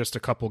after just a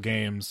couple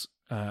games,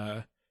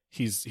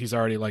 he's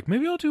already like,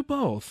 maybe I'll do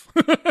both.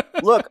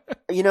 Look,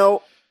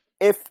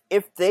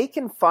 if they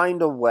can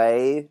find a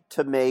way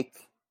to make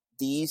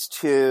these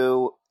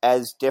two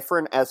as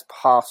different as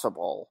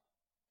possible,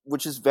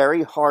 which is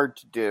very hard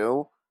to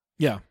do.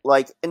 Yeah.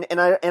 Like, and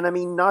I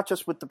mean, not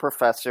just with the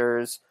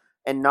professors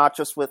and not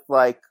just with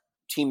like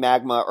Team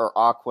Magma or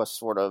Aqua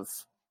sort of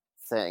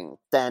thing,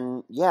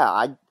 then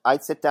yeah,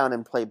 I'd sit down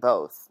and play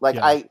both. Like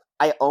I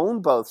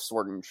own both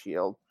Sword and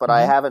Shield, but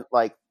I haven't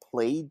like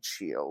played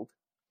Shield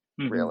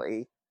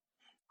really.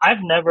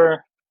 I've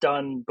never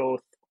done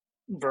both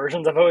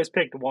versions. I've always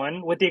picked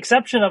one, with the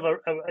exception of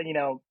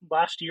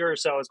last year or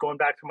so I was going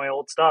back to my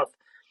old stuff,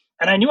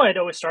 and I knew I'd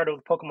always started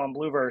with Pokemon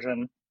Blue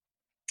version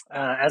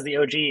as the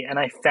OG, and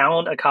I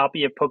found a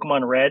copy of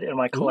Pokemon Red in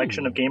my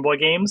collection of Game Boy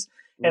games,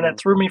 and that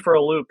threw me for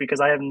a loop because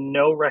I have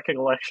no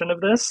recollection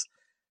of this.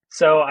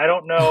 So I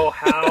don't know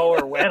how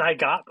or when I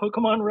got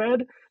Pokemon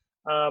Red,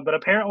 but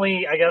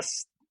apparently, I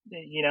guess,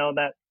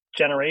 that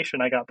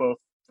generation I got both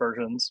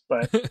versions,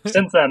 but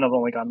since then I've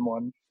only gotten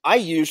one. I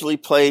usually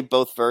play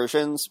both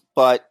versions,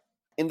 but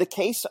in the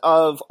case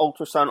of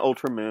Ultra Sun,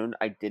 Ultra Moon,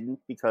 I didn't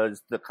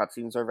because the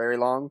cutscenes are very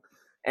long,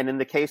 and in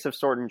the case of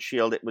Sword and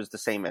Shield, it was the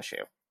same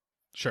issue.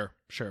 Sure.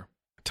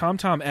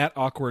 TomTom at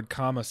Awkward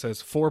Comma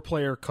says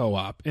 4-player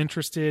co-op.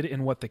 Interested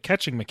in what the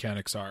catching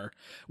mechanics are,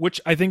 which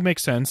I think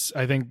makes sense.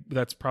 I think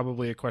that's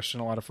probably a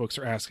question a lot of folks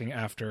are asking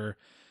after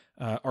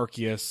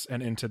Arceus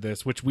and into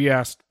this, which we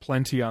asked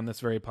plenty on this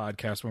very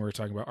podcast when we were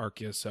talking about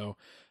Arceus. So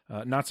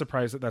not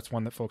surprised that that's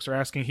one that folks are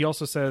asking. He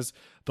also says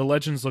the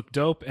legends look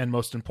dope, and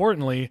most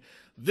importantly,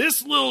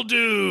 this little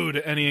dude.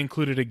 And he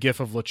included a gif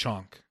of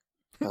Lechonk.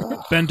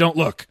 Ben, don't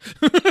look.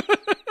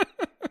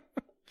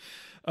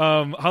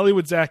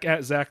 Hollywood Zach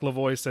at Zach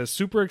Lavoie says,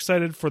 super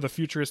excited for the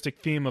futuristic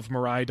theme of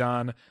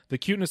Miraidon, the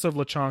cuteness of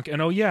Lechonk, and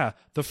oh yeah,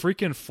 the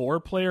freaking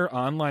 4-player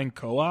online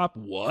co-op.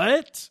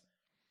 What?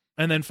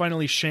 And then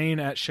finally, Shane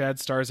at Shad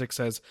Starzik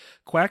says,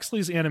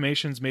 Quaxley's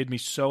animations made me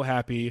so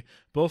happy.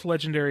 Both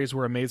legendaries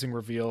were amazing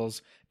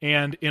reveals,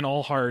 and in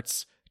all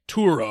hearts,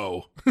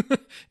 Turo.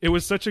 It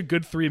was such a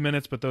good 3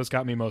 minutes, but those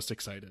got me most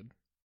excited.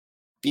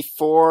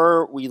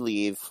 Before we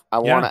leave, I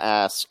want to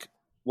ask,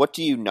 What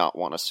do you not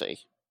want to see?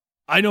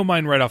 I know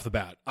mine right off the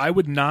bat. I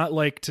would not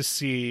like to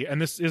see,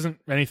 and this isn't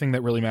anything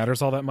that really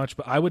matters all that much,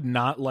 but I would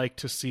not like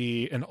to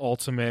see an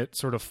ultimate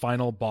sort of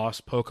final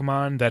boss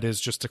Pokemon that is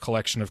just a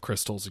collection of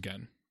crystals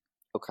again.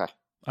 Okay.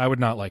 I would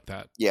not like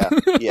that. Yeah.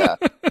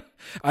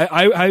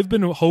 I've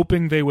been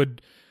hoping they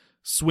would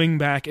swing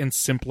back and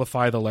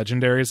simplify the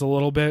legendaries a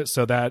little bit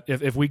so that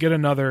if we get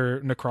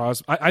another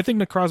Necrozma, I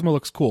think Necrozma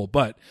looks cool,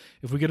 but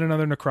if we get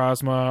another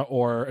Necrozma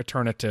or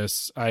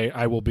Eternatus,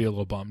 I will be a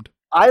little bummed.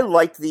 I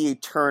like the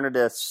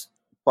Eternatus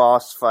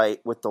boss fight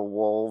with the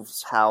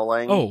wolves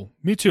howling. Oh,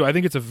 me too. I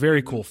think it's a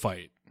very cool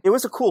fight. It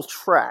was a cool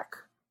track.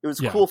 It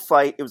was a cool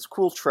fight. It was a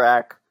cool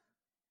track.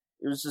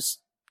 It was just...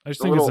 I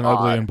just think it's an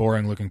ugly and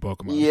boring looking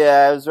Pokemon.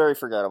 Yeah, it was very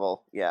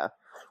forgettable. Yeah.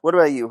 What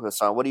about you,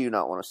 Hassan? What do you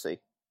not want to see?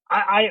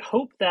 I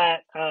hope that...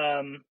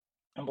 I'm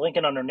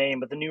blanking on her name,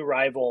 but the new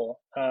rival...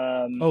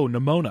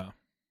 Nimona.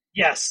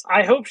 Yes,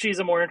 I hope she's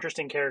a more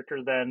interesting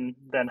character than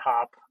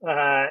Hop.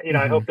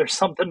 I hope there's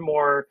something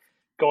more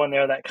going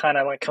there that kind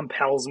of like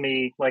compels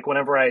me. Like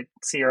whenever I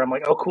see her, I'm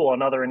like, oh, cool,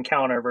 another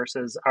encounter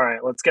versus, all right,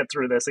 let's get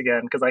through this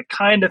again. Because I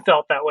kind of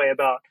felt that way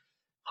about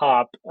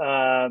Hop.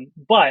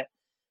 But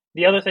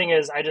the other thing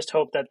is, I just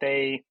hope that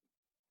they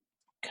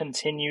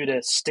continue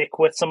to stick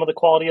with some of the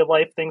quality of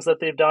life things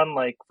that they've done.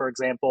 Like, for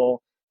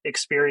example,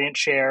 experience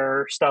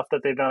share stuff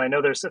that they've done. I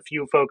know there's a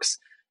few folks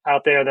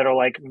out there that are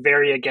like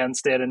very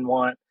against it and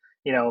want,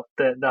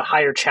 the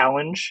higher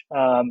challenge.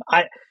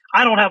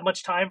 I don't have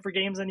much time for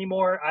games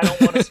anymore. I don't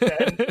want to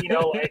spend, 20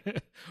 hours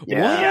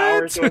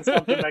doing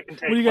something that can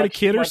take. What, you got a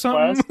kid or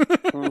something?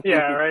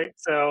 Yeah, right.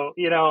 So,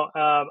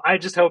 I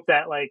just hope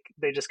that like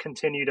they just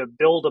continue to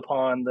build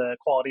upon the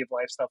quality of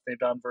life stuff they've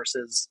done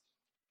versus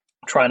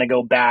trying to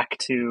go back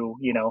to,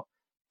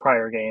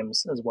 prior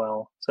games as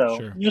well.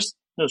 So just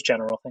those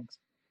general things.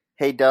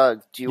 Hey,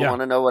 Doug, do you want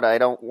to know what I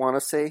don't want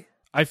to see?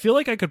 I feel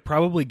like I could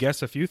probably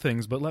guess a few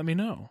things, but let me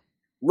know.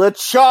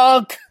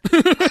 Lechonk!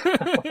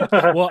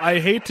 Well, I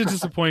hate to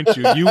disappoint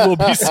you. You will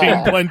be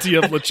seeing plenty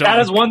of Lechonk. That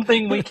is one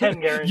thing we can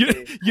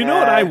guarantee. You know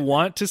what I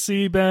want to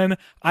see, Ben?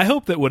 I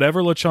hope that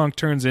whatever Lechonk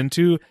turns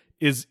into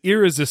is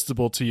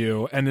irresistible to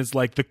you and is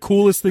like the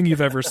coolest thing you've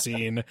ever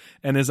seen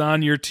and is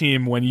on your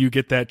team when you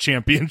get that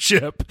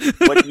championship.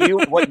 What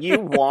you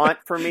want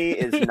for me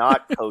is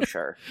not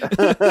kosher.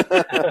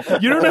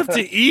 You don't have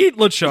to eat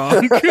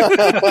Lechonk.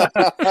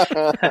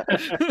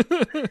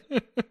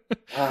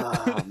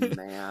 Oh,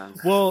 man.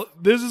 Well,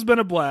 this has been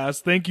a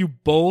blast. Thank you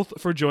both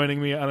for joining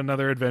me on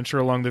another adventure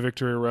along the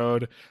Victory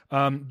Road.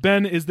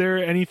 Ben, is there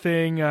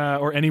anything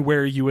or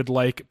anywhere you would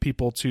like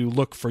people to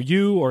look for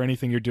you or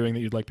anything you're doing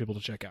that you'd like people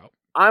to check out?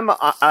 I'm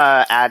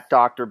at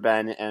Dr.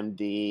 Ben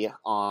MD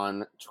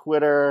on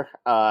Twitter.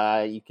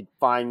 You can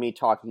find me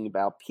talking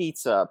about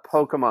pizza,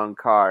 Pokemon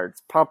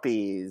cards,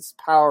 puppies,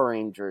 Power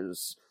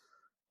Rangers,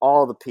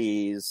 all the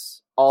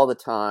P's, all the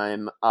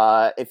time.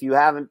 If you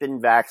haven't been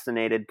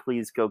vaccinated,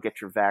 please go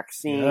get your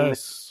vaccine.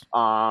 Yes.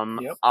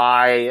 Yep.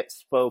 I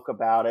spoke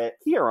about it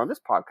here on this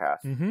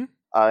podcast. Mm-hmm.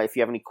 If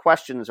you have any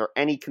questions or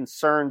any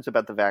concerns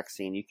about the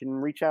vaccine, you can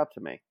reach out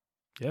to me.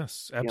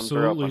 Yes,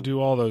 absolutely. Do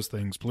all those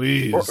things,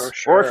 please.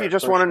 Or if you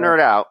just want to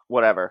nerd out,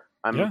 whatever.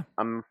 I'm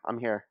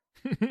here.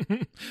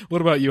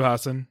 What about you,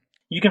 Hassan?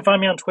 You can find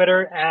me on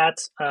Twitter at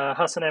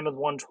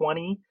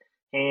HassanAhmed120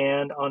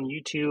 and on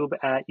YouTube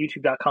at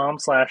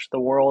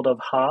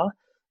youtube.com/theworldofha.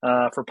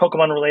 For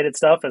Pokemon related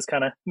stuff, as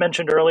kind of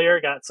mentioned earlier,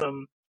 got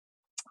some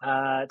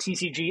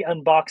TCG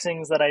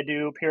unboxings that I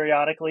do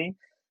periodically.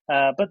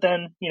 But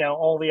then,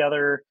 all the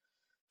other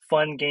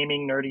fun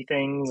gaming nerdy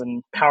things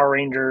and Power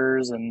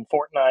Rangers and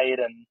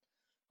Fortnite and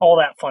all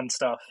that fun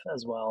stuff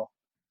as well.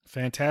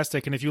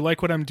 Fantastic. And if you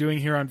like what I'm doing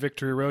here on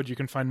Victory Road, you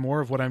can find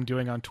more of what I'm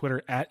doing on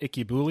Twitter at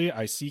IckyBooley,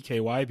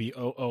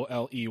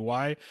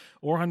 ICKYBOOLEY,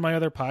 or on my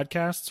other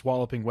podcasts,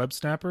 Walloping Web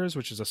Snappers,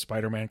 which is a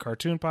Spider-Man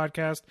cartoon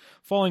podcast,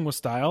 Falling with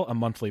Style, a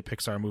monthly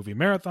Pixar movie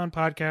marathon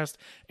podcast,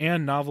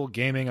 and Novel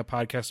Gaming, a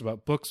podcast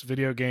about books,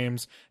 video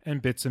games,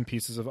 and bits and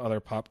pieces of other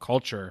pop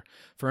culture.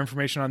 For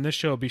information on this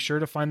show, be sure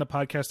to find the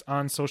podcast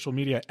on social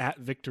media at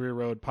Victory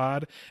Road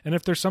Pod. And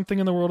if there's something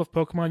in the world of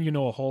Pokemon you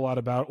know a whole lot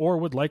about or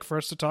would like for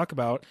us to talk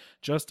about,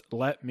 just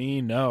let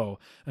me know.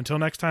 Until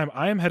next time,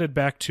 I am headed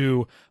back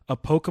to a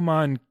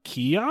Pokemon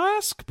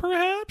kiosk,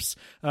 perhaps,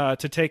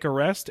 to take a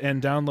rest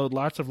and download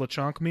lots of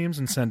Lechonk memes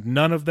and send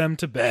none of them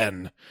to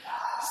Ben.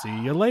 See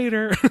you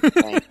later.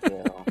 Thank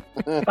you.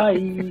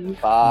 Bye.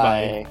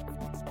 Bye.